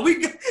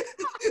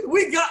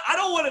got. I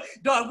don't want to,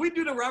 dog. If we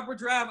do the rapper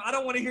draft, I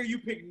don't want to hear you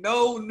pick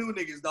no new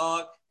niggas,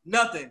 dog.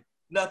 Nothing.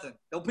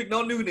 Don't pick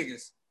no new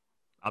niggas.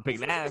 I'll pick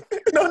Nav.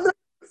 No.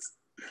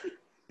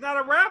 Not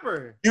a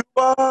rapper. You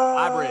are.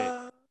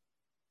 Hybrid.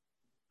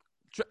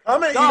 I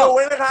mean, Dog, you know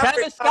when it happens.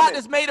 Travis Scott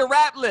just made a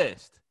rap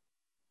list.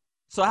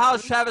 So how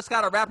is Travis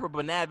Scott a rapper,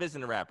 but Nav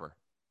isn't a rapper?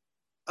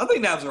 I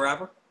think Nav's a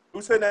rapper.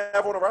 Who said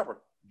Nav on a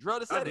rapper? Dro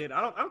just I said did. it. I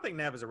don't think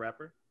Nav is a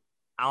rapper.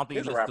 I don't think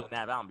He's you a listened to rapper. a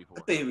Nav album before.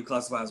 I think he would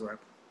classify as a rapper.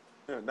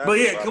 Yeah, Nav But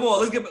is a yeah, rapper. come on,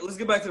 let's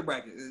get back to the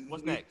bracket.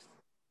 What's next?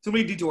 Too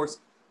many detours.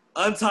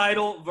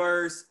 Untitled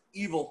versus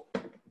Evil.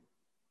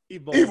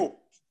 Evil.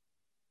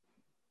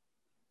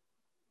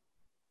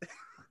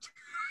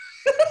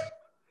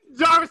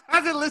 Jarvis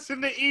hasn't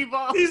listened to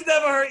Evo. He's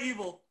never heard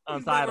Evil. He's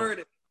Untitled. never heard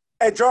it.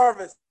 Hey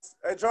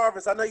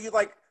Jarvis, I know you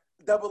like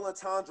double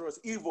entendres.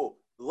 Evil.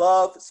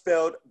 Love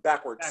spelled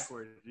backwards.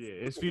 Backward. Yeah,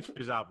 it's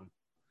Future's album.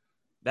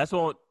 That's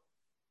what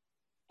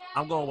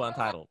I'm going with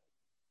Untitled.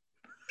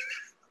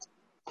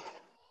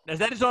 Is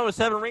that the joint with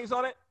 7 rings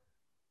on it?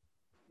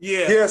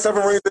 Yeah. Yeah,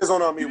 7 Rings is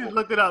on He Evil. just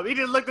looked it up. He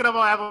just looked it up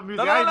on Apple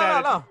Music. No. I ain't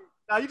mad at you.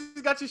 Nah, you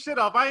just got your shit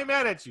off. I ain't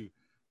mad at you.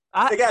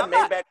 They got I'm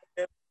not-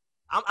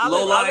 Maybach.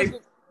 Low Life.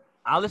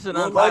 I'll listen to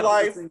Low Untitled.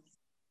 Life.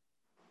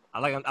 I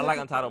like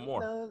Untitled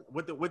more.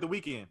 With the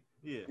weekend.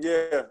 Yeah.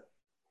 Yeah.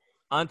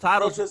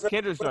 Untitled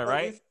Kendrick's joint,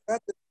 right?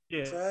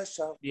 Yeah.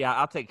 Yeah,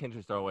 I'll take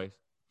Kendrick's throwaways.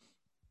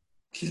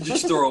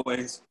 Just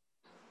throwaways.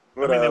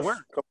 What I mean, they else? work.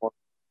 Come on.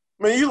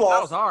 Man, you That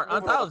lost. was hard.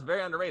 Moving Untitled on. is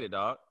very underrated,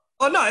 dog.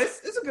 Oh no,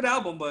 it's a good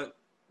album, but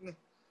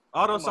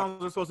All those Come on.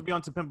 songs were supposed to be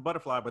on To Pimp a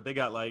Butterfly, but they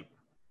got like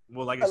A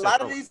you lot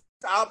said, of these,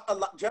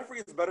 Jeffrey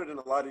is better than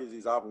a lot of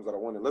these albums that are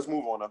winning. Let's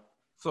move on now.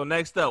 So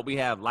next up, we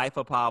have Life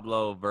of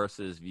Pablo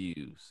versus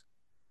Views.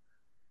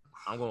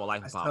 I'm going with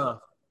Life That's of Pablo.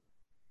 tough.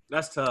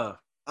 That's tough.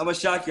 I'm gonna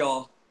shock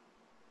y'all.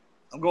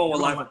 I'm going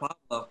with Life of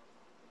Pablo.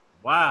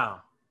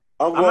 Wow.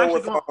 I'm I'm going actually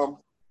with going-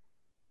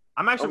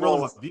 I'm actually I'm rolling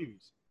going- with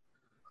Views.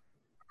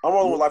 I'm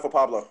rolling with Life of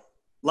Pablo.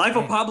 Life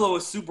of Pablo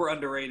is super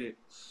underrated.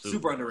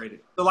 Super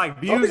underrated. So like I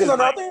Views think, is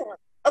like,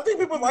 I think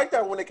people liked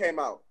that when it came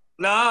out.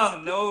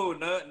 No. It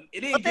But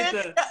didn't then,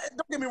 get the.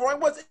 don't get me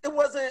wrong, it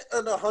wasn't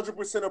an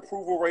 100%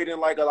 approval rating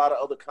like a lot of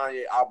other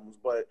Kanye albums,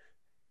 but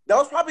that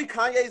was probably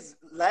Kanye's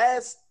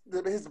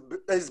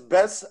his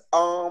best,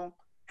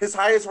 his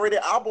highest rated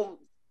album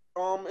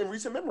in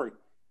recent memory.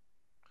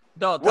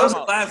 Dog, Was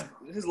time it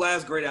out. His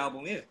last great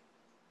album, yeah.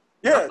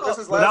 Yeah, this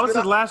is but that was good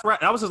his last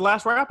rap. That was his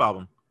last rap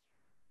album.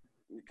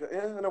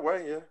 Yeah, in a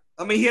way, yeah.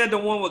 I mean, he had the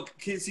one with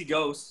Kids See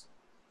Ghosts.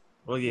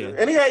 Well, yeah.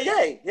 And he had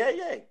Yay. Yeah.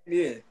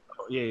 Yeah.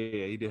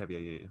 He did have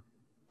yeah.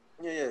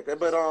 Yeah.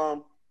 But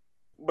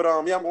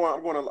yeah, I'm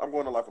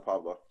going to Life of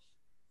Pablo.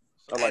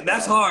 I like And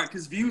that's that. hard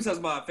because Views has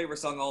my favorite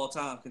song of all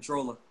time,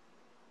 Controller.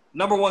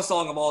 Number 1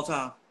 song of all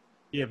time.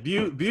 Yeah,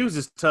 Views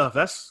is tough.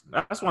 That's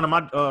one of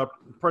my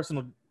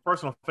personal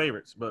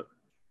favorites. But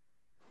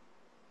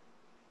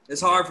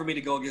It's hard for me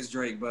to go against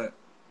Drake, but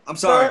I'm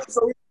sorry.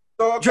 So,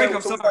 okay, Drake,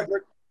 I'm so we sorry. got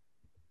Drake.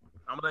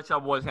 I'm gonna let y'all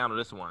boys handle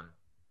this one.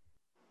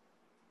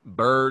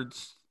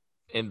 Birds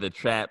in the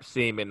Trap,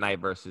 See Midnight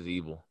versus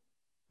Evil.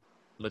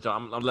 I'm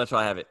gonna let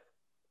y'all have it.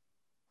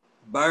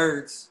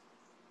 Birds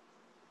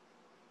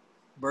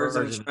in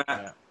the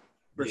Trap,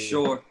 for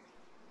sure.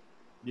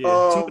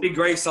 Yeah, Too many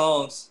great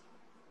songs.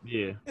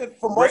 yeah.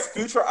 For most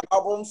Future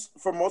albums,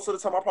 for most of the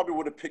time, I probably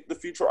would have picked the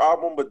Future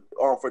album, but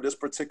for this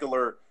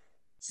particular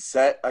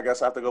set, I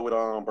guess I have to go with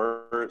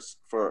Birds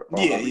for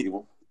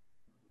Evil.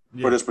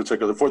 Yeah. For this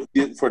particular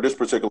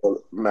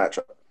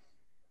matchup.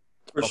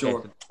 For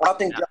sure. I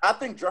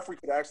think Jeffrey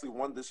could actually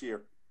won this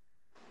year.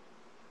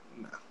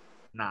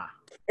 Nah.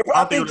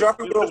 I think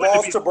Jeffrey would have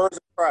lost to Birds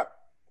and Trap.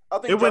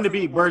 It wouldn't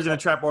be Birds in the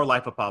Trap or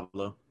Life of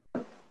Pablo.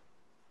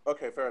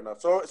 Okay, fair enough.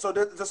 So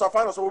this is our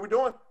final. So what we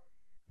doing?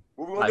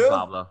 What we Life gonna of do?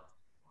 Pablo.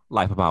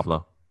 Life of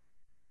Pablo.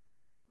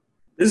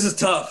 This is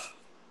tough.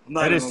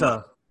 That is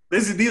tough.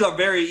 These are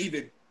very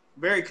even,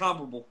 very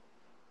comparable.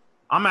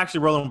 I'm actually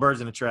rolling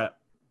Birds in the Trap.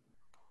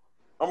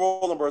 I'm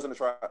rolling Birds in the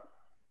Trap.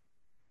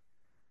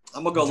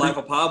 I'm gonna go Life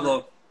of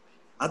Pablo.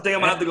 I think I'm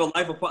gonna have to go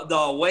Life of Pablo.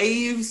 The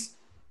Waves.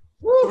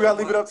 Woo. We gotta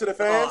leave it up to the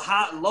fans.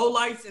 Low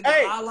lights and the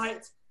Hey.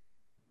 highlights.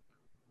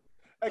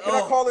 Hey, can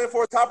I call in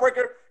for a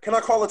tiebreaker? Can I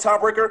call a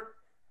tiebreaker?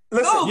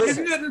 Listen, No, because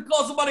listen. you got to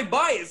call somebody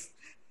biased.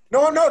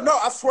 No.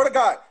 I swear to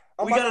God.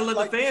 We gotta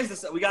let the fans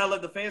decide. We gotta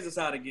let the fans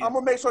decide again. I'm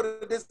gonna make sure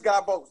that this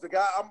guy votes. The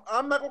guy,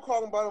 I'm not gonna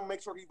call him, but I'm gonna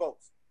make sure he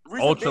votes.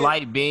 Reason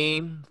Ultralight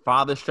Beam.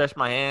 Father Stretch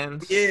My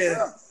Hands.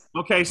 Yeah.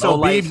 Okay, so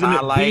Lowlights,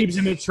 Beebs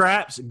in the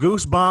Traps,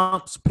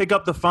 Goosebumps, Pick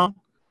Up the Phone.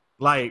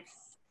 Like,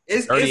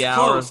 It's 30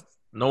 hours. close.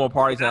 No more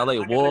parties in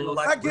LA. Wolves.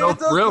 I get it.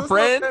 Those Real Goosebumps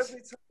friends. has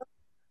me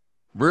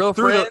Real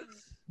Through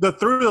friends.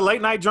 through the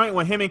late night joint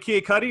with him and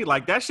Kid Cudi,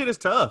 like that shit is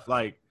tough.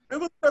 Like,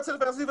 Leave it up to the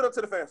fans. Leave it up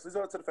to the fans. Leave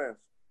it up to the fans.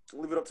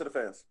 Leave it up to the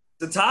fans.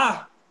 The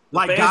tie.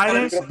 like fans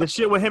Guidance, gotta- the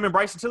shit with him and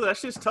Bryson Tiller, that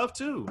shit's tough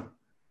too.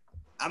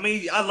 I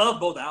mean, I love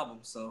both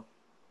albums, so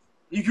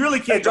you really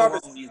can't Hey, go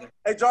Jarvis. wrong either.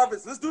 Hey,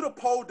 Jarvis, let's do the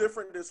poll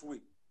different this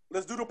week.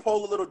 Let's do the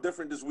poll a little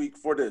different this week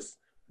for this.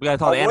 We gotta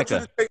talk to I want you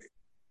Annika. to take-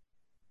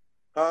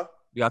 Huh?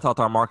 We gotta talk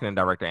to our marketing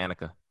director,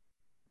 Annika.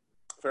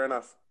 Fair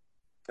enough.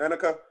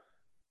 Annika,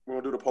 we're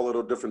going to do the poll a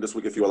little different this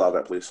week if you allow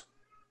that, please.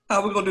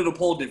 How we gonna do the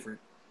poll different?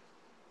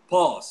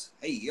 Pause.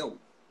 Hey, yo.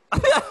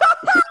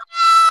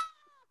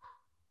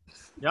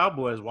 Y'all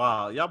boys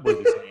wild. Y'all boys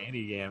be saying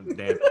any damn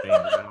thing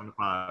on the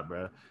pod,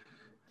 bro.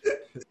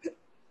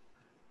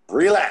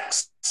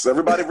 Relax.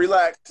 Everybody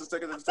relax. Just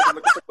take a look.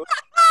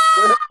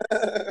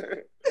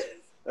 Everybody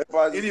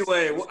just-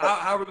 Anyway,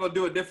 how are we gonna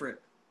do it different?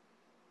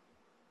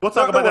 We'll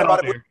talk about that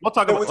off air. We'll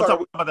talk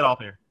about that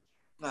off air.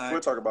 All right.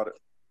 We'll talk about it.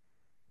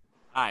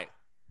 All right.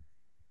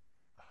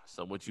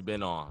 So what you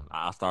been on?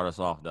 I'll start us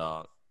off,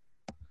 dog.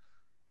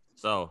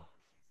 So,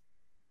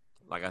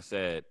 like I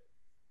said,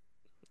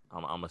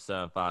 I'm a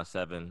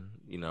 757,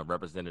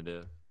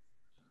 representative.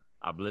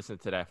 I've listened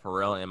to that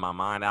Pharrell In My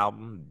Mind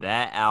album.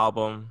 That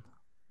album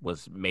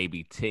was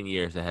maybe 10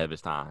 years ahead of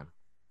its time.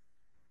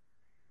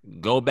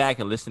 Go back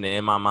and listen to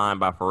In My Mind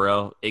by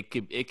Pharrell. It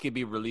could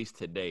be released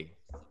today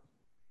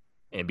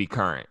and be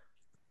current.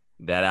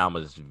 That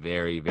album is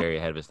very, very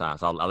ahead of its time.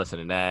 So I listen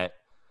to that.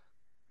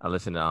 I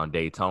listen to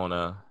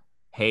Daytona.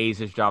 Hayes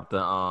just dropped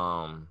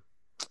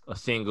a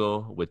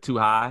single with Too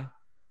High.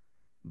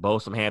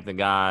 Both some Hampton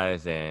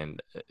guys, and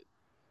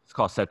it's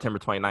called September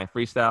 29th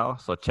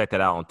Freestyle. So check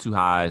that out on Too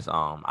High's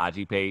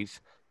IG page,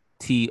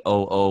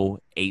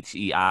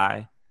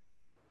 TOOHEI.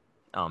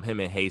 Him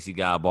and Hazy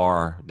got a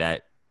bar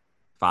that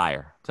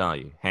fire. I'm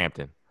telling you,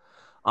 Hampton.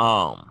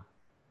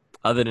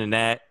 Other than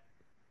that,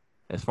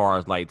 as far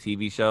as like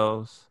TV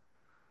shows,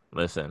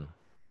 listen,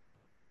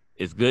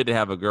 it's good to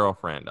have a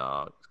girlfriend,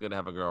 dog. It's good to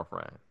have a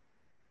girlfriend.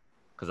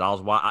 Because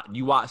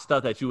you watch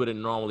stuff that you wouldn't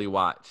normally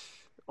watch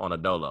on a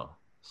dolo.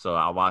 So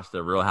I watched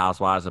the Real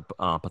Housewives of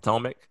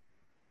Potomac.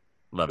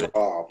 Love it.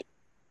 Oh,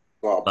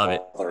 Love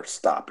it. brother,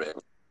 stop it.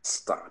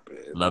 Stop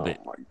it. Love Oh, it.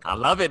 my God. I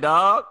love it,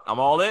 dog. I'm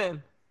all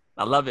in.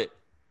 I love it.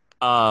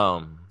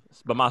 But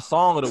my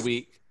song of the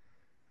week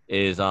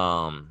is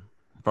from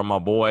my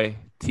boy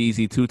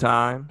TZ 2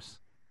 Times.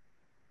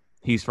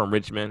 He's from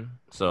Richmond,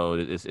 so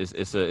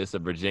it's a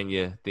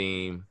Virginia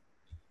theme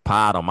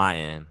pod on my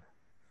end.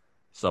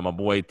 So my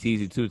boy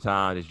TZ 2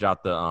 Times just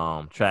dropped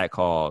the track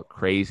called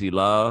Crazy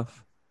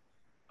Love.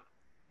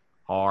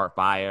 Hard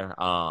fire.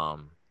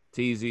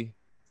 TZ.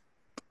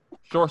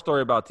 Short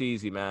story about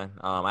TZ, man.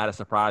 I had a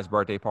surprise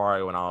birthday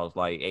party when I was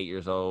like 8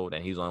 years old,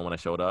 and he's the only one that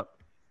showed up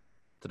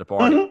to the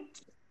party. Mm-hmm.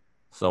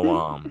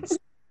 So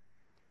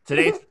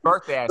today's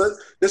birthday.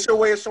 This your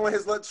way of showing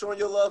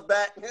your love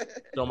back.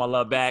 Show my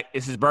love back.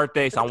 It's his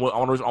birthday, so I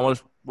want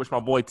to wish my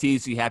boy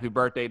TZ happy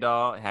birthday,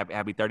 dog.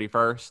 Happy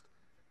 31st.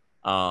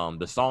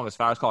 The song is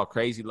fire. It's called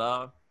Crazy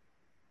Love.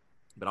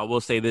 But I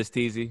will say this,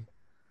 TZ.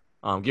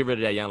 Get rid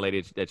of that young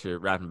lady that you're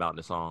rapping about in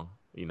the song.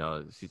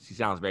 She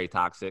sounds very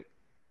toxic.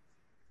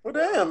 Well,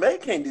 damn, man, you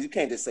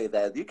can't just say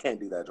that. You can't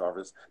do that,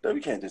 Jarvis. No,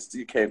 you can't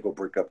go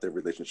break up their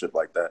relationship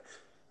like that.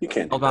 You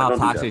can't do that. About how Don't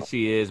do that, toxic no.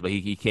 she is, but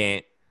he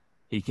can't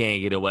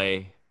get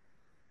away.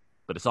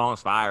 But the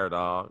song's fire,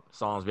 dog. The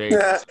song's very.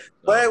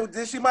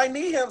 But she might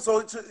need him,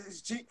 so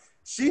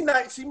she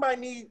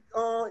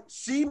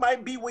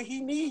might be what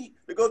he need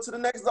to go to the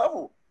next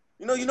level.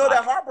 You know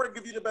that heartbreak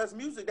give you the best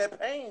music, that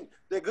pain,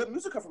 that good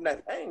music come from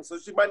that pain. So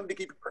she might need to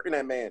keep hurting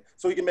that man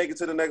so he can make it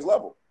to the next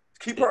level.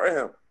 Keep hurting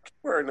him. Keep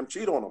hurting him.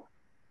 Cheat on him.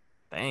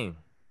 Dang.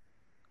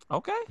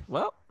 Okay.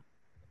 Well,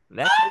 in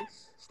that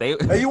case, stay.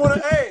 Hey, you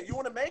wanna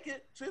make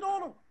it? Cheat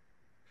on him.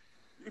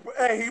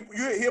 Hey,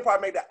 he'll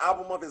probably make the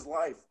album of his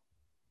life.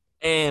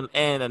 And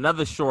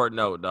another short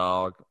note,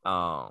 dog.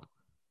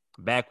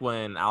 Back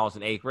when I was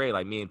in 8th grade,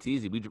 like me and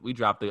TZ, we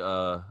dropped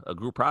a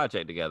group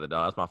project together,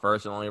 dog. That's my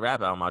first and only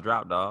rap album I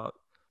dropped, dog.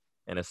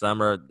 In the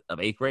summer of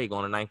 8th grade,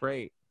 going to 9th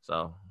grade.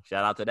 So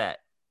shout out to that.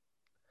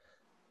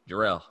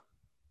 Jarrell,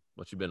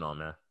 what you been on,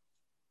 man?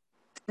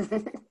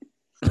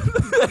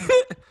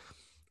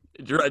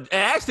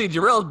 Actually,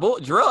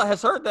 Jarrell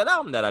has heard that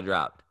album that I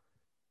dropped.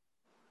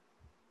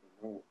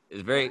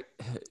 It's very,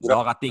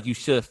 dog. I think you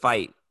should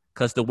fight.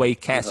 Cause the way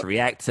cats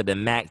react to the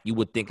Mac, you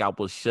would think I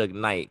was Suge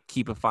Knight.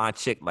 Keep a fine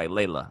chick like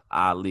Layla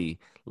Ali.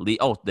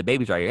 Oh, the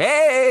baby's right here.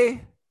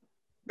 Hey,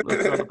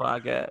 look on the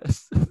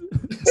podcast.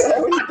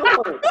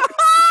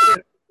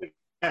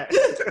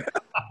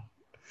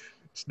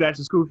 Snatch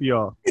the scoop for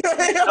y'all. Go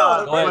ahead,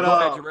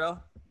 Jarrell.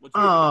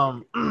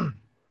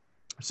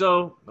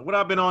 So what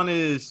I've been on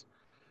is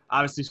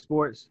obviously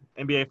sports,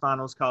 NBA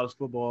Finals, college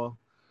football.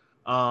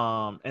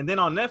 And then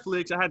on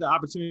Netflix, I had the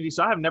opportunity.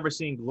 So I have never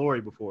seen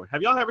Glory before.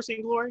 Have y'all ever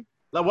seen Glory?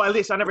 Like, well, at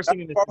least I never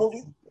seen it. Basketball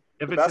movie?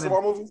 If The it's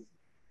basketball movie?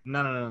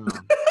 No.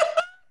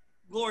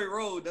 Glory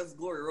Road. That's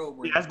Glory Road.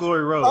 Bro. Yeah, that's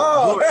Glory Road.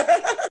 Oh.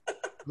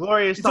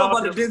 Glory is You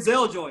talking about the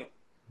Denzel joint?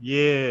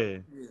 Yeah.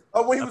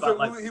 Oh, when he I was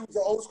thought, he was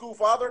an old school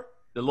father?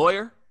 The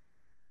lawyer?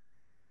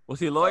 Was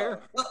he a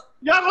lawyer?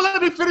 Y'all gonna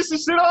let me finish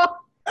this shit off?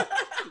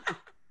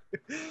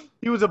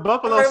 He was a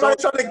Buffalo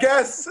Everybody soldier. trying to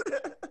guess.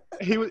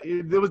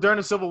 It was during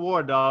the Civil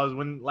War, dogs,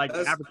 when like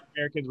That's- African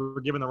Americans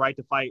were given the right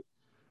to fight,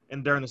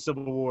 and during the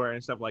Civil War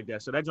and stuff like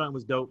that. So that joint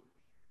was dope.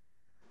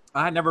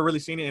 I had never really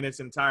seen it in its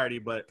entirety,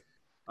 but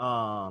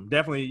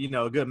definitely,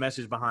 a good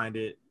message behind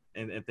it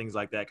and things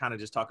like that. Kind of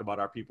just talk about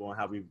our people and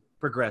how we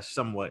progressed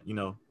somewhat,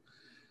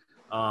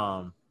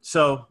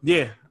 So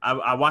yeah,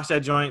 I watched that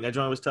joint. That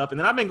joint was tough, and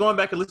then I've been going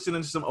back and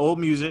listening to some old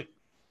music.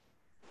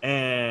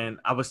 And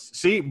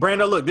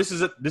Brando, look, this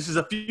is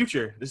a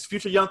future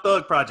Young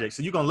Thug project.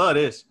 So you're gonna love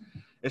this.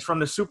 It's from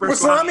the Super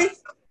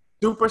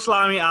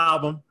Slimy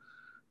album.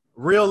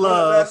 Real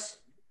Love.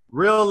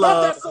 Real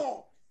Love. Love that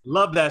song.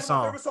 Love that One of my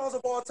song. favorite songs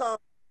of all time.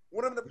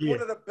 One of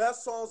the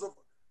best songs of.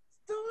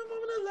 Still, I'm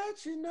gonna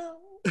let you know.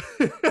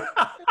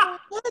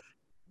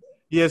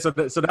 Yeah, so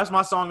that's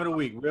my song of the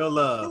week. Real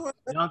Love,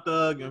 Young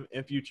Thug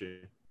and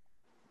Future.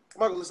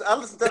 Michael, listen, I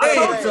listened to I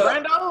told that. you,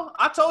 Brando.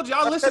 I told you,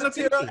 I listened to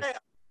Future.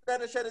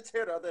 That shed a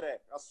tear the other day.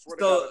 I swear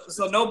to God.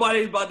 So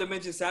nobody's about to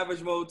mention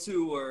Savage Mode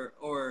 2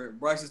 or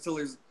Bryson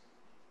Tiller's.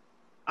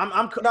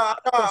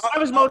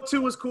 Savage Mode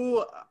 2 was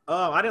cool.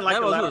 I didn't like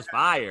the latter. It was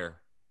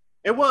fire.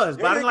 It was,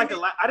 but I didn't like the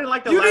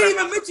latter. You didn't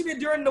even mention it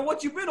during the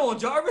What You Been On,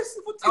 Jarvis.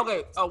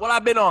 Okay, what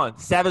I've been on?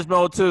 Savage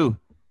Mode 2.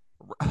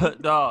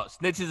 Dog,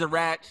 Snitches and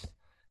Rats.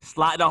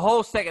 The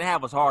whole second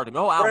half was hard to me.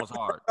 The whole album was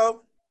hard.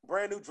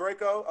 Brand new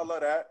Draco. I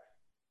love that.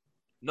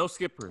 No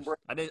skippers.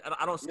 I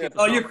don't skip.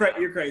 Oh, you're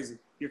crazy.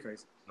 You're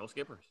crazy. No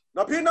skippers.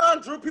 No,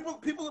 Drew. People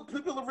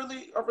are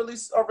really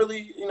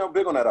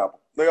big on that album.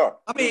 They are.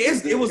 I mean,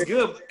 it was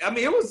good. I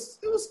mean, it was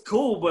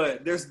cool,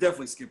 but there's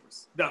definitely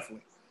skippers.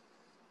 Definitely.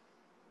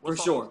 For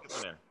sure.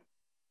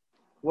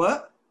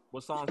 What?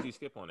 What songs do you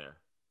skip on there?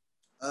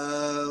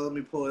 Let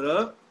me pull it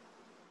up.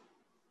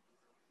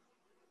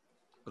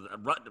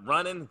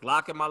 Running,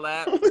 Glock in my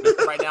lap.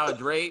 Right now, and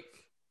Drake.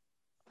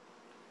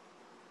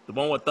 The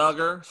one with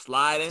Thugger,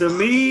 Sliding. To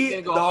me,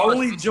 the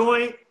only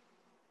joint.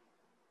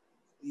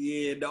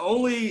 Yeah, the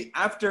only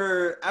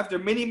after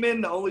Mini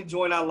Men, the only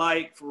joint I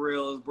like for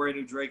real is Brand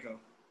New Draco.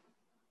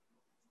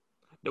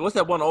 What's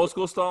that one old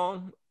school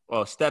song?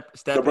 Oh, Step.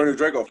 The Brand New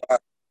Draco.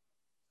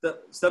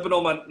 Stepping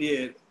on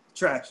my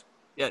trash.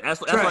 Yeah, that's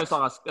the only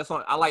song.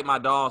 I like My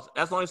Dogs.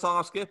 That's the only song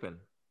I'm skipping.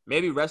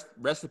 Maybe Rest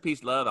in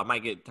Peace, Love. I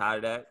might get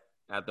tired of that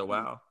after a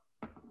while.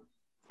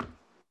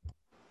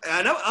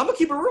 And I'm gonna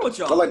keep it real with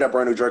y'all. I like that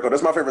Brand New Draco.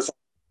 That's my favorite song.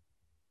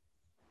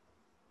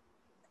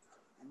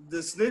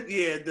 The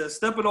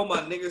Stepping on My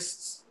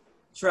Niggas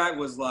track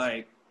was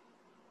like,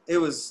 it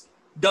was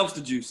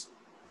dumpster juice.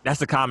 That's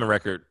the Common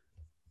record.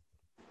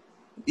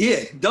 Yeah,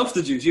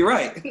 dumpster juice. You're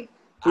right.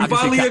 We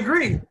finally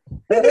agree.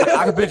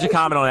 I can picture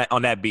Common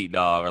on that beat,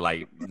 dog, or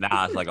like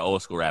Nas, like an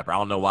old school rapper. I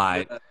don't know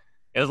why.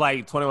 It was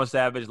like 21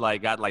 Savage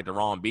got like the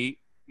wrong beat.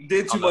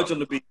 Did too much on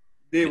the beat.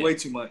 Did way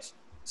too much.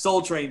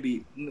 Soul Train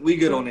beat. We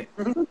good on it.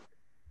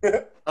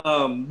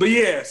 But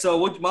yeah, so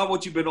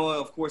what you been on?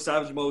 Of course,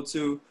 Savage Mode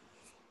 2.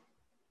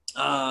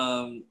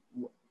 I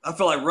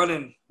feel like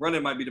running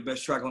might be the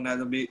best track on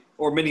that beat,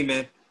 or Mini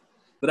Man.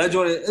 But that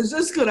joint it's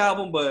just a good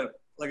album. But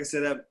like I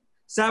said, that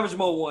Savage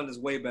Mode 1 is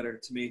way better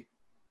to me.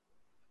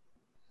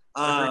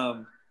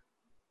 And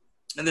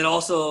then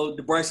also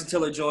the Bryson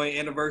Tiller joint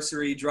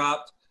Anniversary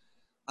dropped.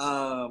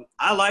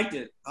 I liked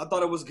it. I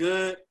thought it was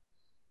good.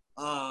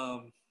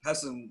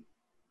 Has some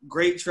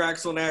great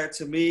tracks on there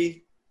to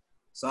me.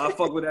 So I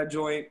fuck with that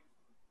joint.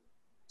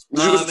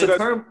 Did you listen to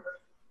that?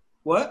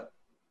 What?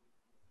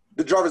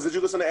 Jarvis, did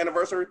you listen to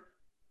Anniversary?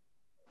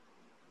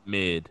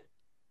 Mid.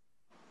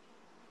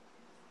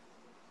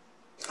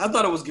 I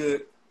thought it was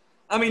good.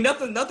 I mean,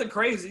 nothing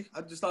crazy.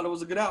 I just thought it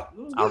was a good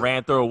album. I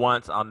ran through it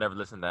once. I'll never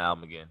listen to the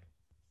album again.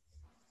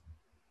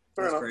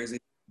 That's crazy.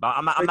 But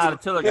I'm not a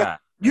Tiller guy.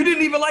 You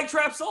didn't even like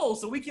Trap Soul,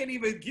 so we can't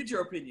even get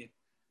your opinion.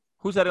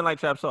 Who said I didn't like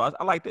Trap Soul?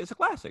 I like it. It's a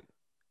classic.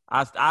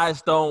 I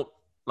just don't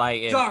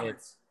like it.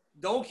 Jarvis,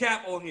 don't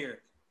cap on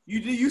here.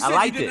 You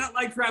said you did not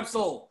like Trap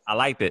Soul. I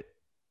liked it.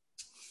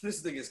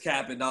 This thing is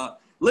capping, dog.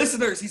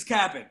 Listeners, he's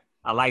capping.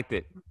 I liked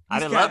it. I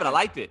didn't love it. I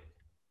liked it.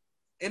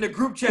 In the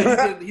group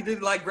chat, he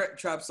didn't like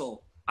Trap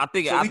Soul. I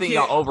think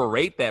y'all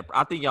overrate that.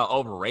 I think y'all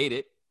overrate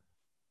it.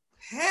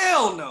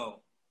 Hell no.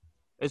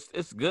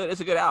 It's good.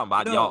 It's a good album.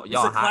 But No, it's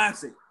a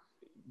classic.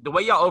 The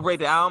way y'all overrate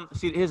the album.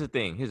 See, here's the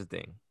thing.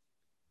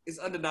 It's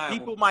undeniable.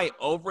 People might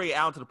overrate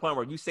album to the point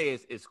where if you say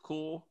it's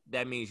cool,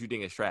 that means you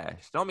think it's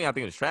trash. Don't mean I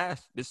think it's trash.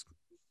 It's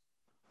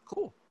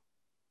cool.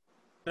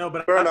 No,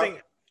 but Fair I enough.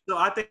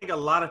 think a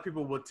lot of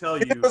people will tell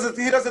you He doesn't.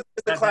 It's a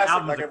that the classic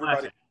album's like a everybody.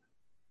 classic.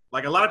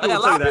 Like a lot of people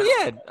will tell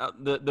you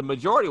that. The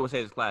majority will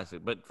say it's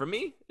classic, but for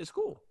me, it's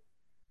cool.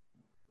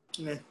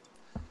 Yeah.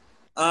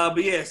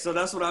 But yeah, so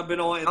that's what I've been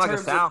on. I like a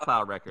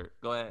SoundCloud record.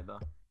 Go ahead, though.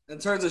 In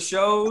terms of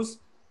shows,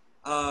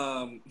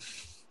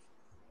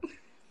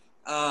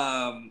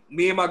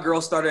 Me and my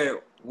girl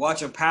started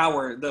watching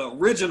Power, the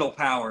original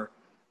Power,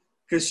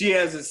 because she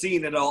hasn't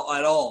seen it all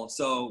at all.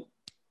 So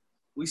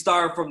we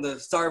started from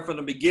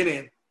the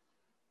beginning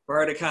for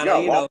her to kind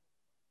of,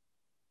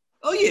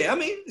 Oh yeah, I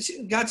mean,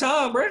 she got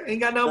time, bro.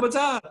 Ain't got nothing but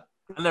time.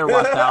 I never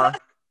watched Power.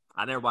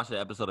 I never watched an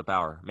episode of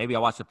Power. Maybe I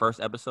watched the first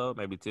episode,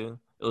 maybe two.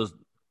 It was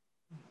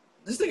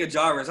this nigga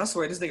Jarvis. I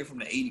swear, this nigga from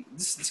the '80s.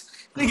 This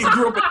nigga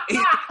grew up in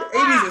the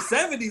 '80s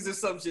and '70s or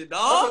some shit,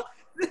 dog.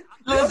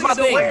 This is my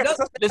thing.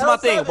 This is my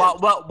thing.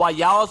 While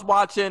y'all was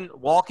watching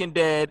Walking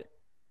Dead,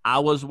 I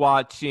was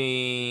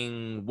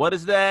watching what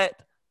is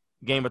that?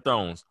 Game of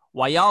Thrones.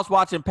 While y'all was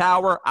watching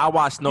Power, I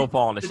watched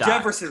Snowfall in the Shot.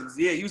 Jeffersons.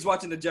 Yeah, you was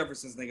watching the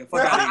Jeffersons, nigga.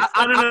 Fuck out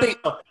of here.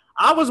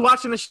 I was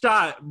watching The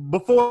Shot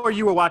before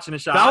you were watching The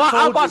Shot.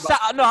 I watched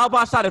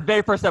the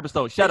very first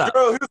episode. Shut up.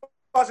 Girl, he was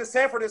watching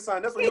Sanford and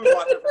Son. That's what he was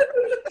watching.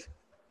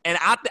 And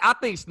I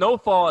think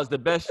Snowfall is the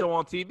best show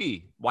on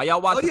TV. While y'all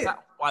watching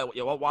while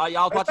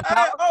y'all was watching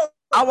Power,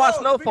 I watched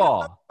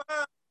Snowfall.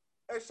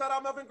 Hey, shout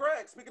out Melvin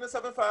Gregg. Speaking of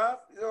 7'5",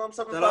 you know, I'm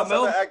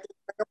 7'5", actor,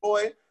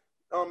 boy,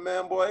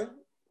 man, boy.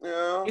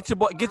 Yeah.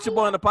 Get your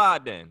boy in the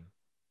pod then.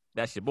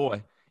 That's your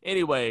boy.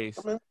 Anyways,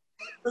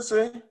 let's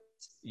see.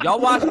 Y'all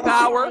watch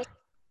Power.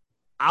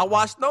 I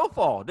watch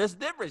Snowfall. There's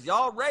difference.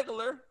 Y'all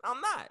regular.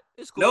 I'm not.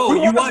 It's cool.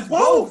 No, you watch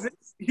both.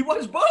 You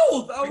watch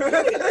both. You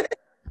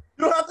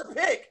don't have to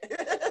pick.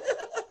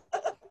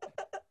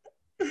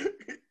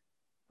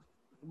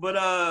 But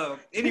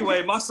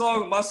anyway, my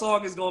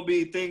song is gonna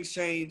be "Things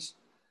Change."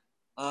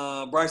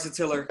 Bryson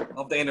Tiller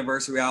off the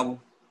Anniversary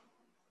album.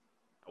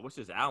 I wish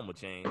this album would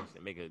change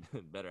and make a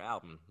better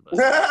album.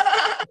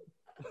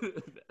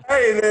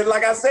 Hey, then,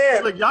 like I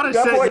said, look, y'all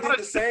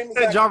done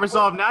set Jarvis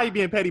off. Now you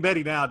being petty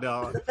Betty now,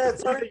 dog.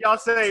 Y'all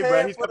say,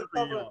 bro, he's coming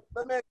for you.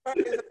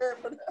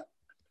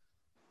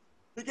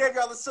 He gave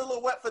y'all the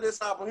silhouette for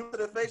this album. He put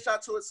a face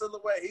shot to a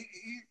silhouette.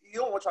 He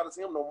don't want y'all to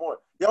see him no more.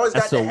 He always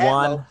got the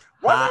hat low.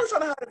 Why are you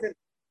trying to hide it?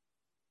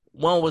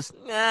 One was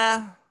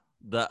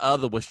the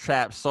other was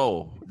Trap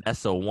Soul.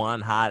 That's a one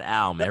hot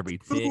album every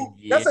 10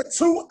 years. That's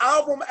a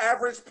 2-album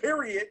average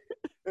period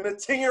and a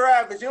 10-year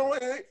average. You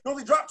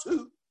only dropped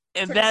 2.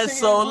 And that's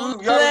so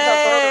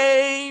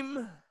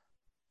lame.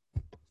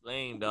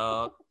 Lame,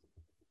 dog.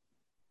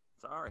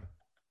 Sorry.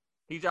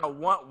 He got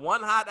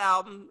one hot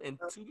album and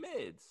 2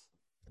 mids.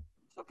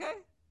 It's okay.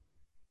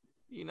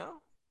 You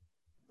know.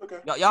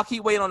 Okay. Y'all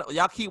keep waiting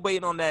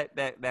on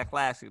that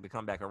classic to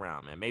come back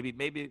around, man.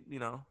 Maybe you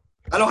know.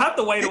 I don't have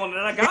to wait on it.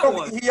 I got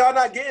one. Y'all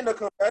not getting the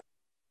comeback.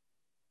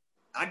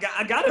 I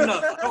got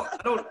enough.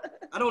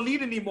 I don't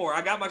need any more.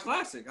 I got my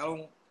classic. I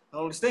don't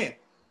understand.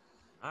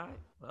 All right.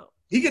 Well,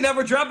 he can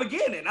never drop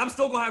again, and I'm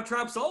still gonna have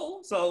Trap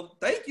Soul. So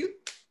thank you.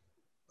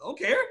 Don't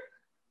care.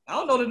 I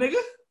don't know the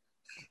nigga.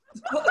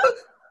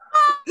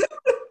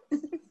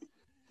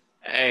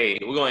 Hey,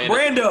 we're going.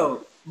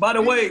 Brando. By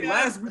the way,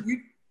 last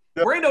week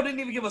Brando didn't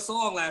even give a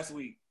song last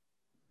week.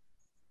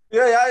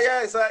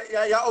 Yeah. So,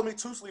 y'all owe me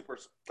 2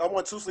 sleepers. I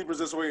want 2 sleepers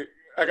this week.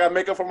 I got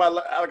makeup for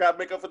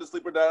the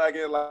sleeper that I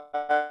get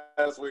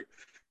last week.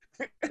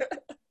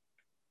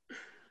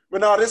 But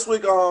no, this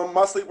week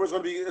my sleeper is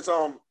gonna be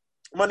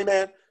Money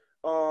Man.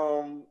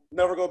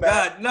 Never Go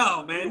Back. God,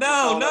 no, man.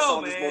 No,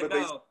 man.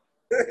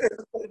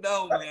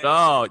 No, man.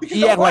 No,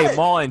 he act like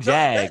Maul and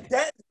Jag.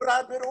 That's what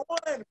I've been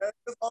on.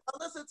 That's all I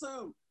listen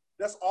to.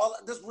 That's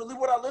really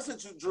what I listen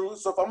to, Drew.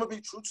 So if I'm gonna be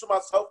true to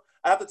myself,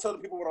 I have to tell the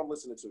people what I'm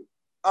listening to.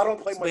 I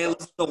don't play man,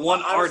 the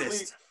one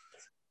artist.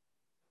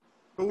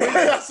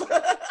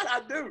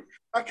 I do.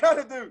 I kind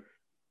of do.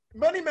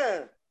 Money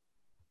Man.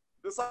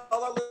 That's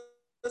all I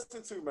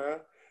listen to, man.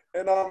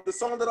 And the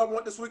song that I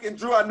want this weekend,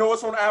 Drew, I know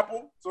it's on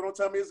Apple, so don't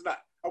tell me it's not.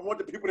 I want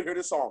the people to hear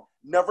this song.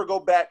 Never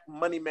Go Back,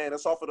 Money Man.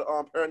 It's off of the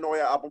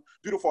Paranoia album.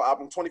 Beautiful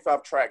album.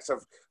 25 tracks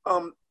of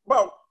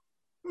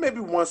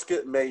maybe one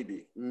skip,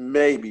 maybe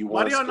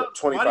one skip.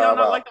 25 why do y'all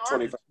not like the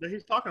artist that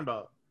he's talking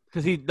about?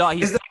 Because he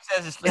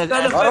says I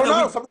don't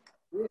know.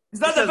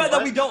 It's not the fact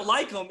that we don't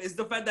like him. It's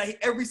the fact that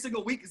every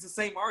single week is the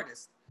same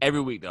artist.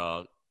 Every week,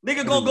 dog.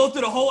 Nigga gonna go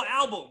through the whole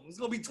album. It's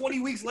gonna be 20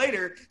 weeks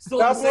later, still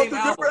the same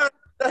album.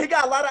 He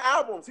got a lot of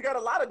albums. He got a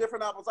lot of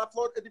different albums.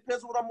 It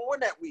depends on what I'm on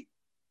that week.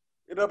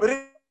 You know, but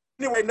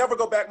anyway, Never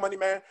Go Back, Money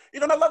Man. You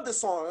know, and I love this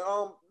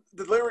song.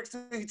 The lyrics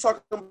he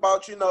talking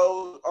about,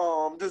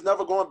 just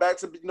never going back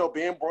to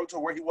being broke to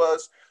where he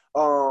was.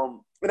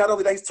 And not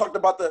only that, he's talked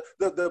about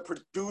the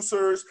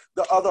producers,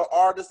 the other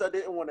artists that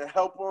didn't want to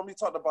help him. He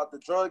talked about the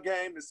drug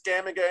game, the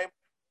scamming game.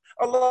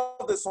 I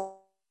love this song.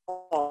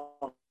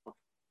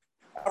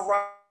 I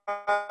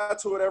ride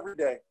to it every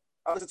day.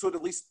 I listen to it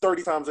at least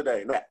 30 times a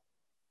day.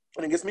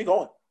 And it gets me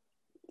going.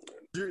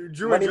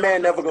 Drew Money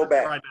Man, Never Go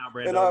Back. Right now,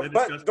 Brando.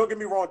 But don't get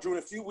me wrong, Drew, in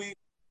a few weeks,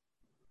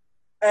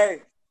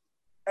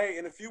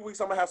 in a few weeks,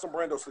 I'm going to have some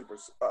Brando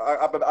sleepers.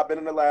 I've been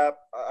in the lab.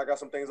 I got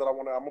some things that I'm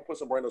going to put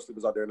some Brando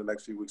sleepers out there in the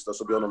next few weeks,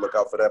 so be on the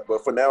lookout for that.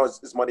 But for now,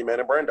 it's Money Man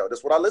and Brando.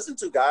 That's what I listen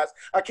to, guys.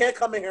 I can't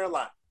come in here and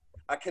lie.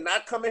 I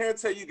cannot come in here and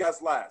tell you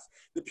guys lies.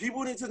 The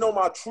people need to know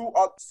my true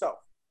self.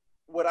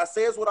 What I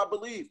say is what I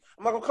believe.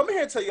 I'm not gonna come in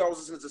here and tell you I was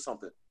listening to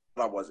something,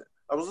 but I wasn't.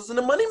 I was listening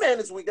to Money Man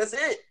this week. That's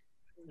it.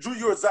 Drew,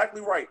 you're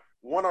exactly right.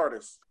 One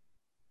artist.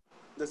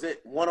 That's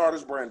it. One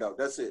artist, Brando.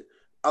 That's it.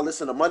 I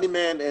listen to Money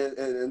Man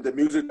and the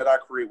music that I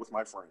create with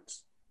my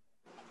friends.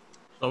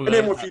 So and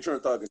then we're featuring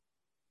Thug.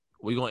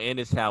 We're gonna end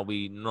this how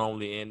we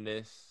normally end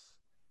this.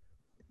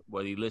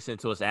 Whether you listen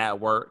to us at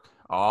work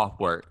or off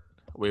work.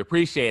 We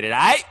appreciate it, all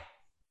right?